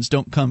 Institutions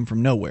don't come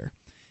from nowhere.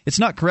 It's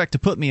not correct to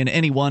put me in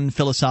any one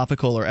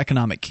philosophical or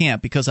economic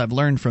camp because I've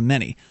learned from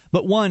many.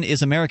 But one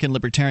is American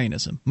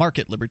libertarianism,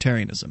 market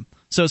libertarianism.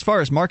 So as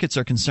far as markets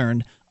are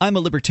concerned, I'm a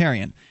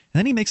libertarian. And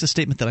then he makes a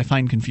statement that I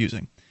find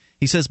confusing.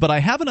 He says, but I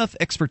have enough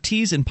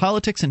expertise in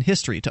politics and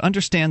history to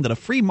understand that a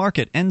free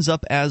market ends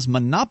up as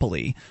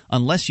monopoly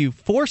unless you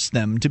force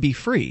them to be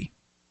free.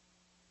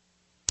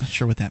 Not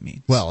sure what that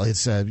means. Well,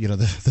 it's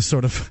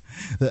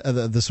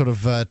the sort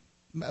of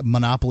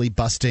monopoly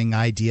busting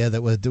idea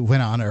that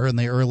went on in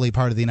the early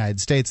part of the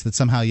United States, that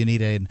somehow you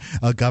need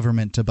a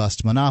government to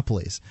bust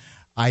monopolies.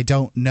 I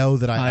don't know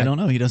that I don't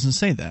know. He doesn't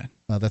say that.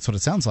 That's what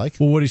it sounds like.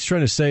 Well, what he's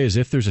trying to say is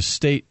if there's a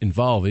state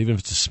involved, even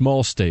if it's a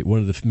small state, one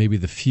of maybe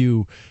the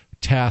few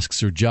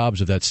tasks or jobs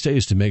of that state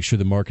is to make sure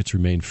the markets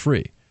remain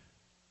free.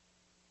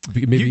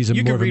 Maybe he's you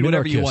more can of a read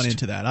whatever you minarchist. want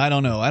into that. I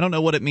don't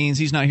know what it means.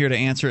 He's not here to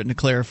answer it and to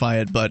clarify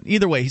it. But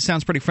either way, he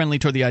sounds pretty friendly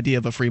toward the idea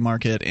of a free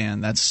market,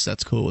 and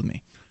that's cool with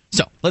me.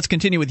 So let's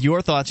continue with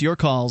your thoughts, your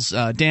calls.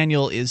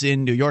 Daniel is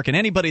in New York, and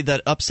anybody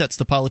that upsets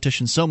the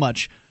politician so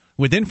much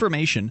with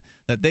information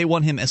that they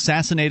want him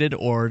assassinated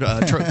or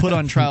put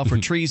on trial for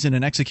treason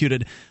and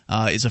executed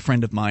is a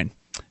friend of mine.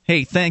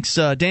 Hey, thanks,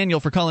 Daniel,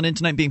 for calling in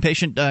tonight, being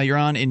patient. You're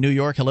on in New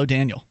York. Hello,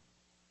 Daniel.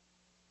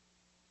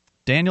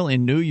 Daniel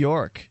in New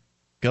York.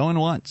 Going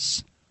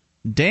once.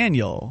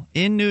 Daniel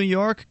in New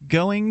York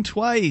going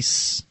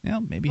twice. Yeah,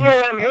 maybe. Oh,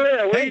 I'm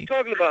here. What are you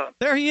talking about?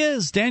 There he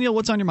is. Daniel,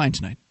 what's on your mind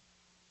tonight?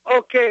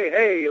 Okay,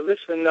 hey,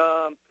 listen,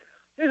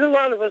 there's a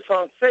lot of us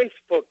on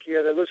Facebook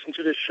here that listen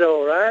to the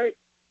show, right?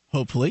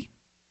 Hopefully.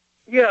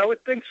 Yeah, I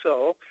would think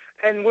so.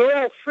 And we're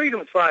all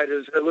freedom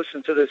fighters that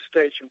listen to this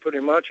station pretty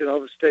much, and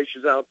other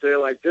stations out there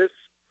like this.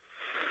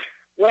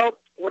 Well,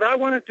 what I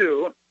want to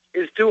do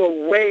is do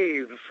a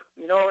wave,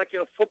 like in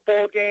a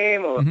football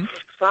game or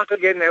soccer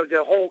game,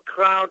 the whole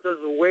crowd does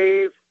a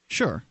wave.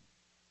 Sure.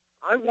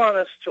 I want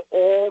us to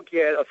all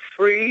get a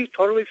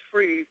totally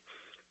free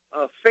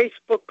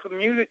Facebook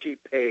community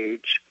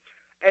page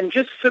and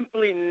just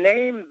simply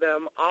name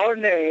them our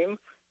name.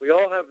 We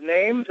all have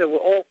names, and we're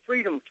all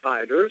freedom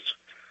fighters.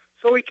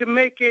 So we can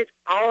make it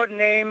our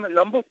name,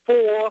 number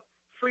 4,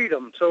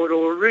 freedom. So it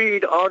will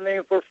read our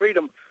name for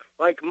freedom.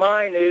 Like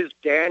mine is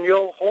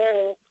Daniel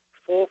Hall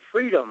for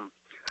freedom.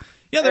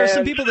 Yeah, there are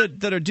some people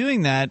that are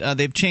doing that.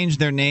 They've changed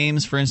their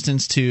names, for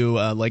instance, to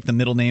like the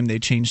middle name they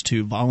changed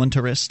to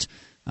voluntarist.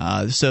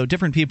 So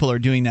different people are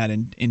doing that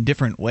in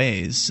different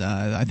ways.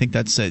 I think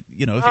that's if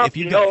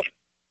you go.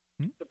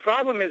 The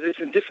problem is it's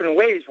in different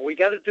ways. What we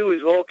got to do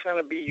is all kind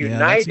of be united. Yeah,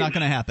 that's not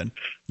going to happen.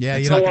 Yeah,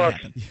 it's not going to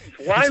happen.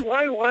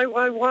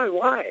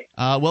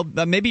 Why? Well,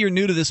 maybe you're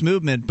new to this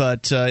movement,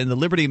 but in the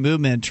Liberty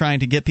movement,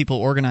 trying to get people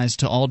organized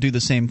to all do the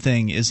same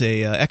thing is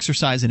a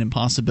exercise in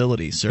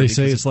impossibility, sir. They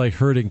say it's like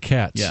herding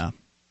cats. Yeah.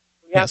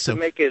 We have to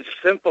make it as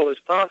simple as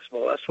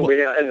possible. That's what we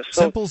have. And it's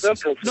so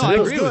simple. No, I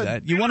agree with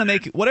that. You want to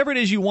make whatever it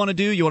is you want to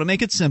do, you want to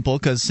make it simple,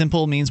 because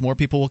simple means more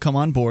people will come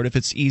on board if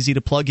it's easy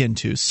to plug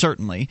into,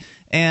 certainly.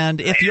 And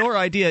if your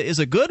idea is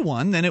a good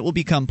one, then it will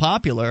become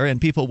popular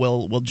and people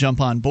will jump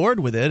on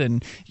board with it.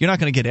 And you're not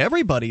going to get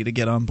everybody to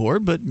get on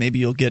board, but maybe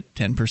you'll get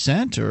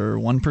 10% or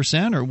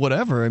 1% or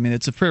whatever. I mean,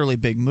 it's a fairly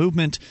big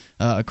movement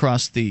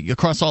across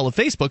all of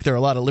Facebook. There are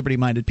a lot of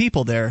liberty-minded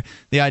people there.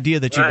 The idea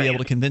that you'd be able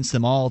to convince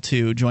them all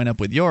to join up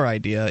with your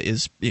idea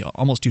is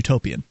almost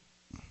utopian.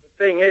 The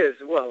thing is,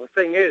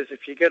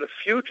 if you get a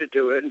few to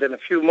do it, and then a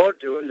few more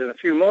do it, and then a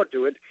few more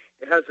do it,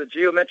 it has a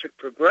geometric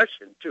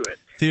progression to it.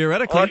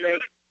 Theoretically.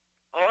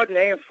 Our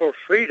name for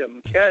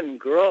freedom can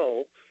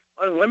grow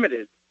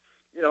unlimited,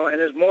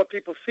 and as more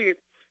people see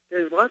it,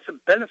 there's lots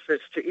of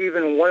benefits to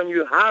even when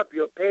you have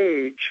your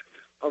page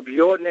of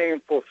your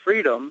name for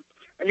freedom,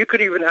 and you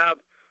could even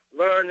have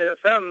Learn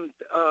FM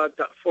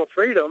for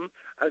freedom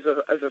as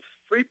a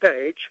free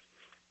page.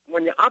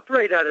 When you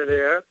operate out of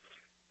there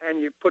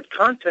and you put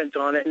content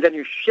on it and then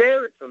you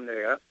share it from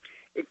there,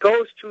 it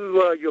goes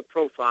to your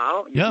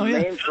profile.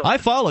 Yeah. I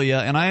follow you,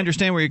 and I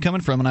understand where you're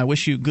coming from, and I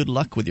wish you good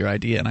luck with your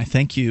idea. And I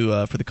thank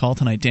you for the call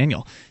tonight,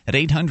 Daniel. At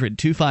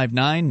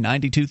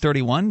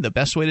 800-259-9231, the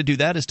best way to do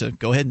that is to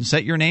go ahead and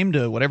set your name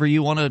to whatever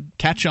you want to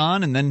catch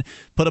on, and then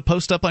put a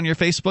post up on your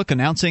Facebook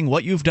announcing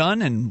what you've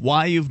done and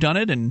why you've done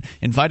it, and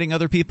inviting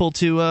other people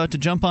to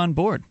jump on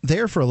board.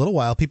 There, for a little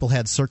while, people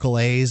had circle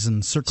A's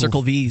and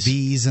circle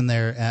V's in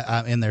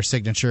their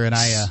signature, and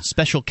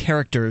special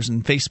characters,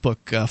 and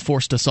Facebook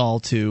forced us all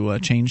to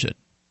change it.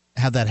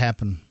 How'd that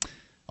happen?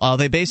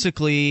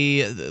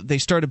 They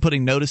started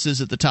putting notices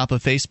at the top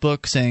of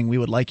Facebook saying we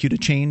would like you to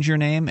change your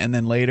name, and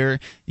then later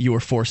you were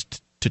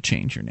forced to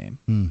change your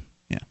name.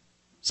 Yeah.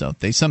 So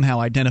they somehow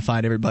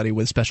identified everybody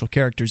with special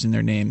characters in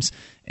their names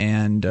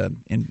and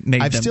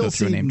made them go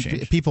through a name change. I've still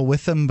seen people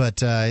with them,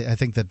 but I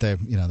think that they're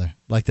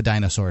like the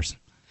dinosaurs.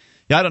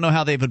 Yeah, I don't know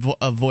how they've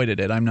avoided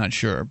it. I'm not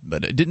sure,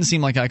 but it didn't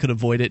seem like I could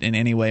avoid it in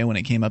any way when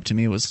it came up to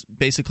me. It was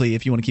basically,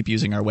 if you want to keep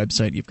using our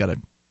website, you've got to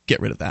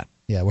get rid of that.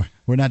 Yeah,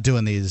 we're not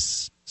doing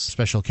these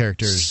special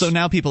characters. So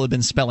now people have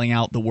been spelling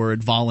out the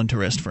word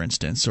voluntarist, for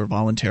instance, or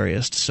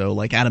voluntarist. So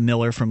like Adam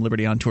Miller from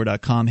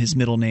libertyontour.com, his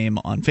middle name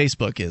on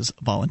Facebook is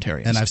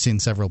voluntarist. And I've seen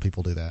several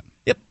people do that.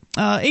 Yep.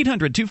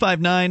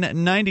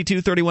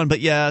 800-259-9231. But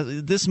yeah,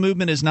 this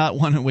movement is not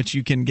one in which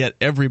you can get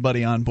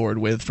everybody on board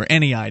with for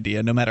any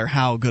idea, no matter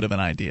how good of an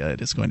idea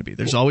it is going to be.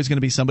 There's always going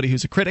to be somebody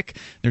who's a critic.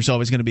 There's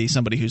always going to be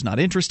somebody who's not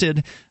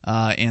interested.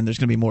 And there's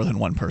going to be more than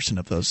one person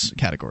of those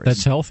categories.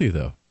 That's healthy,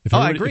 though.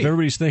 I agree. If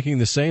everybody's thinking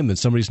the same, then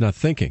somebody's not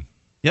thinking.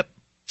 Yep.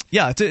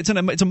 Yeah, it's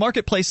a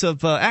marketplace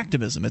of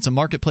activism. It's a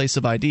marketplace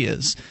of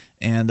ideas.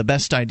 And the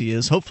best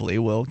ideas, hopefully,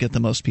 will get the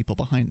most people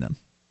behind them.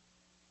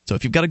 So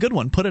if you've got a good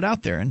one, put it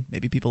out there, and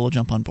maybe people will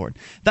jump on board.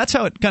 That's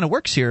how it kind of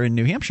works here in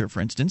New Hampshire,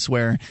 for instance,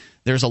 where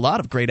there's a lot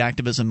of great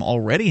activism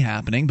already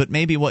happening, but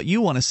maybe what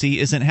you want to see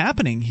isn't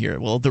happening here.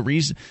 Well,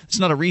 it's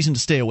not a reason to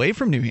stay away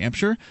from New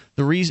Hampshire.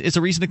 It's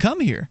a reason to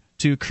come here,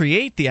 to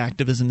create the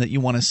activism that you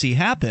want to see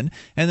happen,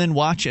 and then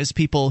watch as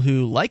people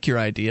who like your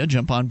idea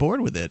jump on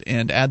board with it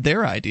and add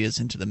their ideas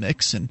into the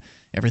mix, and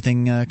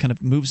everything kind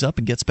of moves up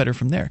and gets better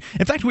from there.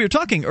 In fact, we were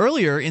talking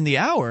earlier in the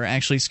hour,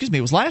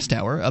 it was last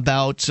hour,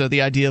 about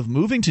the idea of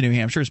moving to New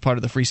Hampshire as part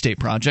of the Free State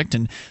Project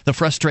and the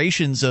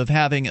frustrations of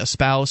having a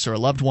spouse or a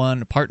loved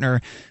one, a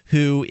partner,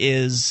 who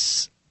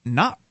is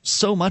not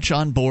so much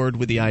on board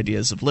with the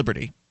ideas of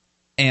liberty.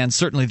 And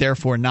certainly,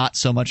 therefore, not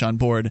so much on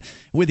board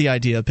with the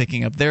idea of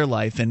picking up their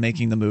life and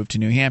making the move to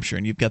New Hampshire.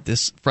 And you've got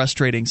this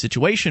frustrating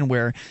situation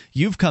where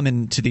you've come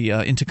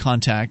into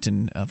contact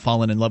and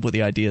fallen in love with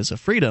the ideas of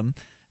freedom,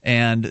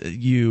 and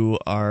you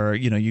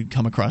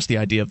come across the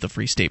idea of the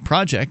Free State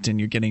Project,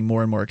 and you're getting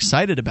more and more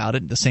excited about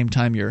it. At the same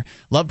time, your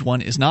loved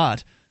one is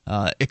not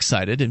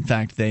excited. In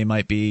fact, they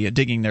might be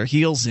digging their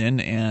heels in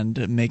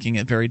and making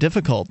it very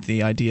difficult.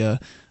 The idea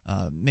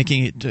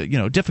making it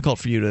difficult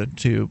for you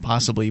to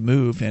possibly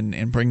move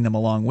and bring them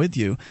along with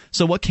you.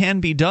 So what can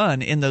be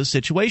done in those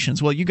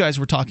situations? Well, you guys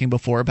were talking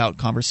before about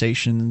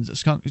conversational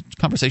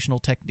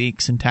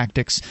techniques and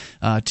tactics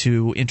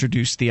to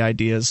introduce the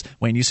ideas.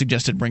 Wayne, you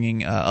suggested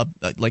bringing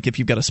like if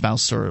you've got a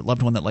spouse or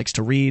loved one that likes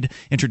to read,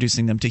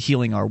 introducing them to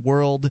Healing Our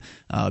World,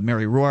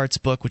 Mary Ruart's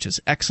book, which is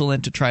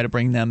excellent, to try to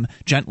bring them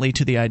gently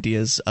to the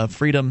ideas of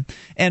freedom.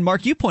 And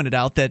Mark, you pointed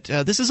out that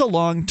this is a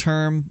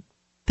long-term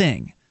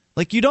thing.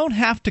 Like, you don't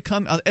have to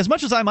come – as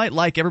much as I might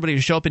like everybody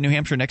to show up in New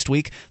Hampshire next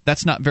week,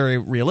 that's not very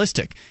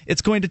realistic.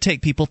 It's going to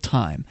take people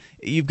time.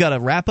 You've got to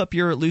wrap up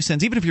your loose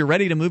ends. Even if you're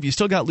ready to move, you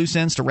still got loose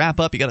ends to wrap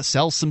up. You got to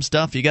sell some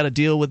stuff. You got to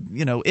deal with,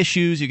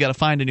 issues. You got to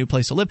find a new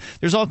place to live.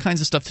 There's all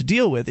kinds of stuff to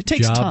deal with. It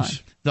takes time.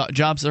 The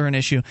jobs are an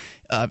issue.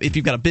 If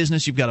you've got a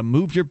business, you've got to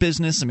move your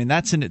business. I mean,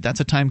 that's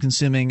a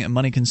time-consuming and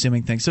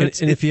money-consuming thing. So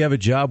and if you have a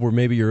job where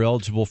maybe you're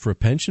eligible for a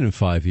pension in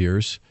 5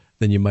 years –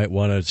 then you might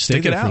want to stay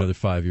there for another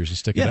 5 years and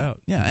stick it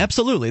out. Yeah,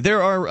 absolutely.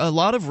 There are a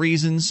lot of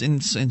reasons in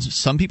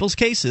some people's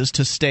cases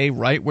to stay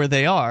right where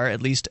they are,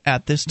 at least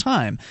at this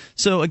time.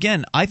 So,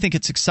 again, I think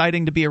it's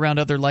exciting to be around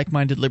other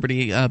like-minded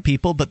liberty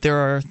people, but there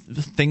are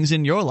things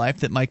in your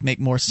life that might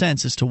make more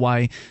sense as to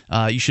why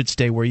you should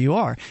stay where you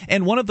are.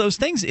 And one of those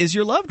things is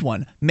your loved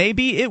one.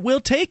 Maybe it will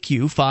take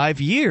you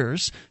 5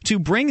 years to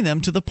bring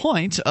them to the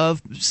point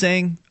of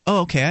saying,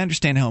 oh, okay, I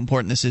understand how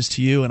important this is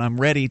to you, and I'm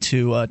ready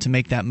to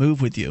make that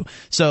move with you.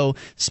 So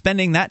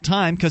spending that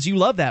time, because you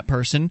love that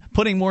person,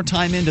 putting more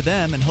time into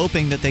them and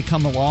hoping that they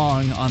come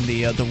along on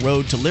the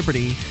road to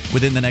liberty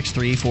within the next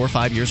 3, 4,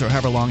 5 years, or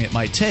however long it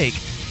might take,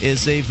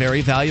 is a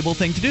very valuable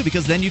thing to do,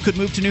 because then you could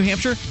move to New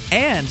Hampshire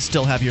and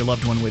still have your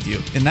loved one with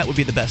you, and that would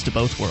be the best of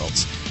both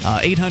worlds.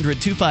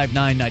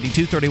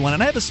 800-259-9231,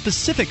 and I have a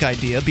specific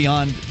idea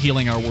beyond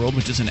Healing Our World,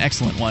 which is an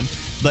excellent one,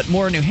 but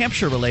more New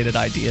Hampshire-related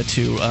idea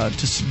to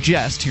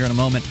suggest here in a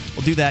moment.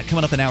 We'll do that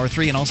coming up in Hour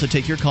 3, and also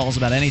take your calls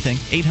about anything.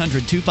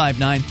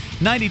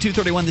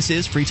 800-259-9231. This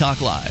is Free Talk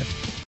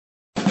Live.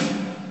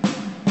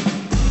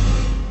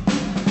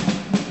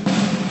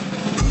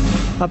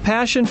 A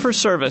passion for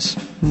service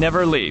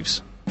never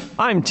leaves.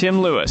 I'm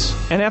Tim Lewis,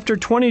 and after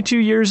 22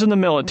 years in the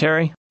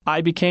military,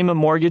 I became a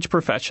mortgage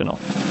professional,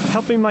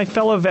 helping my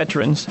fellow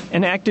veterans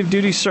and active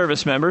duty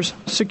service members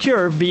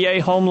secure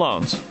VA home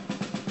loans.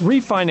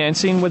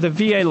 Refinancing with a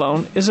VA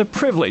loan is a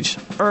privilege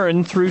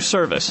earned through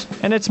service,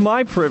 and it's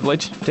my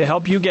privilege to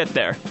help you get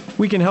there.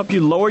 We can help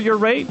you lower your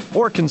rate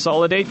or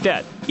consolidate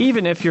debt,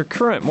 even if your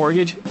current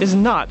mortgage is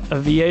not a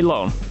VA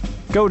loan.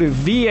 Go to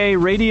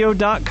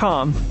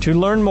varadio.com to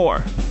learn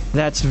more.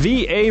 That's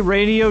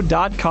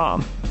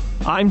varadio.com.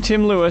 I'm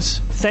Tim Lewis.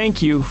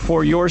 Thank you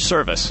for your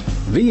service.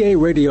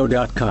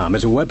 VARadio.com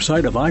is a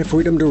website of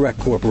iFreedom Direct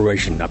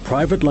Corporation, a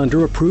private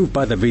lender approved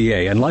by the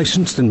VA and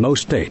licensed in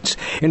most states.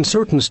 In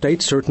certain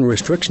states, certain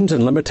restrictions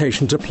and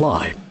limitations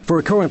apply. For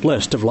a current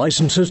list of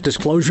licenses,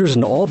 disclosures,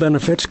 and all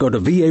benefits, go to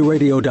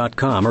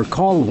VARadio.com or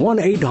call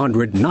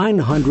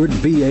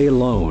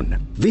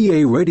 1-800-900-VA-LOAN.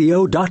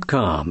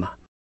 VARadio.com.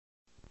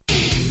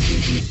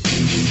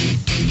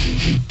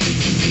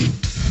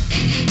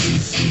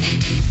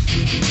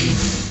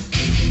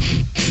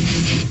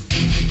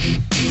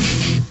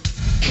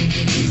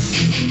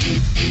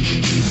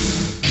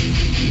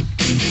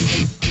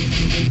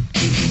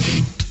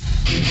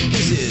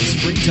 This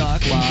is Free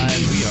Talk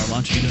Live. We are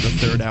launching into the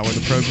third hour hour of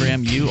the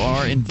program, you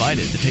are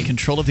invited to take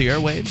control of the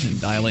airwaves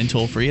and dial in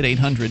toll-free at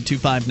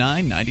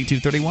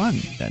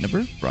 800-259-9231. That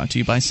number brought to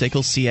you by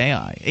SACL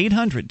CAI.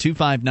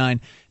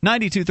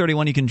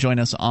 800-259-9231. You can join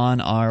us on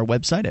our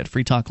website at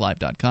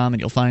freetalklive.com, and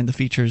you'll find the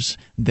features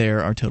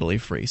there are totally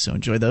free. So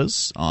enjoy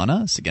those on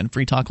us. Again,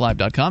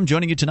 freetalklive.com.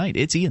 Joining you tonight,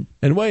 it's Ian.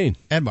 And Wayne.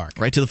 And Mark.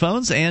 Right to the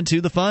phones and to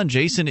the fun.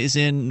 Jason is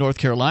in North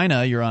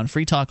Carolina. You're on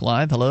Free Talk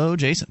Live. Hello,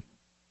 Jason.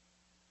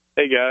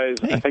 Hey, guys.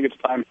 Hey. I think it's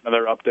time for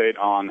another update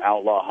on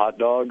outlaw hot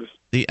dogs.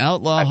 The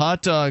outlaw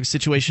hot dog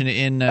situation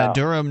in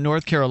Durham,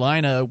 North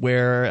Carolina,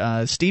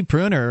 where Steve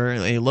Pruner,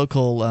 a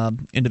local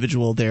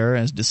individual there,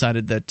 has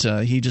decided that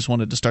he just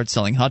wanted to start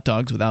selling hot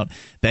dogs without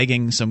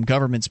begging some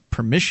government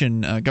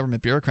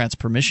bureaucrats'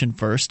 permission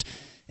first.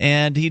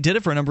 And he did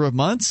it for a number of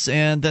months,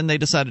 and then they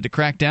decided to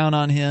crack down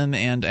on him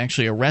and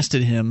actually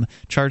arrested him,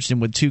 charged him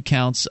with 2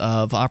 counts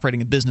of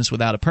operating a business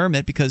without a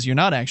permit, because you're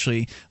not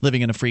actually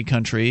living in a free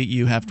country.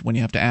 When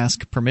you have to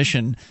ask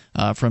permission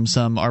from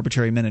some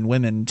arbitrary men and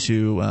women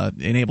to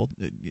enable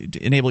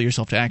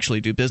yourself to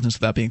actually do business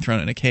without being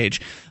thrown in a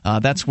cage.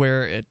 That's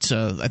where it.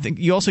 I think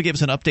you also gave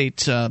us an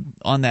update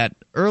on that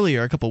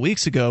earlier, a couple of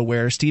weeks ago,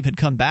 where Steve had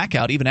come back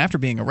out even after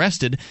being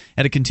arrested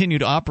and had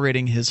continued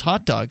operating his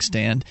hot dog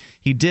stand.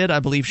 He did, I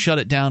believe, shut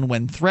it down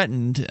when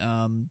threatened,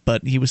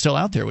 but he was still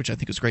out there, which I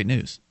think is great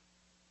news.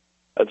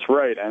 That's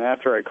right. And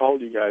after I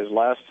called you guys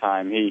last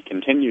time, he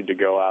continued to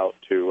go out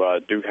to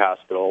Duke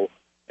Hospital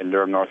in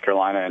Durham, North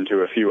Carolina, and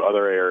to a few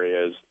other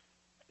areas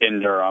in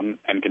Durham,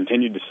 and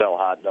continued to sell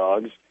hot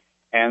dogs.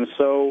 And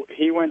so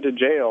he went to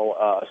jail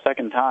a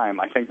second time,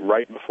 I think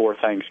right before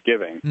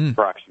Thanksgiving,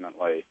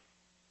 approximately.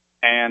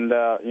 And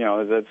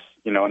that's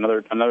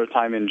another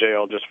time in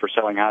jail just for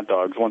selling hot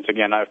dogs. Once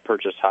again, I've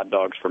purchased hot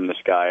dogs from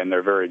this guy, and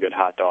they're very good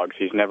hot dogs.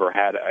 He's never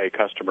had a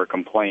customer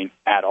complaint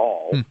at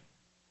all.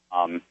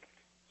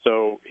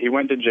 So he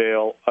went to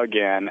jail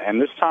again,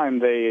 and this time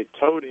they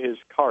towed his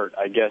cart.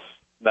 I guess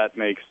that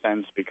makes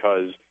sense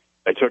because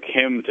they took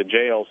him to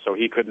jail so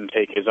he couldn't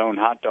take his own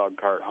hot dog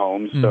cart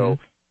home. So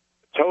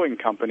the towing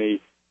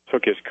company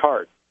took his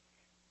cart.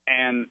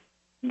 And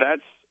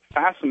that's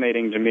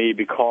fascinating to me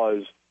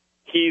because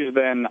he's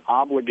then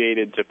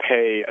obligated to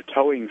pay a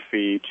towing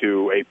fee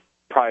to a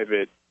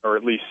private or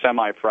at least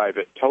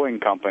semi-private towing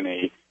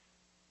company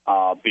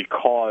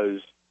because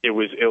it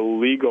was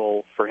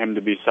illegal for him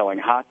to be selling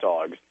hot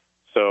dogs.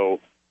 So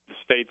the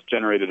state's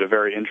generated a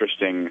very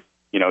interesting,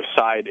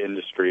 side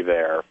industry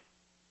there.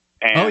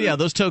 And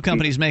those tow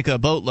companies make a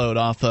boatload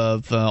off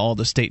of all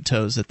the state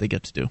tows that they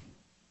get to do.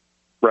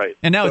 Right.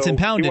 And now it's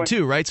impounded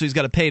too, right? So he's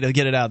got to pay to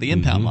get it out of the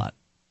impound lot.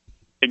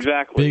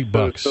 Exactly. Big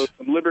bucks. So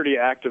some liberty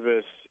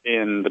activists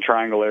in the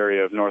Triangle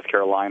area of North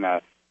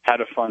Carolina had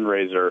a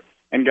fundraiser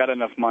and got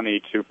enough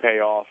money to pay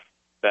off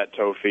that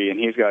tow fee, and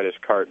he's got his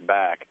cart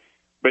back.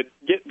 But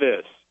get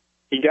this.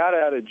 He got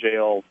out of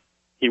jail.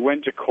 He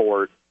went to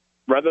court.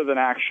 Rather than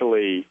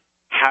actually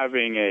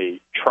having a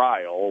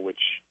trial, which,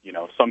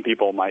 some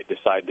people might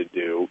decide to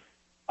do,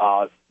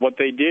 what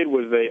they did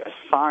was they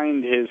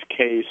assigned his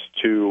case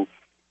to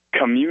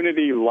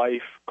Community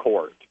Life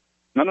Court.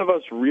 None of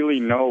us really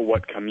know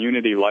what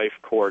Community Life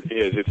Court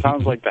is. It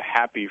sounds like the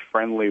happy,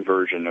 friendly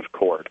version of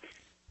court.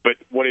 But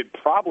what it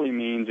probably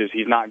means is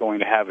he's not going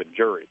to have a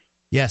jury.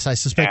 Yes, I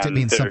suspect it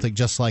means something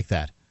just like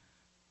that.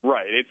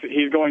 Right.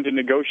 He's going to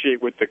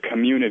negotiate with the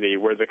community,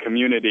 where the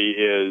community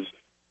is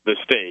the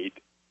state,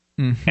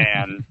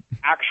 and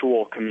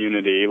actual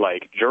community,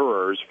 like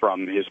jurors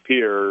from his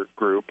peer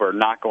group, are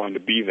not going to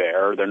be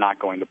there. They're not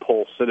going to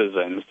poll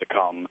citizens to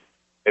come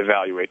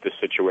evaluate the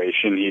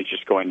situation. He's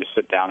just going to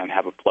sit down and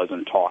have a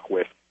pleasant talk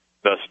with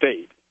the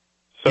state.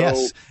 So,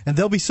 yes, and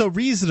they'll be so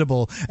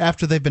reasonable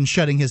after they've been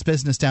shutting his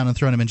business down and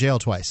thrown him in jail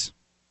twice.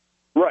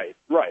 Right,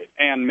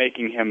 and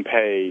making him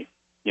pay,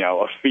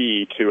 a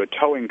fee to a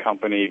towing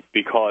company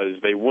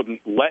because they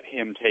wouldn't let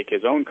him take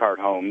his own cart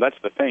home. That's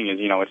the thing is,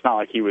 it's not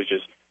like he was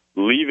just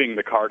leaving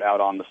the cart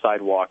out on the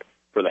sidewalk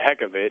for the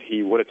heck of it.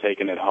 He would have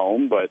taken it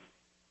home, but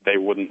they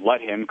wouldn't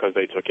let him because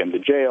they took him to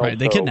jail. Right,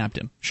 they kidnapped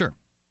him. Sure.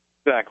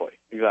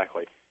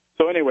 Exactly.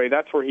 So anyway,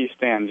 that's where he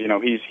stands.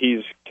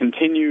 He's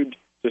continued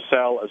to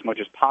sell as much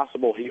as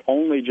possible. He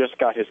only just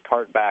got his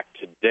cart back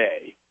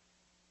today,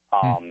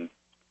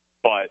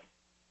 but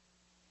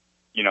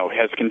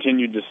has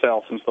continued to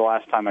sell since the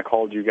last time I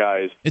called you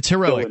guys. It's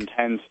heroic.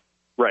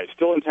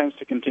 Still intends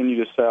to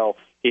continue to sell.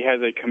 He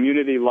has a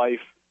Community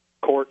Life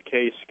court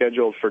case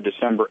scheduled for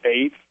December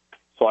 8th,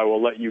 so I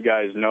will let you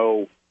guys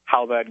know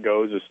how that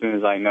goes as soon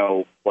as I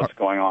know what's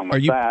going on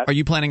with that. Are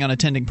you planning on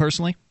attending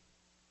personally?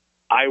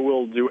 I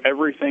will do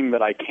everything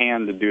that I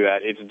can to do that.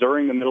 It's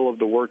during the middle of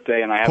the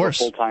workday, and I have a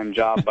full-time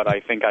job, but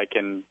I think I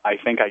can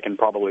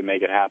probably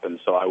make it happen.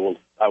 So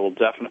I'll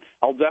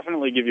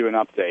definitely give you an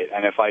update,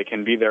 and if I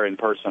can be there in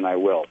person, I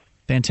will.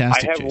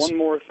 Fantastic. I have Jason. one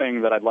more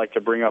thing that I'd like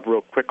to bring up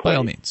real quickly. By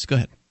all means, go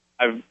ahead.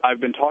 I've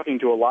been talking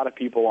to a lot of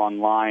people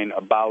online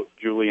about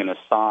Julian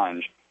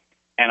Assange,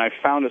 and I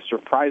found a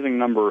surprising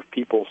number of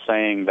people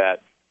saying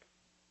that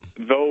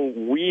though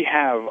we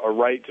have a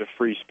right to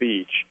free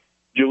speech,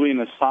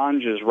 Julian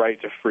Assange's right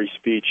to free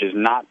speech is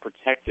not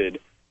protected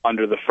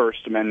under the First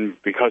Amendment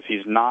because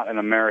he's not an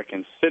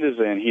American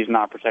citizen. He's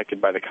not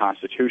protected by the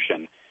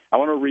Constitution. I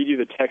want to read you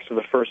the text of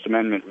the First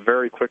Amendment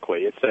very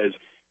quickly. It says,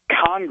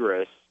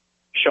 Congress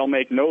shall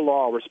make no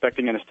law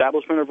respecting an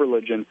establishment of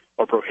religion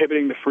or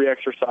prohibiting the free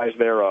exercise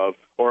thereof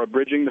or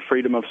abridging the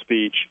freedom of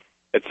speech,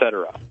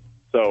 etc.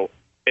 So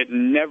it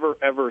never,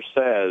 ever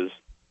says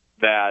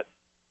that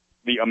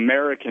the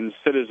American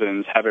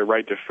citizens have a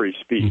right to free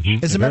speech.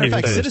 Mm-hmm. As a matter of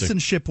fact,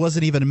 citizenship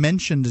wasn't even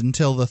mentioned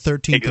until the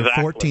 13th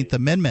or 14th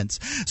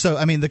Amendments. So,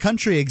 I mean, the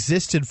country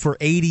existed for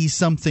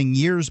 80-something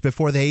years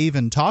before they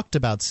even talked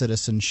about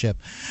citizenship.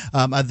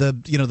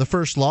 The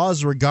first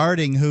laws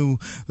regarding who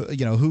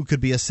could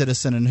be a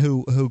citizen and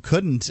who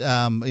couldn't,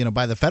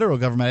 by the federal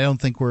government, I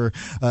don't think were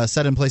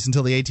set in place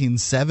until the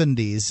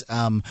 1870s.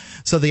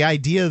 So the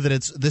idea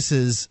that this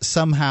is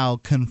somehow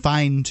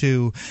confined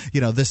to,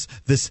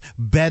 this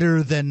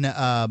better than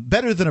a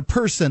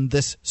person,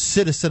 this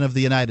citizen of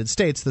the United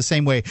States, the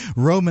same way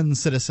Roman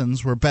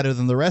citizens were better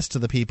than the rest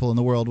of the people in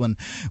the world when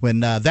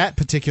that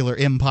particular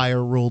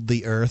empire ruled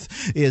the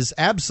earth, is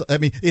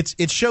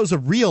it shows a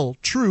real,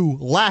 true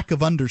lack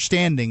of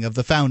understanding of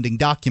the founding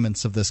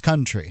documents of this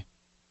country.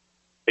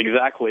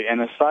 Exactly, and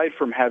aside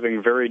from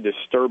having very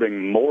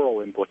disturbing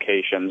moral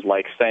implications,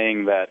 like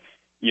saying that,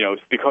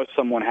 because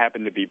someone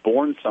happened to be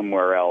born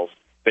somewhere else,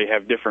 they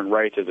have different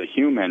rights as a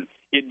human,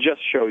 it just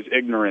shows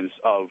ignorance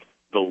of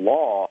the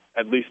law,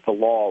 at least the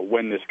law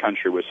when this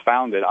country was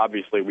founded.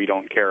 Obviously, we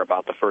don't care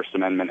about the First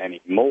Amendment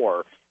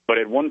anymore, but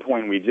at one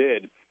point we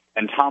did,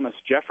 and Thomas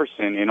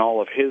Jefferson, in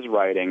all of his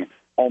writing,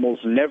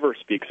 almost never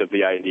speaks of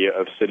the idea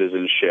of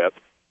citizenship.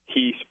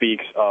 He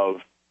speaks of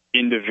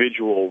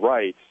individual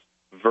rights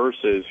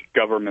versus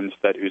governments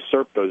that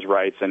usurp those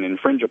rights and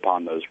infringe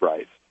upon those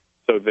rights.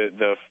 So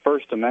the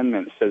First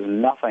Amendment says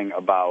nothing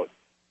about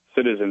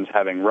citizens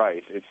having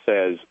rights. It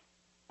says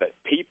that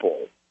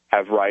people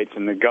have rights,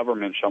 and the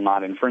government shall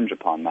not infringe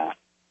upon that.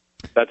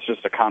 That's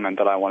just a comment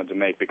that I wanted to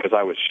make because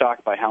I was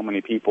shocked by how many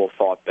people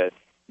thought that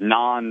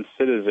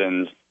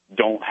non-citizens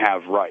don't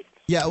have rights.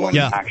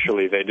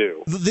 Actually, they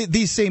do.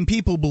 These same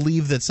people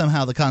believe that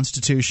somehow the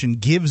Constitution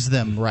gives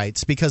them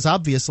rights, because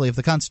obviously if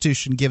the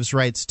Constitution gives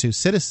rights to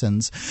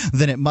citizens,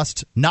 then it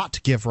must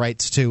not give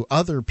rights to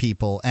other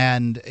people.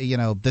 And,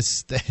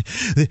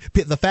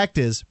 the fact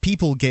is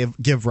people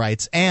give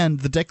rights, and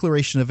the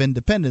Declaration of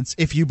Independence,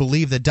 if you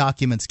believe that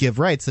documents give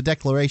rights, the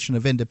Declaration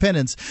of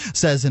Independence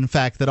says, in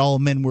fact, that all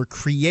men were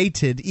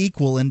created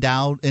equal,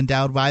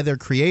 endowed by their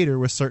Creator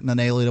with certain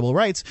inalienable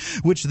rights,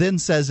 which then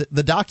says that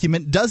the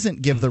document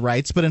doesn't give the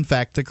rights, but in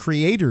fact the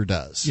Creator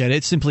does. Yeah,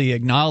 it simply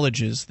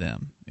acknowledges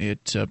them.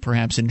 It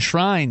perhaps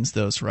enshrines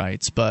those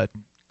rights, but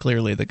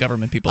clearly the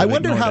government people. I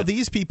wonder how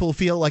these people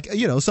feel like,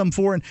 some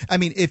foreign. I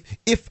mean,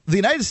 if the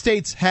United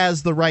States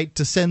has the right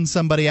to send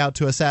somebody out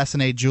to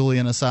assassinate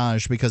Julian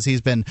Assange because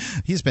he's been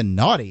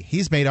naughty,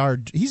 he's made our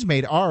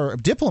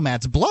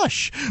diplomats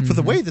blush for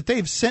the way that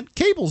they've sent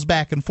cables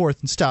back and forth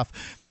and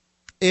stuff.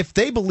 If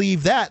they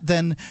believe that,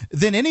 then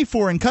any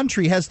foreign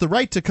country has the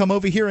right to come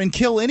over here and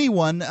kill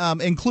anyone,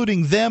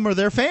 including them or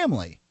their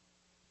family.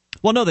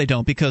 Well, no, they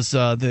don't, because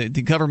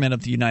the government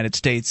of the United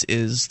States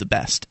is the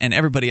best, and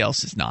everybody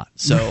else is not.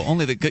 So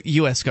only the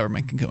U.S.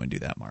 government can go and do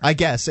that, Mark. I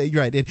guess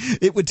you're right.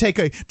 It would take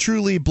a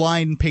truly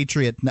blind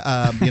patriot,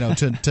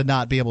 to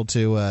not be able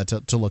to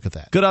look at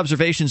that. Good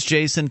observations,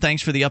 Jason.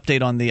 Thanks for the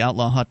update on the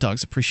Outlaw Hot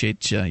Dogs.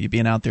 Appreciate you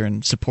being out there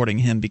and supporting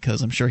him,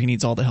 because I'm sure he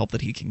needs all the help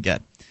that he can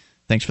get.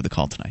 Thanks for the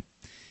call tonight.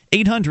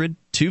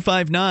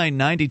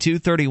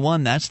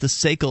 800-259-9231. That's the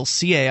SACL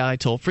CAI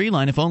toll-free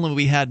line. If only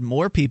we had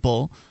more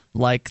people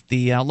like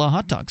the Outlaw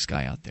Hot Dogs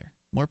guy out there.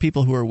 More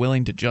people who are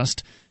willing to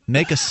just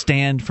make a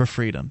stand for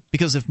freedom.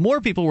 Because if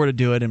more people were to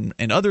do it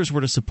and others were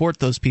to support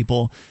those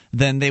people,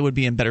 then they would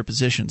be in better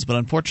positions. But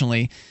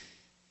unfortunately,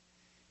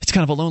 it's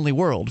kind of a lonely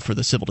world for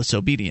the civil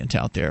disobedient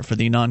out there, for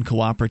the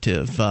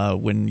non-cooperative.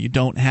 When you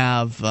don't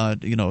have a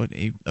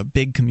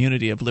big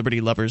community of liberty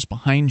lovers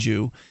behind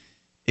you,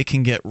 it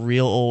can get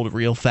real old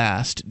real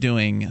fast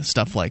doing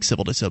stuff like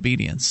civil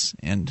disobedience.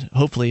 And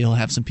hopefully he'll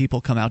have some people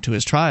come out to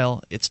his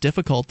trial. It's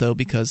difficult, though,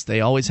 because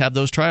they always have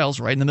those trials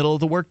right in the middle of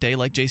the workday,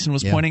 like Jason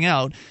was pointing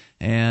out.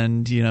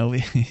 And,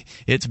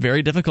 it's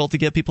very difficult to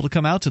get people to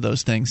come out to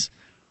those things.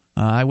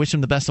 I wish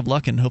him the best of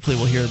luck, and hopefully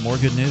we'll hear more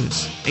good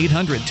news.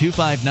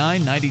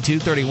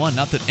 800-259-9231.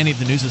 Not that any of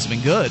the news has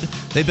been good.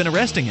 They've been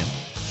arresting him.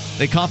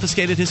 They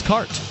confiscated his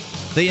cart.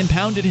 They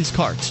impounded his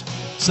cart.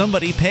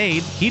 Somebody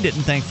paid, he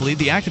didn't thankfully,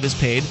 the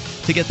activist paid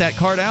to get that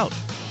cart out,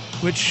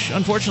 which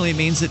unfortunately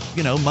means that,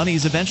 money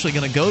is eventually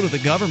going to go to the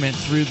government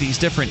through these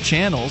different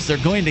channels. They're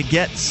going to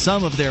get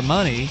some of their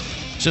money,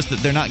 it's just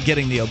that they're not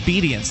getting the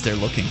obedience they're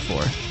looking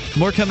for.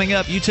 More coming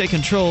up. You take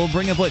control.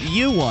 Bring up what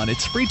you want.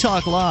 It's Free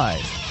Talk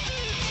Live.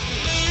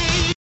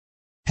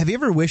 Have you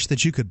ever wished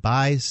that you could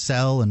buy,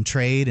 sell, and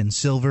trade in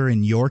silver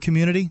in your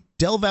community?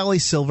 Del Valley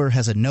Silver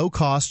has a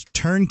no-cost,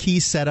 turnkey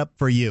setup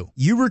for you.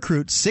 You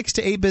recruit 6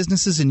 to 8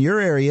 businesses in your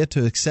area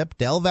to accept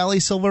Del Valley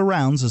Silver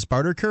rounds as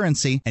barter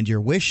currency, and your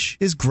wish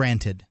is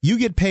granted. You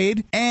get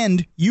paid,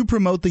 and you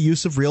promote the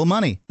use of real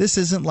money. This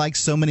isn't like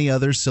so many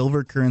other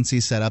silver currency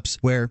setups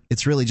where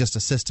it's really just a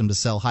system to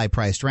sell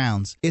high-priced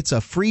rounds. It's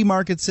a free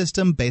market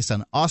system based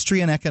on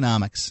Austrian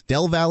economics.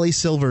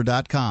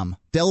 DelValleySilver.com.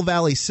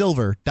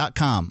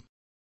 DelValleySilver.com.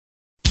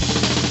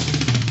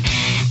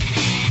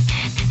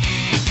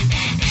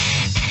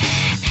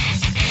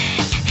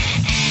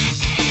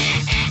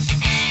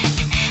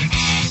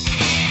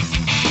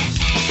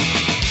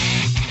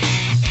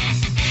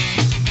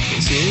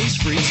 Is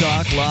Free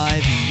Talk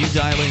Live. You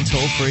dial in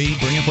toll free,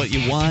 bring up what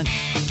you want.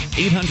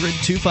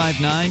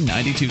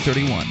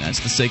 800-259-9231. That's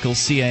the SACL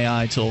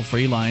CAI toll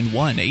free line,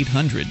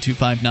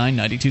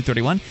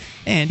 1-800-259-9231.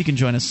 And you can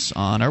join us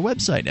on our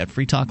website at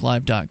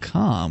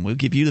freetalklive.com. We'll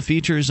give you the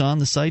features on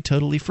the site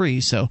totally free,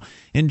 so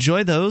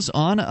enjoy those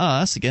on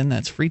us. Again,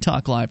 that's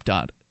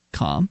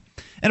freetalklive.com.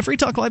 And Free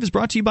Talk Live is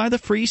brought to you by the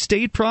Free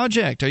State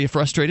Project. Are you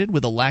frustrated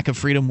with a lack of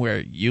freedom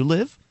where you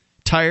live?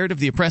 Tired of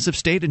the oppressive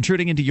state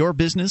intruding into your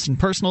business and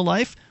personal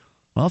life?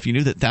 Well, if you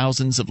knew that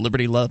thousands of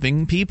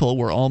liberty-loving people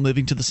were all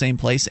moving to the same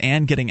place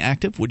and getting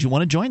active, would you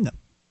want to join them?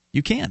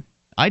 You can.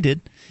 I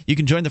did. You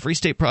can join the Free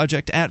State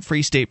Project at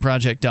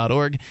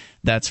freestateproject.org.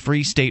 That's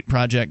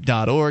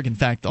freestateproject.org. In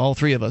fact, all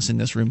three of us in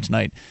this room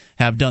tonight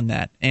have done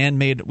that and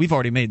we've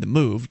already made the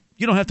move.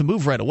 You don't have to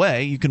move right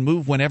away. You can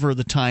move whenever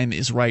the time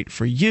is right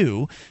for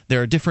you.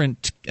 There are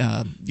different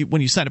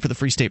when you sign up for the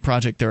Free State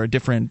Project, there are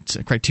different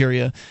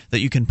criteria that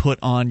you can put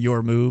on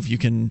your move. You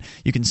can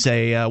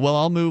say, well,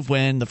 I'll move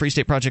when the Free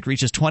State Project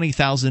reaches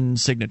 20,000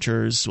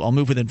 signatures. I'll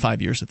move within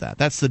 5 years of that.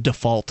 That's the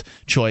default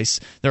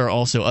choice. There are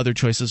also other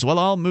choices. Well,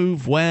 I'll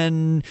move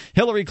when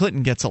Hillary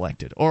Clinton gets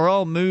elected, or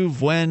I'll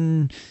move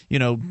when,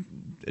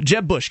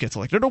 Jeb Bush gets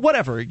elected, or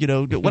whatever,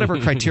 whatever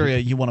criteria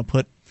you want to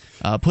put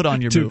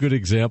on your move. Two good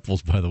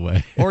examples, by the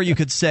way. Or you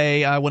could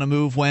say, I want to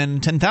move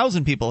when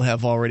 10,000 people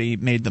have already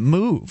made the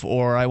move,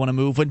 or I want to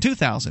move when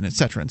 2,000,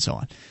 etc., and so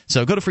on.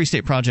 So go to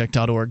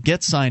freestateproject.org,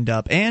 get signed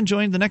up, and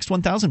join the Next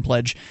 1,000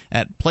 pledge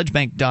at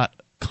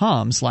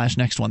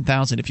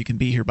pledgebank.com/next1000 if you can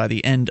be here by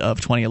the end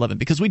of 2011,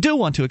 because we do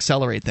want to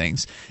accelerate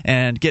things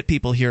and get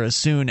people here as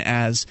soon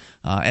as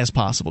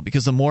possible,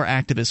 because the more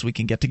activists we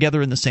can get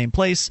together in the same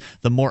place,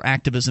 the more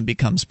activism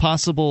becomes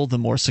possible, the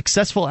more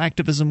successful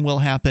activism will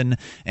happen,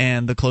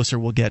 and the closer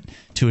we'll get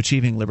to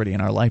achieving liberty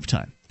in our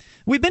lifetime.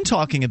 We've been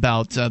talking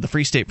about the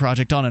Free State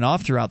Project on and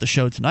off throughout the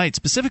show tonight,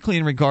 specifically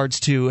in regards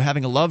to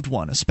having a loved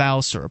one, a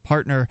spouse or a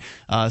partner,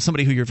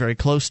 somebody who you're very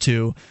close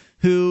to,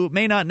 who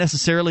may not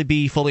necessarily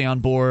be fully on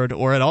board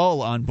or at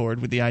all on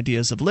board with the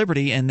ideas of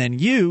liberty, and then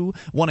you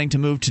wanting to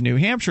move to New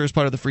Hampshire as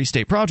part of the Free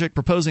State Project,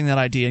 proposing that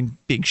idea and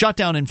being shot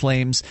down in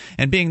flames,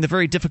 and being in the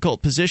very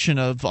difficult position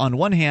of, on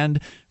one hand,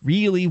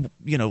 really,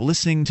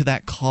 listening to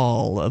that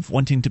call of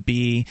wanting to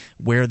be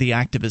where the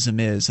activism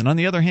is, and on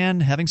the other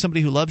hand, having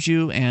somebody who loves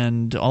you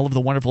and all of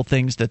the wonderful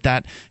things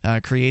that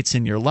creates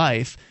in your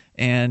life,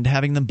 and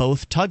having them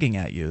both tugging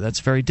at you. That's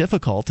very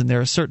difficult, and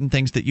there are certain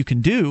things that you can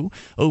do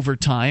over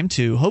time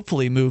to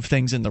hopefully move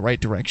things in the right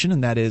direction,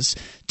 and that is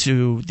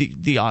to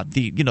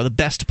the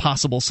best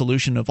possible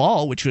solution of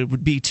all, which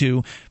would be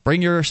to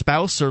bring your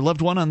spouse or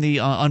loved one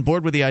on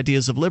board with the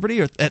ideas of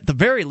liberty, or at the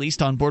very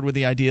least on board with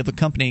the idea of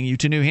accompanying you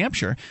to New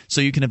Hampshire,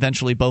 so you can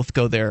eventually both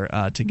go there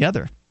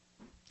together.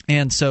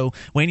 And so,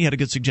 Wayne, you had a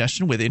good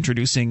suggestion with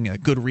introducing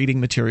good reading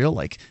material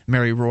like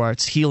Mary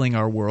Ruart's Healing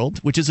Our World,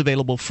 which is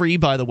available free,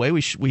 by the way.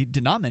 We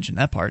did not mention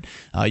that part.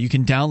 You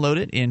can download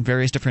it in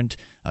various different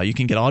you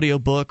can get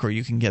audiobook, or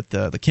you can get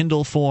the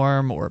Kindle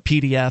form or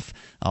PDF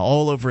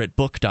all over at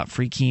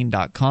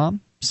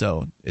book.freekeen.com.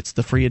 So it's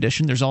the free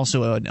edition. There's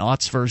also an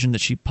aughts version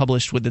that she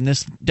published within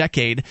this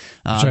decade. Which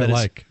I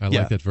like. I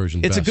like that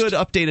version It's best. a good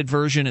updated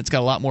version. It's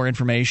got a lot more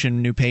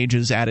information, new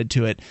pages added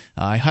to it.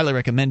 I highly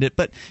recommend it.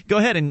 But go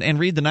ahead and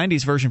read the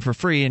 90s version for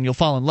free, and you'll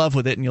fall in love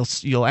with it, and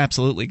you'll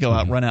absolutely go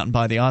out, run out and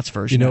buy the aughts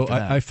version.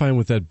 I find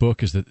with that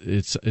book is that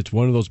it's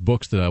one of those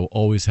books that I will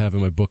always have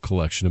in my book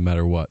collection no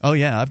matter what. Oh,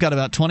 yeah. I've got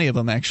about 20 of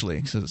them,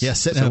 actually.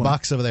 Sitting in a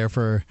box over there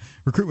for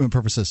recruitment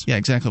purposes. Yeah,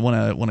 exactly.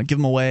 Want to give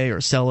them away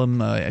or sell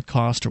them at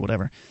cost or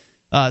whatever.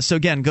 So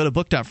again, go to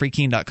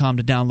book.freekeen.com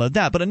to download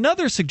that. But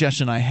another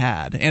suggestion I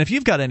had, and if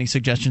you've got any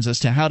suggestions as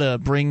to how to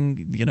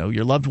bring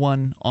your loved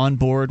one on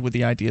board with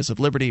the ideas of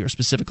liberty, or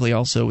specifically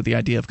also with the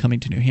idea of coming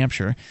to New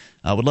Hampshire,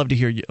 I would love to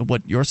hear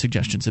what your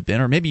suggestions have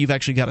been. Or maybe you've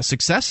actually got a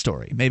success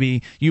story.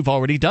 Maybe you've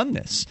already done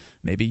this.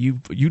 Maybe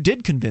you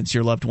did convince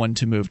your loved one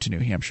to move to New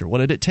Hampshire. What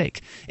did it take?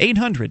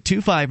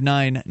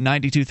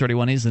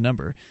 800-259-9231 is the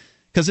number.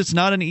 Because it's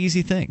not an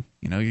easy thing.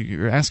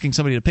 You're asking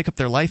somebody to pick up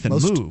their life and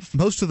move.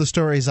 Most of the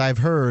stories I've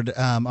heard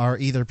are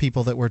either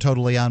people that were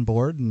totally on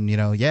board and,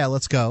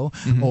 let's go,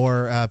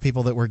 or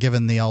people that were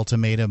given the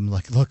ultimatum,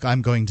 like, look,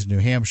 I'm going to New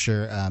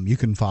Hampshire. You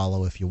can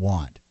follow if you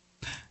want.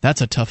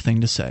 That's a tough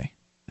thing to say.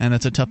 And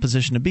that's a tough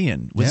position to be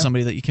in with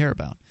somebody that you care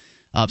about.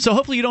 So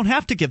hopefully you don't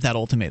have to give that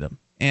ultimatum.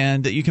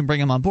 and you can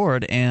bring them on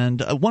board.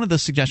 And one of the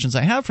suggestions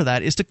I have for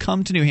that is to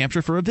come to New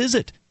Hampshire for a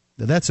visit.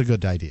 That's a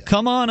good idea.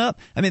 Come on up.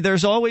 I mean,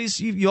 there's always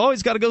you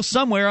always got to go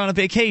somewhere on a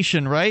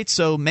vacation, right?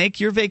 So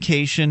make your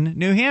vacation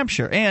New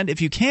Hampshire. And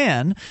if you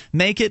can,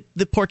 make it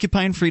the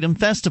Porcupine Freedom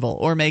Festival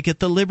or make it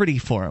the Liberty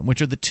Forum,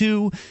 which are the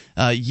two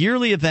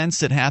yearly events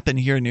that happen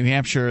here in New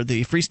Hampshire.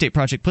 The Free State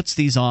Project puts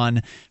these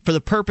on for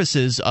the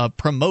purposes of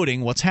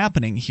promoting what's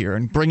happening here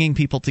and bringing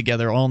people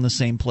together all in the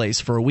same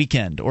place for a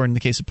weekend, or in the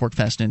case of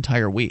PorcFest, an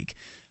entire week.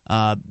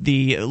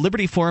 The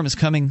Liberty Forum is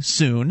coming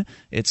soon.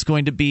 It's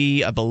going to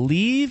be, I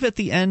believe, at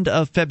the end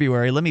of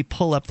February. Let me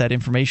pull up that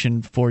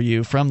information for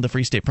you from the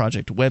Free State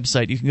Project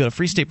website. You can go to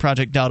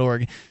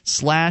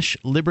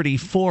freestateproject.org/Liberty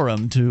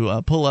Forum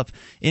to pull up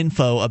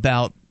info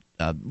about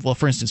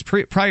for instance,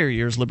 prior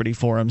years' Liberty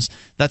Forums.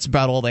 That's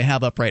about all they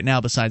have up right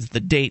now besides the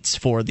dates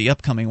for the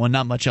upcoming one.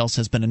 Not much else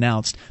has been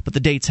announced, but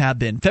the dates have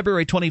been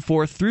February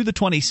 24th through the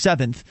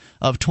 27th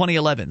of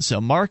 2011.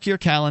 So mark your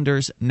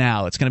calendars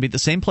now. It's going to be the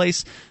same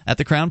place at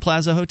the Crowne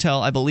Plaza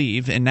Hotel, I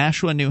believe, in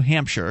Nashua, New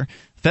Hampshire.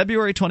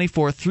 February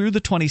 24th through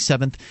the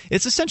 27th.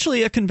 It's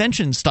essentially a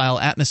convention-style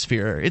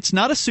atmosphere. It's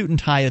not a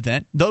suit-and-tie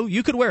event, though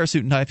you could wear a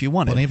suit and tie if you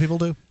wanted. Plenty of people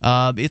do.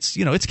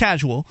 It's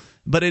casual,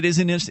 but it is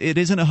in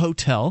a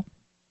hotel.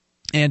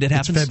 And it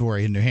happens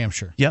February in New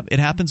Hampshire. Yep, it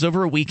happens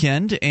over a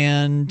weekend,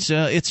 and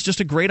it's just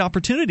a great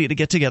opportunity to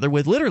get together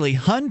with literally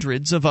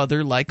hundreds of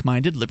other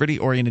like-minded,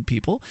 liberty-oriented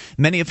people,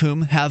 many of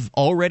whom have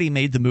already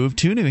made the move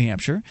to New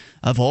Hampshire,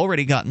 have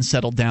already gotten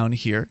settled down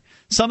here.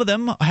 Some of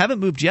them haven't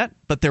moved yet,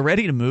 but they're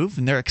ready to move,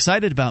 and they're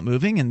excited about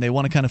moving, and they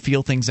want to kind of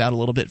feel things out a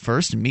little bit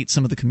first and meet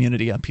some of the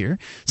community up here.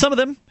 Some of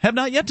them have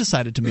not yet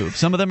decided to move.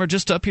 Some of them are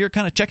just up here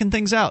kind of checking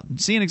things out and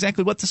seeing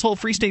exactly what this whole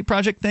Free State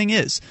Project thing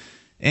is.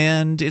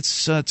 And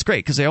it's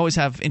great because they always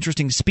have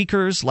interesting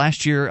speakers.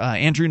 Last year,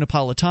 Andrew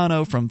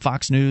Napolitano from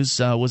Fox News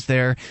was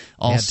there.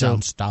 Also, John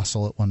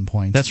Stossel at one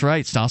point. That's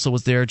right. Stossel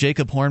was there.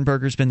 Jacob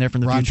Hornberger's been there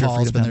from the Ron Future Paul's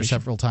Freedom been there Foundation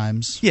several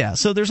times. Yeah,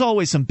 so there's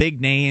always some big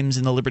names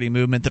in the Liberty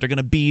movement that are going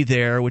to be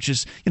there, which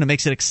is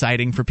makes it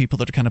exciting for people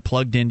that are kind of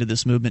plugged into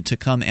this movement to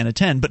come and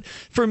attend. But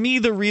for me,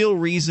 the real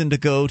reason to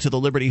go to the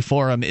Liberty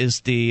Forum is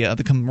the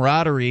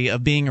camaraderie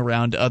of being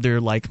around other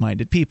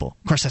like-minded people.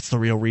 Of course, that's the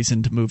real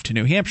reason to move to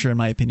New Hampshire, in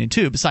my opinion,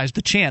 too. Besides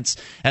the chance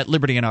at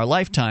liberty in our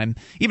lifetime,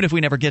 even if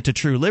we never get to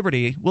true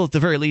liberty, we'll at the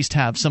very least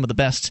have some of the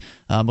best,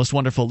 most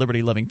wonderful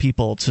liberty-loving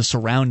people to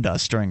surround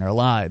us during our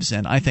lives.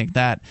 And I think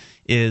that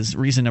is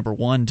reason number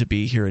one to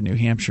be here in New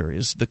Hampshire,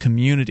 is the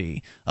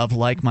community of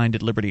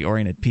like-minded,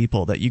 liberty-oriented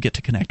people that you get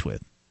to connect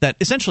with, that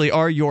essentially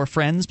are your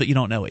friends, but you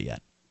don't know it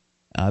yet.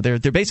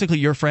 They're basically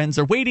your friends.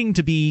 They're waiting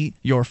to be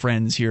your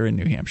friends here in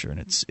New Hampshire, and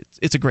it's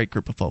a great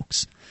group of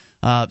folks.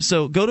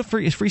 So go to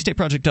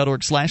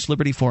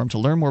freestateproject.org/Liberty Forum to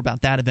learn more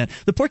about that event.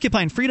 The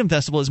Porcupine Freedom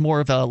Festival is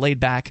more of a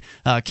laid-back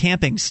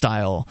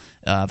camping-style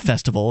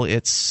festival.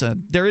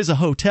 There is a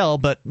hotel,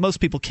 but most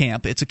people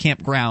camp. It's a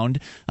campground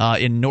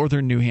in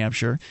northern New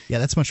Hampshire. Yeah,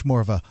 that's much more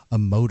of a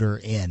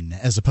motor inn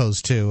as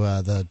opposed to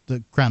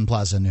the Crowne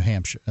Plaza in New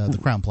Hampshire, the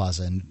Crowne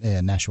Plaza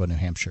in Nashua, New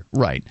Hampshire.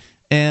 Right.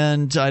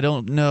 And I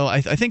don't know.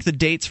 I think the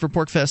dates for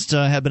PorcFest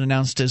have been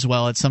announced as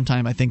well at some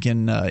time. I think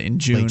in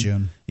June. Late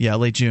June. Yeah,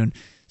 late June.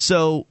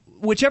 So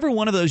whichever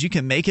one of those you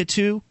can make it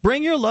to,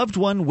 bring your loved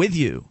one with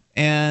you.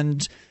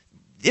 And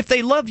if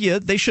they love you,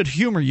 they should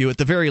humor you at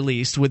the very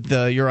least with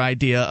your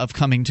idea of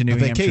coming to New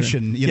Hampshire.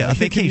 Vacation. A vacation.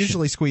 They can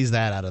usually squeeze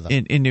that out of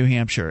them. In New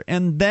Hampshire.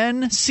 And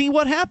then see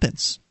what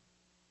happens.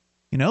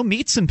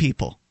 Meet some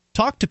people.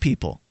 Talk to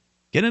people.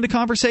 Get into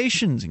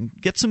conversations and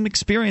get some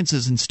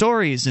experiences and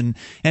stories, and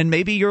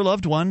maybe your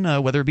loved one,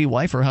 whether it be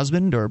wife or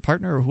husband or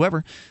partner or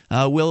whoever,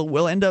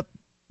 will end up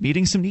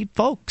meeting some neat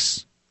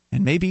folks.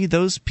 And maybe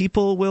those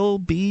people will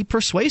be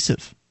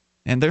persuasive,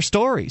 and their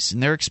stories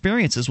and their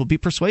experiences will be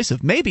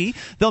persuasive. Maybe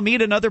they'll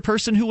meet another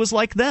person who was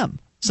like them,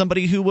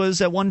 somebody who was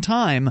at one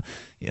time,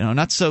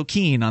 not so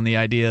keen on the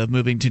idea of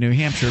moving to New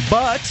Hampshire,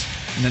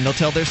 and then they'll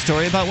tell their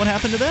story about what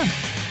happened to them.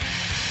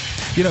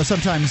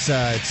 Sometimes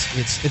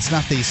it's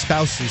not the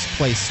spouse's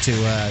place to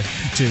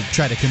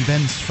try to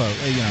convince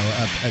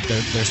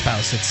their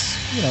spouse. It's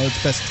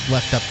best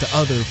left up to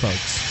other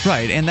folks.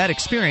 Right, and that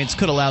experience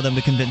could allow them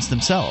to convince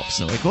themselves.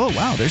 So like, oh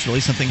wow, there's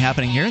really something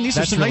happening here, and That's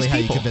are some really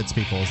nice people. That's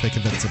really how you convince people, is they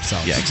convince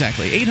themselves. Yeah,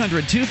 exactly.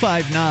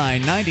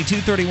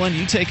 800-259-9231.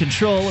 You take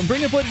control and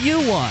bring up what you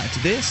want.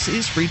 This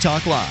is Free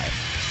Talk Live.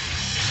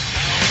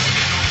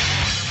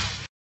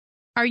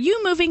 Are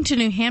you moving to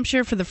New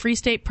Hampshire for the Free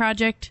State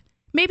Project?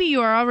 Maybe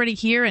you are already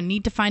here and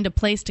need to find a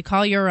place to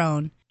call your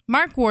own.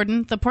 Mark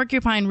Warden, the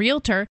Porcupine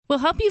Realtor, will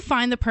help you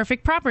find the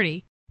perfect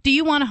property. Do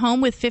you want a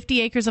home with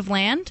 50 acres of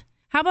land?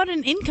 How about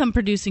an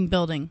income-producing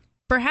building?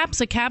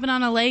 Perhaps a cabin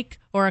on a lake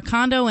or a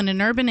condo in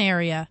an urban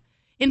area.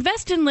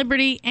 Invest in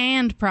liberty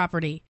and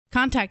property.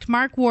 Contact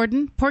Mark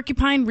Warden,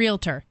 Porcupine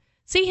Realtor.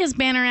 See his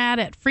banner ad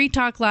at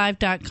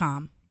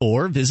freetalklive.com.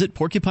 Or visit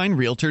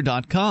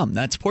porcupinerealtor.com.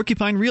 That's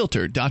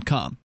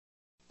porcupinerealtor.com.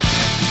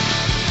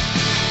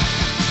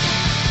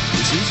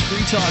 This is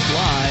Free Talk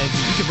Live.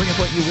 You can bring up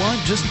what you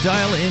want. Just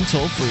dial in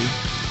toll free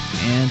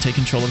and take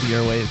control of the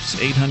airwaves.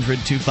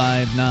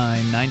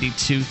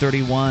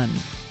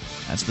 800-259-9231.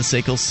 That's the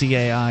SACL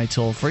CAI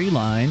toll-free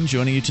line.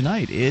 Joining you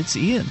tonight, it's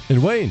Ian.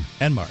 And Wayne.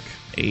 And Mark.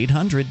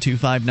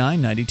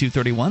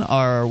 800-259-9231.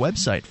 Our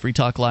website,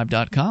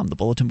 freetalklive.com. The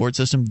bulletin board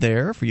system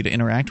there for you to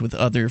interact with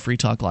other Free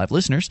Talk Live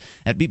listeners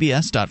at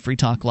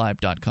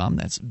bbs.freetalklive.com.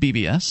 That's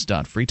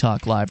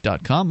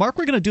bbs.freetalklive.com. Mark,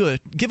 we're going to do a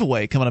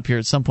giveaway coming up here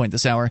at some point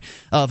this hour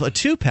of a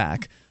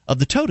 2-pack of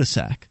the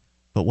Totasac.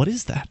 But what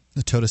is that?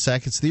 The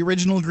Totasac, it's the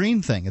original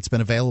green thing. It's been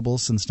available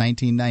since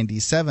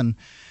 1997.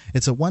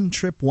 It's a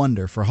one-trip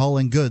wonder for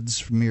hauling goods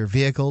from your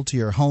vehicle to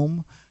your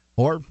home,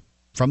 or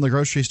from the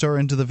grocery store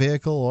into the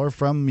vehicle, or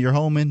from your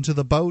home into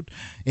the boat.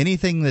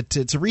 Anything that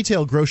it's a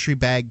retail grocery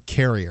bag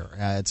carrier.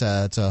 It's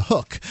a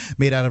hook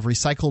made out of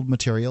recycled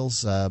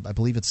materials. I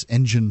believe it's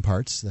engine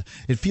parts.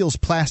 It feels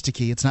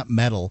plasticky. It's not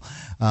metal,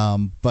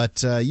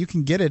 but you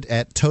can get it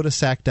at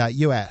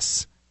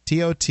totasac.us.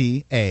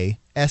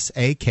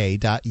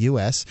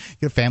 TOTASAK.us.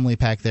 Get a family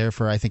pack there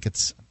for I think a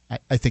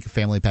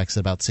family pack's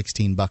about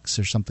 $16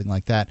 or something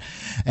like that.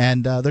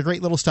 And they're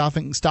great little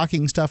stocking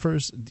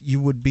stuffers.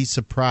 You would be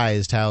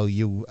surprised how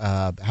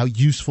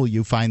useful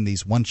you find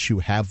these once you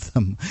have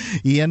them.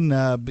 Ian,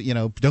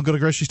 don't go to the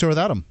grocery store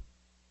without them.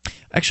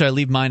 Actually, I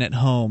leave mine at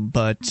home,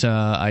 but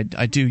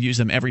I do use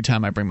them every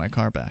time I bring my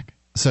car back.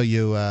 So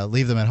you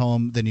leave them at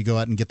home, then you go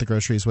out and get the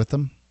groceries with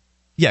them?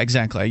 Yeah,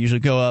 exactly. I usually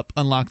go up,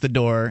 unlock the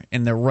door,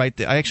 and they're right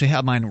there. I actually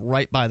have mine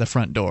right by the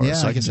front door, yeah,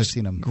 so I can just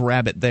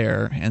grab it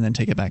there and then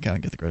take it back out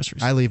and get the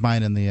groceries. I leave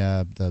mine in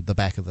the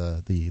back of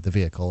the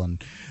vehicle,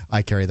 and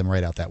I carry them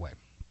right out that way.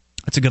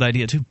 That's a good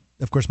idea, too.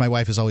 Of course, my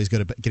wife is always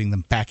good at getting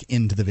them back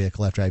into the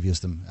vehicle after I've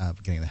used them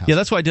getting in the house. Yeah,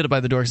 that's why I did it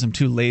by the door, because I'm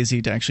too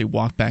lazy to actually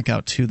walk back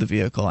out to the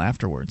vehicle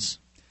afterwards.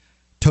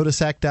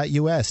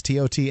 Totasac.us,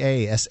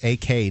 TOTASAK.us.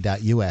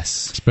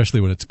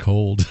 Especially when it's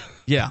cold.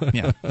 Yeah.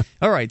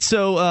 All right,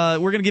 so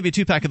we're going to give you a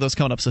 2-pack of those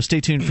coming up, so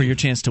stay tuned for your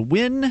chance to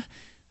win.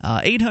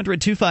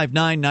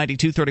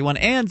 800-259-9231.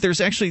 And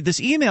there's actually this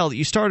email that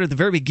you started at the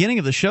very beginning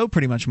of the show,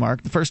 pretty much,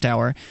 Mark, the first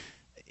hour.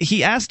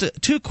 He asked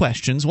 2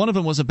 questions. One of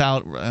them was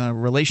about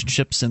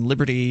relationships and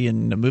liberty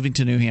and moving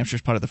to New Hampshire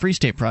as part of the Free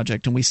State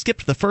Project, and we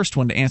skipped the first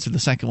one to answer the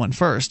second one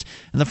first.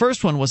 And the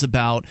first one was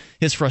about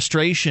his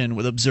frustration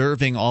with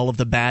observing all of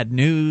the bad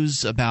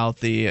news about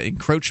the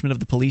encroachment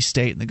of the police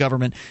state and the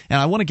government. And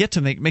I want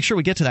to make sure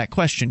we get to that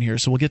question here,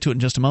 so we'll get to it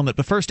in just a moment.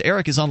 But first,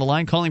 Eric is on the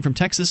line calling from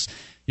Texas.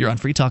 You're on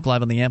Free Talk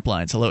Live on the Amp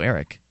Lines. Hello,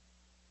 Eric.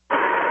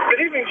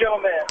 Good evening,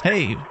 gentlemen.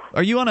 Hey,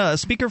 are you on a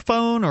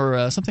speakerphone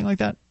or something like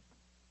that?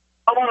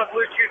 I'm on a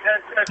Bluetooth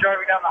headset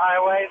driving down the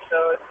highway,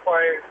 so it's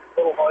probably a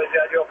little noisy.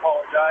 I do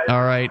apologize.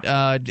 All right.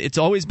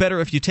 It's always better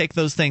if you take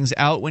those things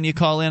out when you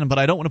call in, but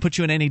I don't want to put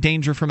you in any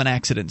danger from an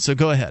accident, so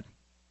go ahead.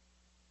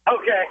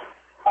 Okay.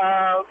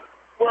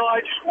 Well,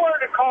 I just wanted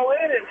to call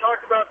in and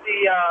talk about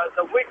the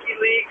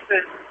WikiLeaks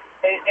and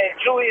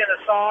Julian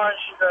Assange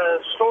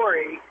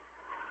story.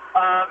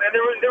 And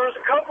there was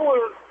a couple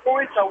of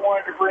points I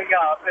wanted to bring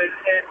up. And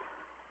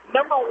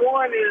number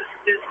one is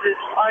this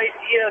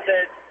idea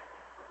that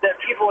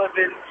people have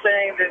been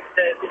saying that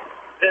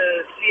the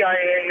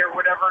CIA or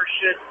whatever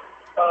should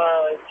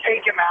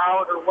take him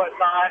out or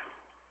whatnot.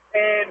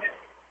 And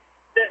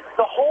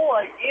the whole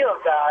idea of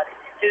that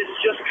is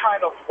just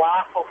kind of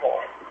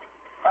laughable.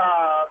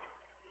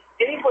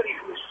 Anybody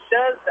who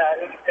says that,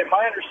 and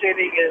my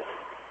understanding is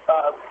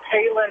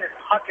Palin and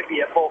Huckabee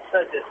have both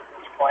said this at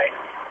this point,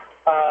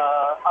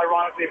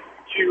 ironically,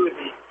 two of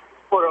the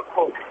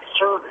quote-unquote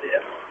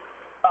conservatives.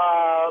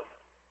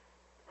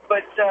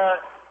 But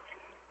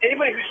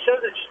anybody who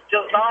says it just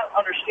does not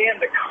understand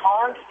the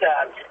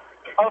concept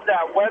of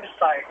that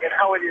website and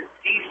how it is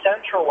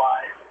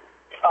decentralized,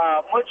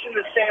 much in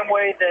the same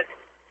way that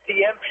the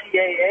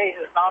MPAA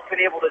has not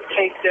been able to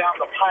take down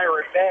the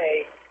Pirate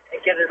Bay and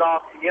get it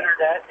off the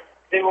internet.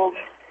 They won't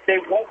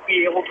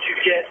be able to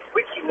get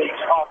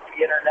WikiLeaks off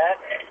the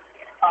internet.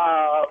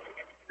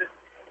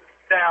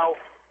 Now,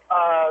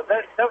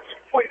 that's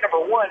point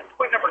number one.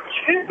 Point number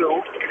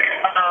two.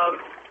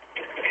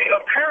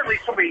 Apparently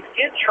somebody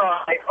did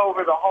try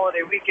over the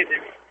holiday weekend to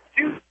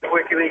do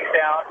WikiLeaks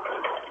down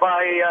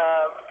by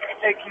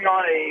taking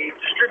on a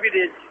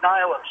distributed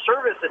denial of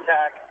service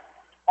attack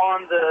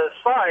on the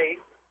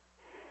site.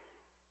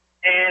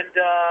 And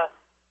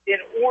in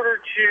order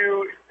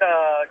to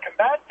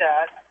combat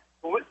that,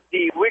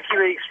 the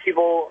WikiLeaks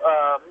people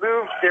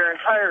moved their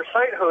entire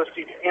site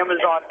hosting to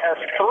Amazon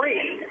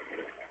S3.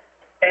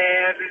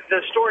 And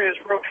the story is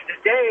broken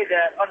today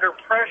that under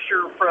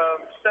pressure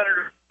from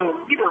Senator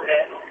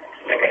Lieberman,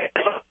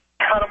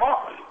 cut them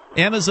off.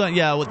 Amazon,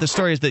 yeah, what the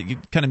story is that you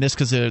kind of missed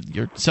because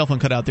your cell phone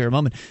cut out there a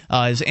moment,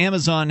 is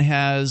Amazon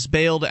has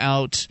bailed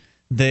out.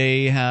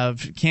 They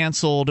have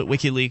canceled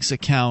WikiLeaks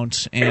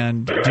account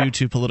and due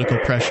to political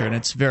pressure, and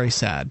it's very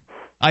sad.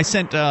 I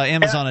sent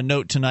Amazon a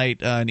note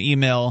tonight, an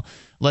email,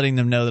 letting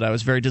them know that I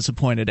was very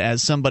disappointed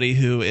as somebody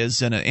who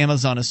is an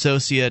Amazon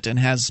associate and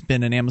has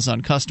been an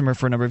Amazon customer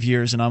for a number of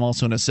years, and I'm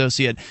also an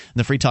associate. And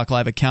the Free Talk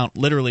Live account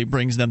literally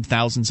brings them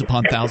thousands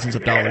upon thousands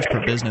of dollars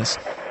per business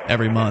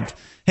every month.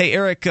 Hey,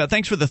 Eric,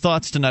 thanks for the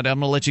thoughts tonight. I'm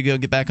going to let you go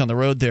get back on the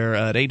road there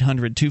at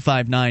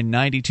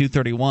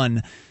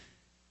 800-259-9231.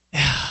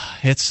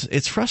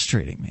 It's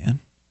frustrating,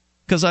 man,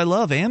 because I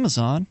love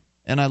Amazon.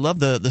 And I love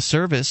the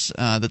service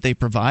that they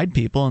provide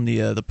people and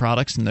the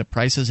products and the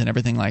prices and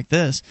everything like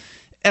this.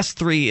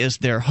 S3 is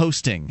their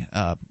hosting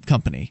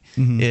company.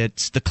 Mm-hmm.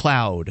 It's the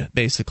cloud,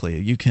 basically.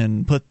 You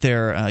can put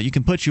your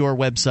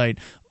website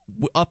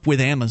up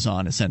with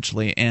Amazon,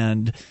 essentially,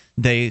 and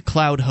they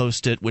cloud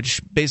host it,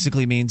 which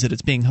basically means that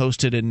it's being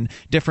hosted in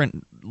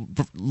different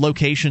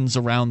locations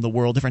around the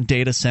world, different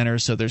data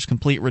centers, so there's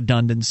complete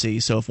redundancy.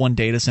 So if one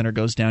data center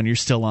goes down, you're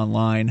still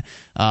online,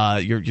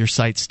 your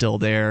site's still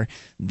there.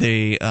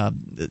 They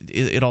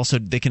can also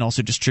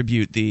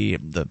distribute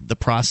the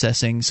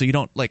processing. So you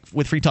don't, like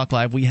with Free Talk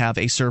Live, we have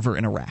a server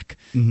in a rack,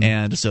 mm-hmm.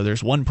 and so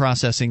there's one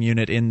processing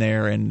unit in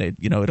there, and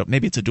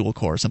maybe it's a dual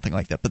core or something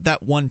like that. But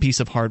that one piece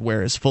of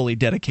hardware is fully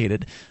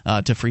dedicated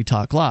to Free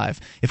Talk Live.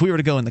 If we were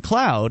to go in the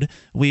cloud,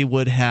 we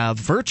would have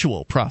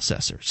virtual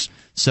processors.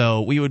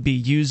 So we would be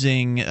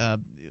using,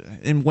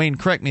 and Wayne,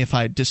 correct me if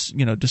I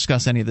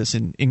discuss any of this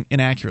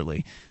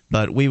inaccurately,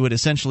 but we would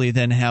essentially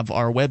then have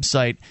our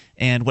website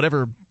and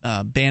whatever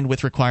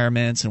bandwidth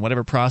requirements and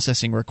whatever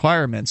processing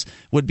requirements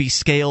would be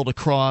scaled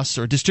across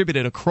or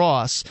distributed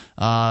across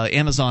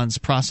Amazon's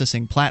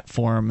processing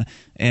platform,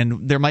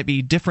 and there might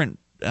be different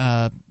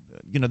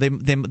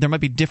there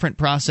might be different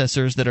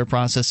processors that are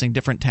processing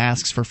different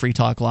tasks for Free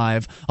Talk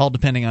Live, all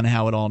depending on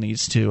how it all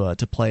needs to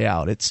play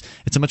out. It's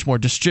a much more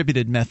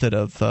distributed method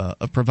of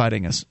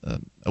providing a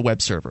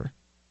web server.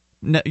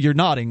 You're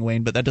nodding,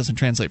 Wayne, but that doesn't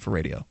translate for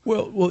radio.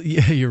 Well,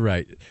 yeah, you're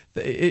right.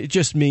 It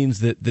just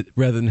means that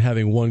rather than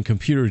having one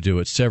computer do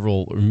it,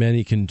 several or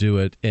many can do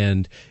it,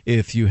 and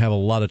if you have a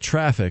lot of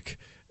traffic,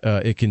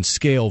 it can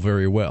scale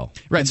very well.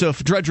 Right, so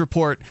if Drudge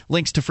Report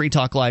links to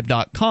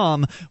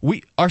freetalklive.com,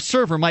 our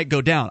server might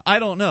go down. I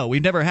don't know.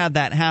 We've never had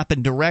that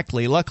happen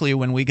directly. Luckily,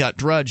 when we got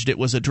drudged, it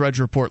was a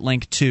Drudge Report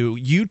link to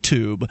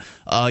YouTube,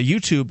 a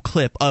YouTube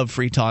clip of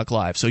Free Talk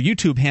Live. So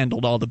YouTube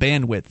handled all the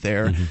bandwidth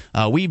there.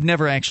 Mm-hmm. We've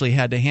never actually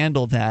had to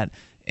handle that.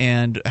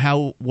 And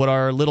how would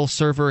our little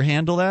server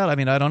handle that? I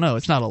mean, I don't know.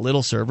 It's not a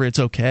little server. It's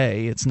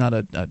okay. It's not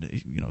a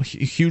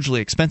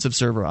hugely expensive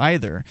server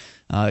either.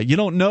 You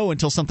don't know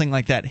until something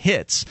like that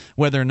hits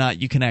whether or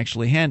not you can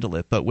actually handle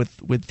it. But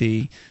with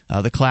the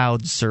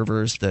cloud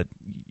servers, that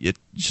it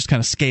just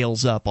kind of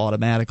scales up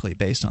automatically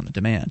based on the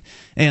demand.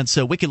 And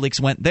so WikiLeaks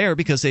went there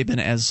because they've been,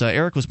 as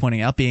Eric was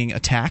pointing out, being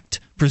attacked,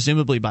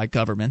 presumably by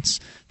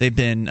governments. They've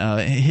been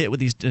hit with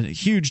these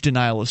huge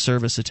denial of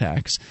service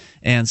attacks.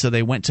 And so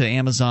they went to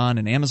Amazon,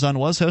 and Amazon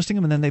was hosting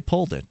them, and then they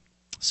pulled it.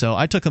 So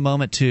I took a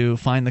moment to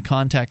find the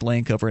contact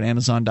link over at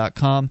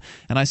Amazon.com,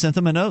 and I sent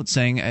them a note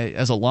saying,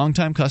 as a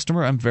longtime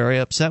customer, I'm very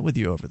upset with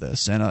you over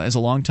this. And as a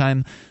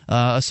longtime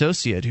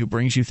associate who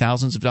brings you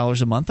thousands of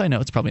dollars a month, I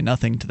know it's probably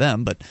nothing to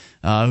them, but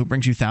who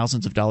brings you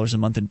thousands of dollars a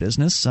month in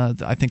business,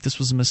 I think this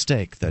was a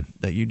mistake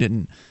that you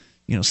didn't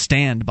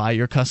stand by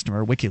your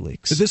customer,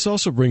 WikiLeaks. But this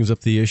also brings up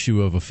the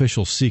issue of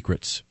official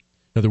secrets.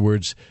 In other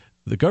words,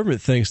 the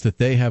government thinks that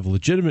they have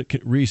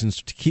legitimate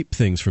reasons to keep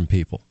things from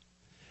people.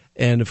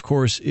 And, of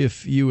course,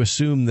 if you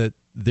assume that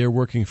they're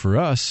working for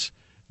us,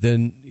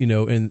 then,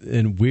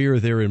 and we're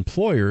their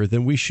employer,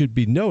 then we should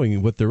be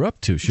knowing what they're up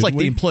to, shouldn't we? It's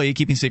like the employee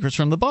keeping secrets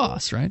from the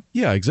boss, right?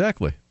 Yeah,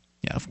 exactly.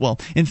 Yeah, well,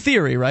 in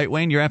theory, right,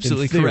 Wayne, you're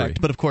absolutely correct.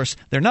 But, of course,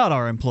 they're not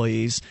our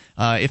employees.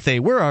 If they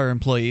were our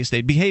employees,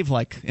 they'd behave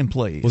like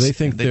employees. Well, they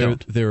think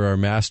they're our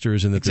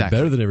masters and that they're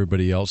better than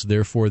everybody else.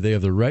 Therefore, they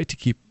have the right to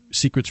keep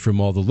secrets from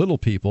all the little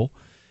people,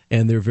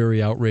 and they're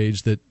very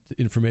outraged that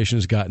information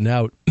has gotten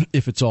out,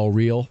 if it's all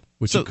real,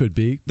 which it could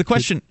be. The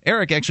question,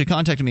 Eric actually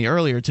contacted me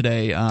earlier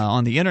today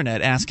on the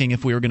internet asking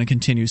if we were going to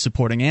continue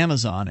supporting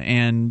Amazon.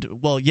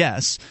 And, well,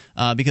 yes,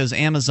 because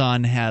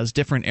Amazon has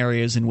different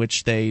areas in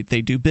which they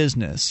do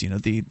business.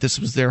 This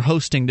was their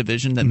hosting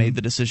division that made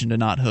the decision to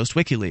not host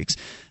WikiLeaks.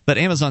 But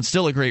Amazon's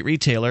still a great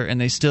retailer, and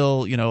they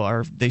still,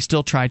 they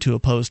still try to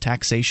oppose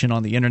taxation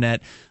on the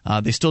internet.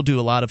 They still do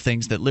a lot of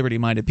things that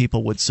liberty-minded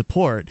people would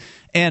support.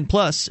 And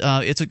plus,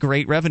 it's a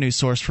great revenue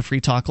source for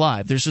Free Talk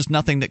Live. There's just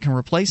nothing that can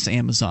replace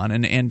Amazon,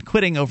 and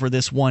quitting over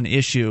this one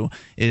issue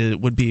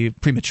would be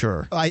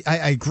premature. I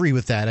agree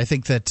with that. I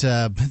think that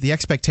the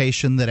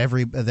expectation that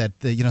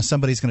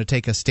somebody's going to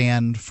take a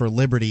stand for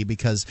liberty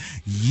because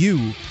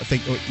you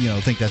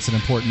think that's an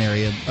important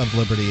area of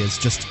liberty is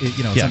just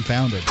it's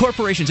unfounded.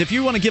 Corporations. If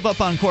you want to give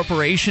up on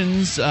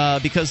corporations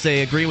because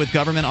they agree with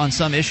government on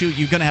some issue,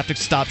 you're going to have to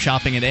stop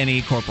shopping at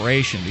any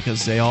corporation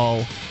because they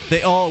all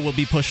will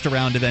be pushed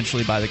around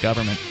eventually by the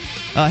government.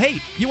 Hey,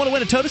 you want to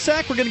win a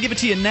Totasac? We're going to give it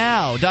to you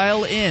now.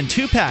 Dial in.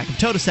 2-pack of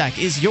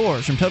Totasac is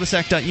yours from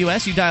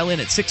Totasac.us. You dial in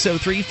at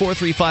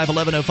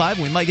 603-435-1105,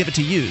 and we might give it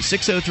to you.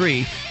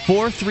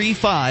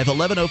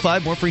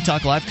 603-435-1105. More Free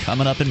Talk Live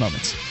coming up in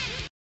moments.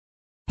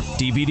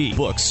 DVD,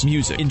 books,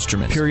 music,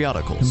 instruments,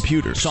 periodicals,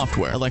 computers,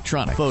 software,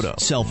 electronic, photo,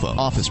 cell phone,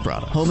 office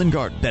product, home and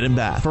garden, bed and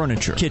bath,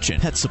 furniture, kitchen,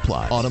 pet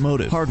supply,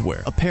 automotive,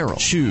 hardware, apparel,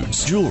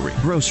 shoes, jewelry,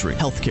 grocery,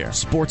 healthcare,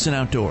 sports and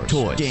outdoors,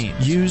 toys,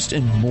 games, used,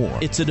 and more.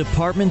 It's a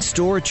department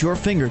store at your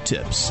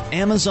fingertips.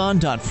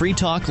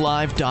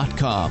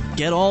 Amazon.freetalklive.com.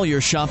 Get all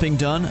your shopping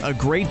done, a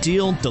great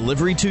deal,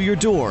 delivery to your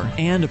door,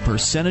 and a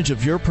percentage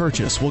of your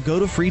purchase will go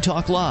to Free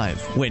Talk Live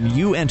when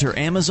you enter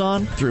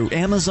Amazon through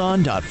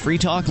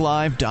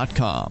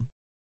Amazon.freetalklive.com.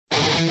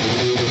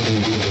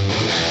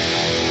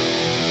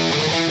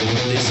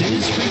 This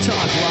is Free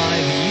Talk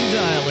Live. You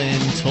dial in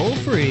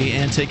toll-free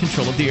and take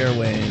control of the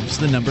airwaves.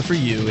 The number for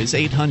you is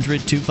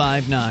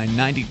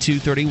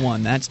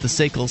 800-259-9231. That's the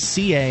SACL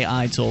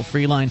CAI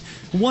toll-free line,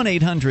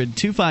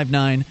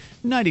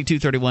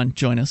 1-800-259-9231.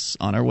 Join us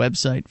on our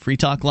website,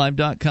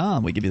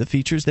 freetalklive.com. We give you the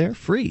features there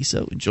free,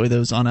 so enjoy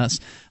those on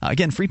us.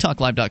 Again,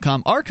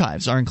 freetalklive.com.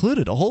 Archives are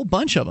included, a whole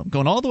bunch of them,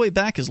 going all the way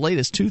back as late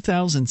as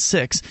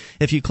 2006.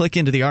 If you click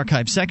into the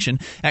archive section,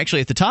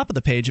 actually at the top of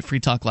the page at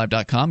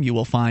freetalklive.com, you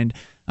will find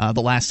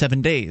the last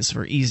 7 days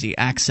for easy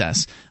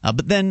access.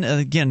 But then,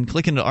 again,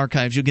 click into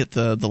archives, you'll get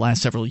the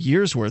last several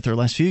years' worth, or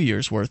last few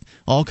years' worth,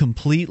 all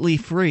completely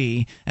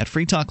free at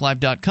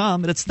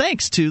freetalklive.com. And it's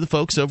thanks to the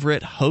folks over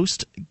at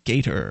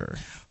HostGator.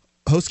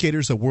 HostGator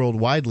is a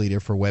worldwide leader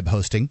for web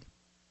hosting.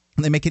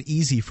 They make it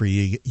easy for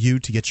you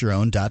to get your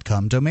own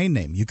 .com domain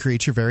name. You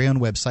create your very own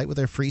website with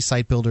their free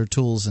site builder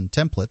tools and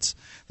templates.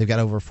 They've got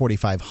over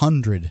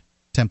 4,500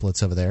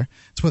 templates over there.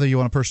 It's whether you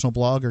want a personal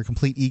blog or a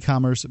complete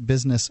e-commerce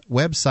business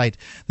website.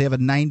 They have a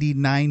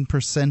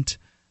 99.9%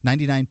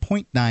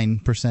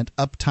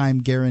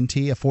 uptime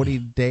guarantee, a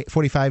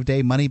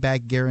 45-day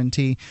money-back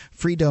guarantee,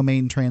 free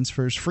domain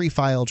transfers, free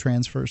file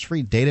transfers,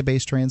 free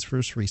database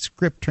transfers, free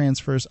script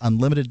transfers,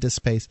 unlimited disk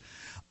space,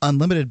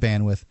 unlimited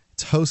bandwidth.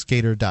 It's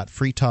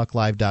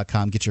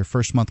hostgator.freetalklive.com. Get your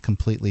first month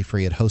completely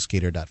free at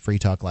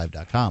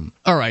hostgator.freetalklive.com.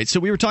 All right, so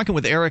we were talking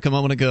with Eric a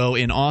moment ago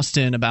in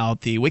Austin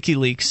about the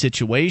WikiLeaks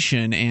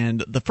situation,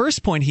 and the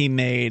first point he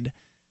made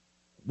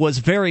was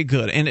very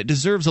good, and it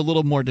deserves a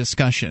little more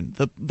discussion.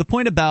 The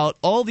point about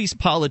all these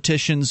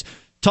politicians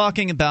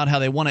talking about how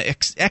they want to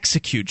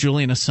execute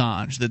Julian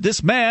Assange, that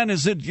this man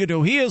is,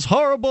 he is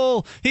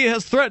horrible, he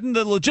has threatened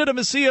the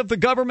legitimacy of the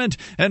government,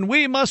 and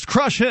we must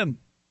crush him.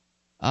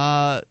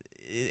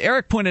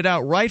 Eric pointed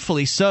out,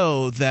 rightfully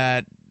so,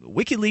 that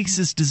WikiLeaks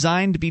is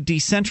designed to be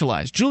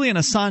decentralized. Julian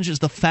Assange is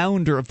the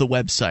founder of the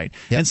website,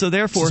 and so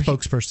therefore he's a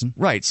spokesperson.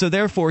 Right. So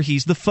therefore,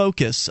 he's the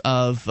focus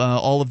of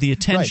all of the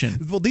attention.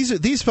 Right. Well,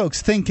 these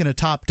folks think in a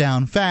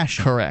top-down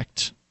fashion.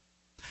 Correct.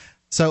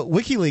 So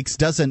WikiLeaks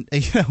doesn't,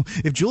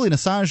 if Julian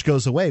Assange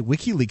goes away,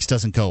 WikiLeaks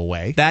doesn't go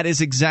away. That is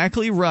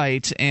exactly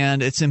right,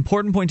 and it's an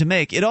important point to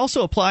make. It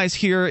also applies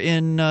here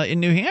in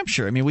New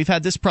Hampshire. I mean, we've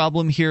had this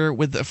problem here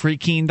with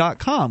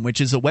freekeen.com, which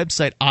is a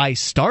website I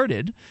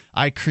started.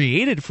 I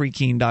created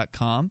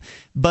freekeen.com,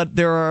 but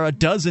there are a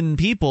dozen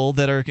people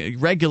that are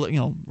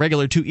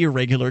regular to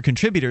irregular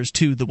contributors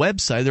to the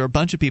website. There are a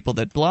bunch of people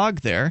that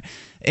blog there.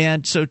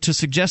 And so to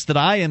suggest that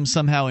I am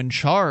somehow in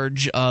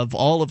charge of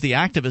all of the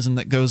activism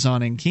that goes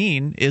on in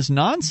Keene is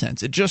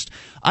nonsense.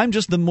 I'm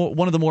just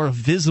one of the more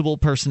visible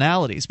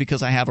personalities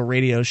because I have a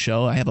radio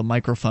show, I have a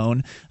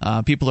microphone.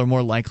 People are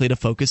more likely to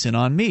focus in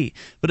on me.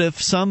 But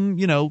if some,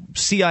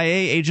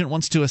 CIA agent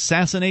wants to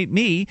assassinate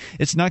me,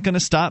 it's not going to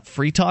stop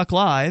Free Talk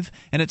Live,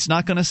 and it's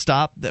not going to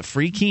stop the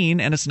Free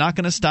Keene, and it's not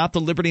going to stop the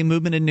Liberty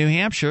Movement in New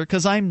Hampshire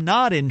because I'm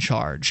not in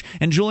charge.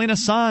 And Julian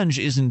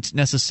Assange isn't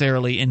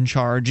necessarily in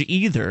charge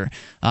either.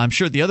 I'm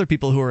sure the other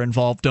people who are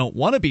involved don't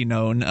want to be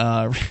known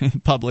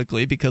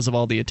publicly because of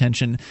all the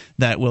attention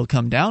that will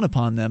come down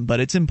upon them. But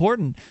it's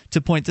important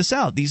to point this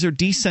out. These are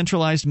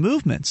decentralized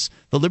movements.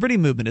 The Liberty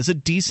Movement is a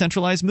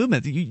decentralized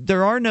movement.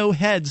 There are no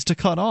heads to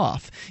cut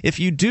off. If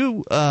you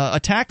do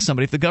attack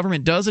somebody, if the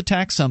government does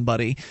attack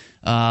somebody,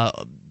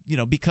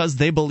 because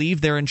they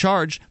believe they're in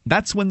charge,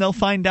 that's when they'll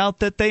find out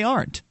that they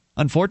aren't.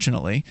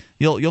 Unfortunately,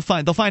 they'll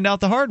find out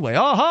the hard way.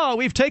 Aha!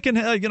 We've taken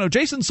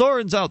Jason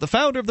Sorens out, the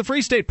founder of the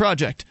Free State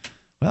Project.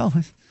 Well,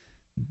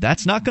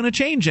 that's not going to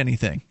change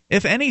anything.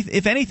 If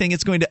anything,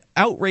 it's going to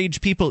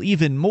outrage people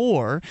even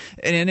more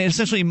and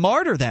essentially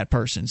martyr that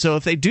person. So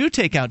if they do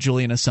take out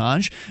Julian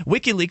Assange,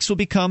 WikiLeaks will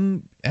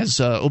become, as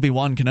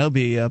Obi-Wan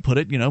Kenobi put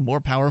it, more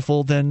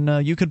powerful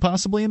than you could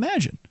possibly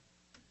imagine.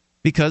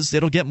 Because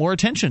it'll get more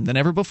attention than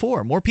ever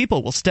before. More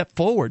people will step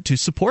forward to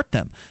support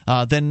them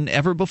than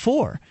ever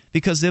before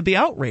because they'll be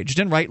outraged,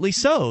 and rightly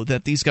so,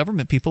 that these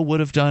government people would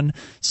have done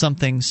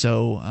something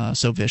so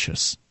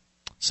vicious.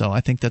 So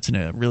I think that's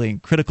a really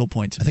critical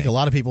point to make. I think a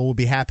lot of people would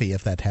be happy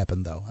if that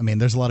happened, though. I mean,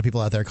 there's a lot of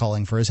people out there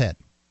calling for his head.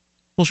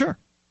 Well, sure.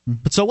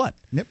 But so what?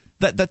 Yep.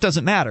 That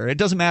doesn't matter. It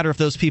doesn't matter if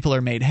those people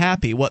are made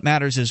happy. What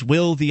matters is,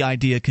 will the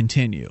idea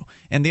continue?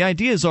 And the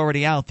idea is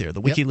already out there.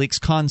 The WikiLeaks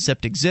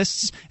concept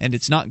exists, and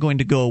it's not going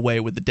to go away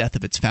with the death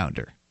of its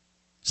founder.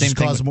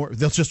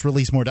 They'll just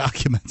release more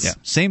documents. Yeah.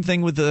 Same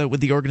thing with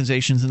the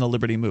organizations in the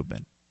Liberty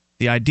Movement.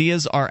 The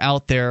ideas are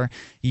out there.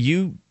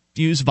 You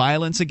use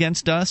violence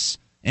against us,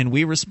 and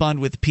we respond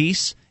with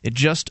peace, it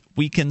just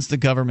weakens the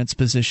government's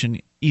position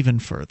even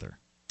further.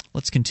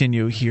 Let's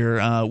continue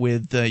here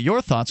with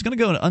your thoughts. Going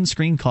to go to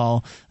unscreened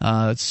call.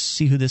 Let's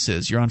see who this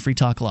is. You're on Free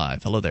Talk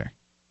Live. Hello there.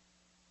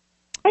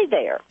 Hey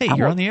there. Hey,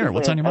 you're on the air.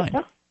 What's on your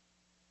mind?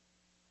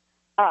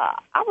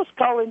 I was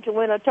calling to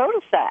win a total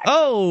sack.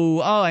 Oh,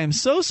 I am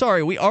so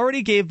sorry. We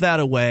already gave that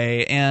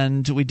away,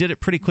 and we did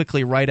it pretty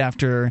quickly right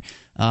after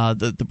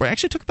the break.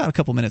 Actually, it took about a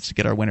couple minutes to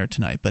get our winner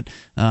tonight. But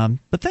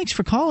thanks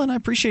for calling. I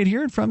appreciate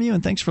hearing from you,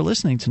 and thanks for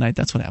listening tonight.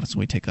 That's what happens when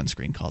we take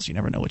unscreened calls. You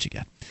never know what you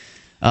get.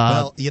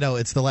 Well,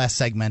 it's the last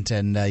segment,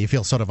 and you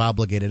feel sort of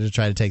obligated to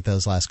try to take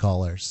those last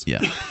callers. Yeah.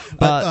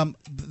 But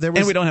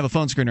and we don't have a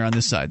phone screener on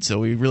this side, so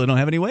we really don't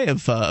have any way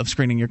of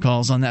screening your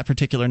calls on that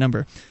particular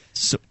number.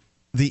 So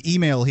the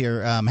email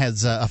here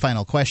has a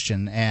final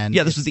question. And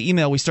this was the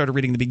email we started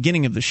reading at the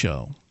beginning of the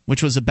show,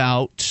 which was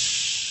about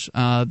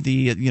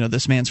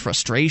this man's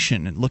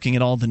frustration and looking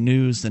at all the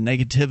news, the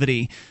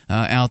negativity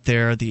out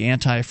there, the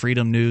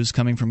anti-freedom news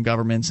coming from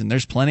governments, and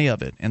there's plenty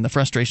of it, and the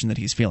frustration that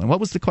he's feeling. What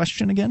was the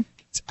question again?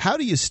 How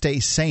do you stay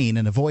sane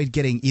and avoid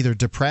getting either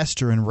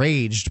depressed or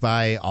enraged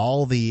by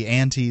all the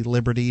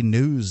anti-liberty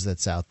news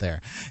that's out there?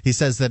 He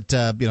says that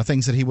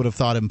things that he would have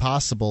thought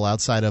impossible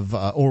outside of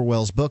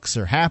Orwell's books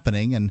are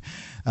happening, and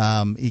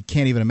he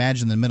can't even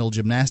imagine the mental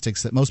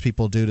gymnastics that most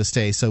people do to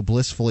stay so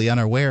blissfully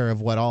unaware of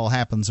what all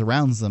happens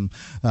around them.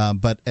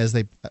 But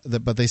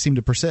they seem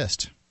to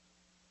persist.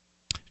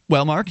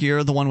 Well, Mark,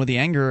 you're the one with the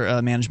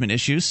anger management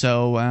issue,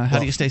 so how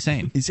do you stay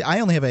sane? You see, I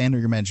only have an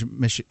anger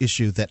management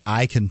issue that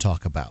I can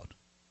talk about.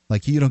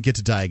 Like, you don't get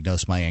to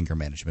diagnose my anger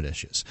management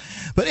issues.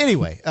 But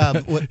anyway,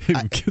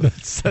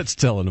 that's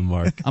telling him,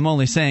 Mark. I'm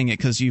only saying it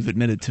because you've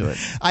admitted to it.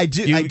 I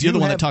do. You're the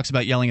one that talks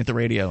about yelling at the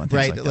radio and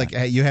things like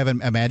that. You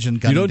haven't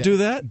imagined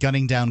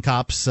gunning down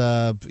cops,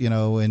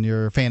 in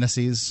your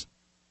fantasies.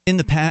 In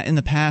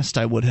the past,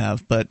 I would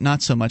have, but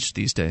not so much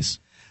these days.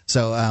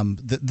 So then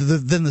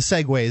the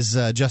segue is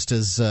just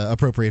as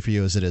appropriate for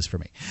you as it is for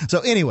me. So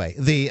anyway,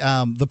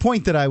 the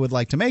point that I would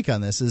like to make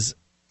on this is,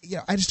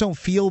 I just don't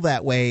feel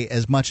that way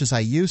as much as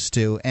I used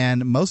to,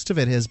 and most of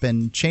it has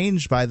been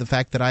changed by the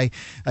fact that I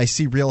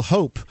see real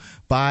hope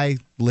by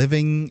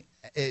living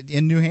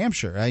in New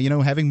Hampshire,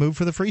 having moved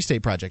for the Free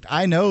State Project.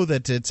 I know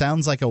that it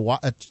sounds like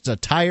a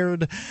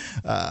tired,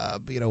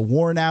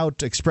 worn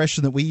out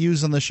expression that we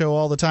use on the show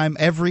all the time.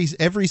 Every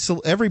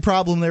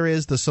problem there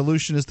is, the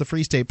solution is the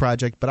Free State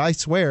Project. But I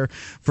swear,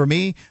 for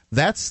me,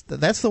 that's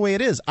the way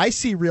it is. I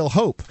see real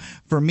hope.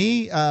 For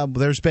me,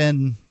 there's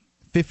been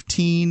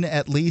 15,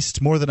 at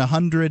least, more than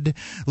 100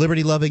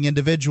 liberty-loving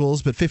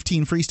individuals, but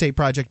 15 Free State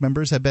Project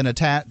members have been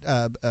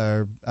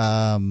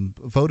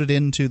voted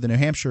into the New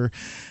Hampshire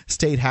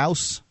State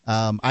House.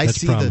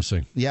 That's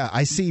promising.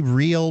 I see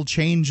real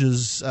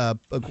changes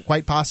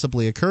quite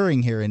possibly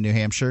occurring here in New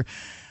Hampshire.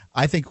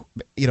 I think,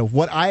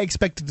 what I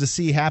expected to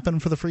see happen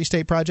for the Free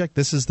State Project,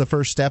 this is the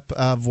first step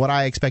of what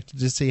I expected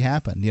to see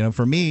happen.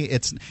 For me,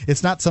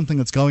 it's not something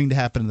that's going to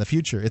happen in the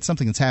future. It's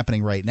something that's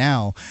happening right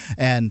now,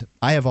 and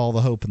I have all the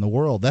hope in the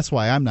world. That's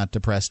why I'm not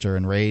depressed or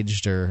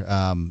enraged or,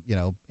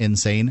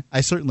 insane.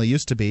 I certainly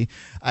used to be.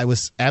 I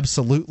was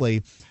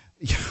absolutely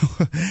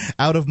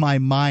out of my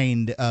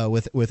mind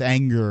with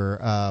anger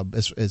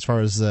as far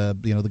as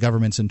the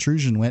government's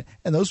intrusion went,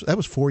 and that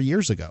was 4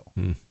 years ago.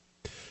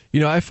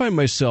 I find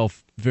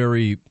myself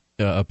very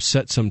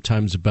upset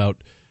sometimes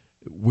about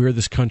where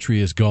this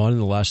country has gone in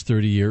the last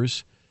 30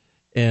 years,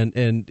 and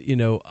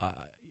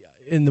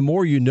the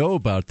more you know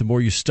about it, the more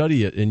you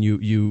study it, and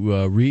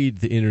you read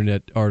the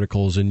internet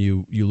articles and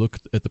you look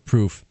at the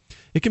proof.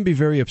 It can be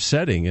very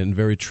upsetting and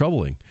very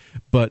troubling,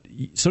 but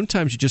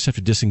sometimes you just have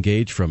to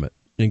disengage from it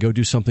and go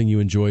do something you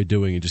enjoy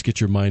doing and just get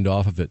your mind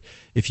off of it.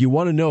 If you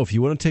want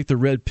to take the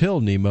red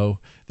pill, Nemo,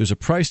 there's a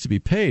price to be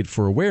paid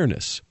for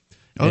awareness.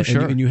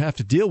 Sure. And you have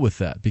to deal with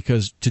that,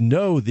 because to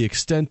know the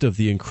extent of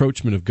the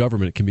encroachment of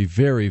government can be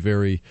very,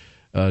 very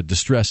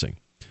distressing.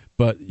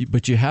 But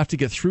you have to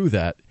get through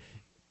that.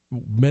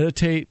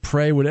 Meditate,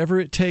 pray, whatever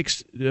it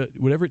takes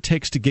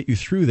to get you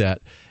through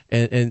that,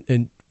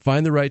 and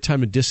find the right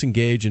time to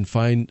disengage and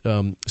find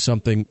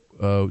something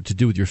to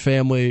do with your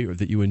family or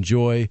that you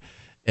enjoy,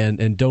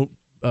 and don't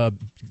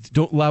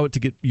allow it to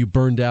get you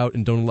burned out,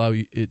 and don't allow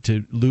it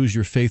to lose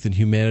your faith in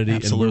humanity.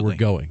 Absolutely. And where we're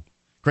going.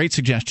 Great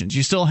suggestions.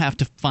 You still have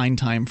to find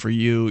time for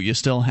you. You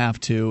still have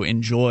to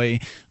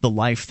enjoy the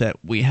life that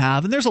we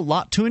have. And there's a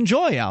lot to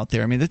enjoy out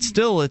there. I mean, it's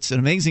an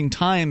amazing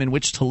time in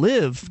which to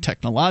live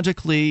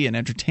technologically and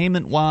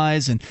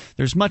entertainment-wise, and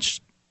there's much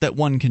that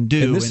one can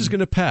do. And this is going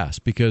to pass,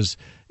 because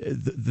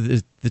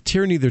the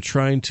tyranny they're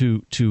trying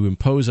to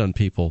impose on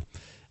people,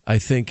 I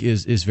think,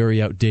 is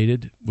very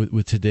outdated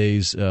with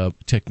today's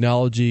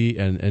technology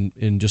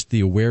and just the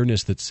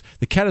awareness that's –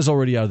 the cat is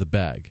already out of the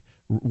bag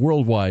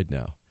worldwide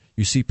now.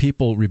 You see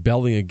people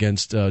rebelling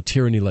against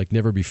tyranny like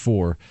never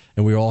before,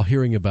 and we're all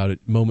hearing about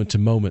it moment to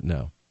moment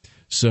now.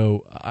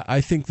 So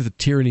I think that the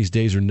tyranny's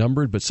days are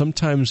numbered, but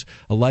sometimes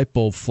a light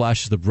bulb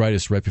flashes the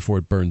brightest right before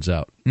it burns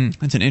out.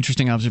 That's an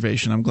interesting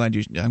observation. I'm glad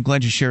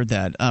you shared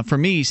that. For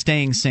me,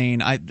 staying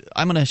sane, I'm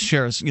going to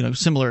share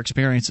similar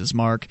experiences,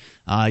 Mark.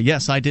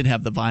 Yes, I did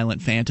have the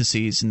violent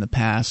fantasies in the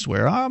past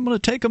where I'm going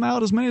to take them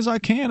out as many as I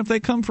can if they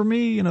come for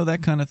me,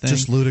 that kind of thing.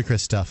 Just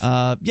ludicrous stuff.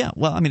 Yeah,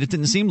 well, it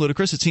didn't seem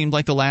ludicrous. It seemed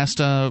like the last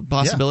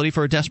possibility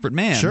for a desperate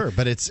man. Sure,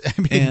 but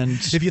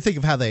if you think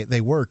of how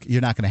they work,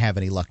 you're not going to have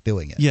any luck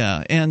doing it.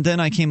 Yeah, and then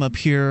I came up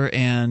here,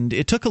 and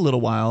it took a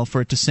little while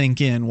for it to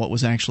sink in what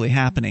was actually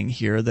happening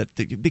here.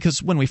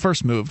 Because when we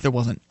first moved, there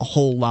wasn't a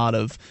whole lot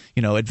of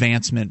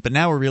advancement, but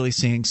now we're really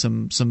seeing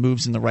some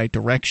moves in the right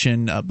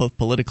direction, both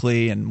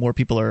politically, and more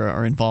people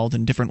are involved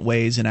in different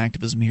ways in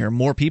activism here.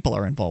 More people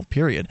are involved,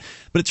 period.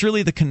 But it's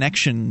really the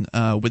connection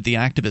with the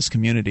activist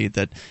community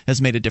that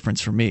has made a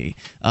difference for me.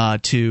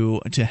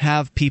 To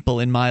have people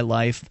in my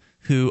life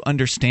who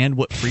understand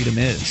what freedom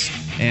is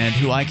and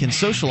who I can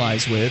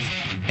socialize with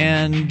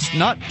and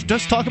not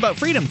just talk about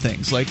freedom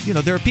things. Like,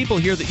 there are people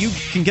here that you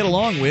can get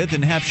along with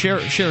and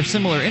share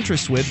similar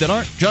interests with that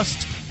aren't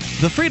just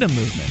the freedom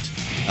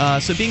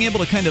movement. So being able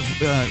to kind of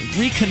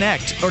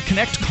reconnect or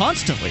connect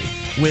constantly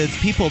with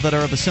people that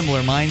are of a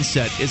similar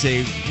mindset is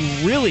a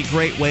really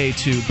great way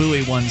to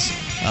buoy one's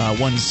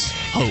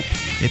hope,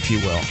 if you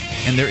will.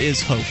 And there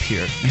is hope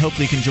here. And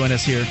hopefully you can join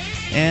us here.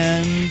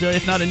 And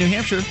if not in New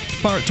Hampshire,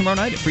 tomorrow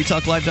night at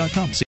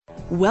freetalklive.com.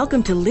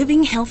 Welcome to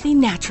Living Healthy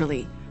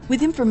Naturally,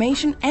 with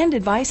information and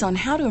advice on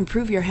how to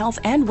improve your health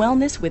and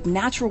wellness with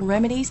natural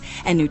remedies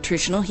and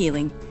nutritional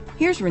healing.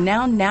 Here's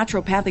renowned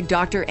naturopathic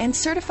doctor and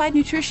certified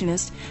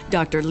nutritionist,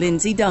 Dr.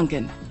 Lindsay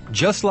Duncan.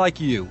 Just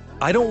like you,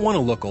 I don't want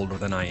to look older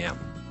than I am.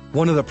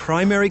 One of the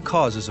primary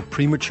causes of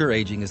premature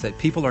aging is that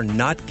people are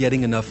not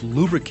getting enough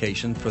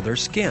lubrication for their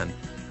skin.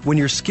 When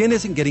your skin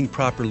isn't getting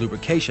proper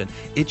lubrication,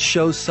 it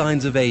shows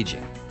signs of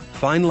aging.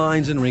 Fine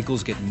lines and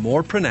wrinkles get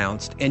more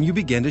pronounced, and you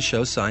begin to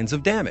show signs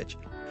of damage.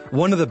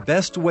 One of the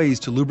best ways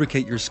to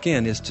lubricate your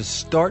skin is to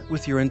start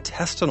with your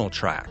intestinal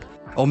tract.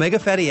 Omega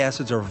fatty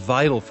acids are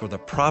vital for the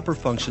proper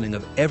functioning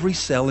of every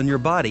cell in your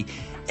body,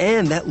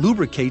 and that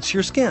lubricates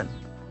your skin.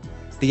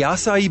 The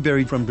acai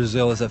berry from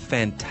Brazil is a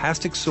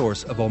fantastic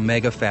source of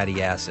omega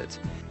fatty acids.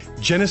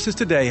 Genesis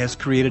Today has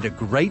created a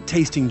great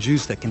tasting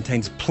juice that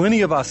contains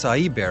plenty of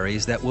acai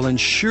berries that will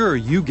ensure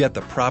you get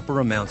the proper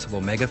amounts of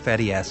omega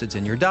fatty acids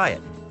in your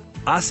diet.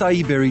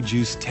 Acai berry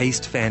juice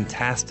tastes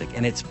fantastic,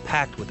 and it's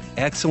packed with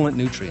excellent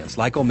nutrients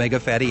like omega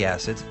fatty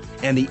acids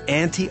and the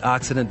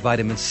antioxidant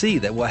vitamin C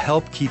that will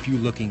help keep you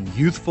looking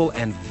youthful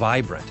and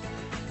vibrant.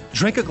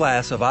 Drink a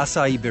glass of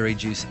acai berry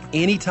juice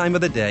any time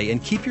of the day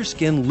and keep your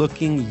skin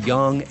looking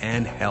young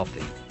and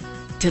healthy.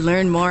 To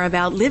learn more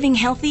about living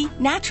healthy,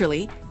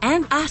 naturally,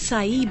 and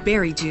acai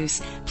berry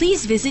juice,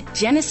 please visit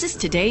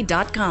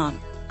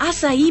genesistoday.com.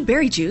 Acai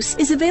berry juice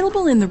is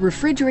available in the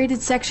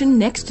refrigerated section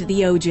next to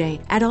the OJ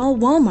at all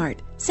Walmart,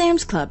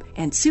 Sam's Club,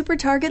 and Super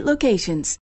Target locations.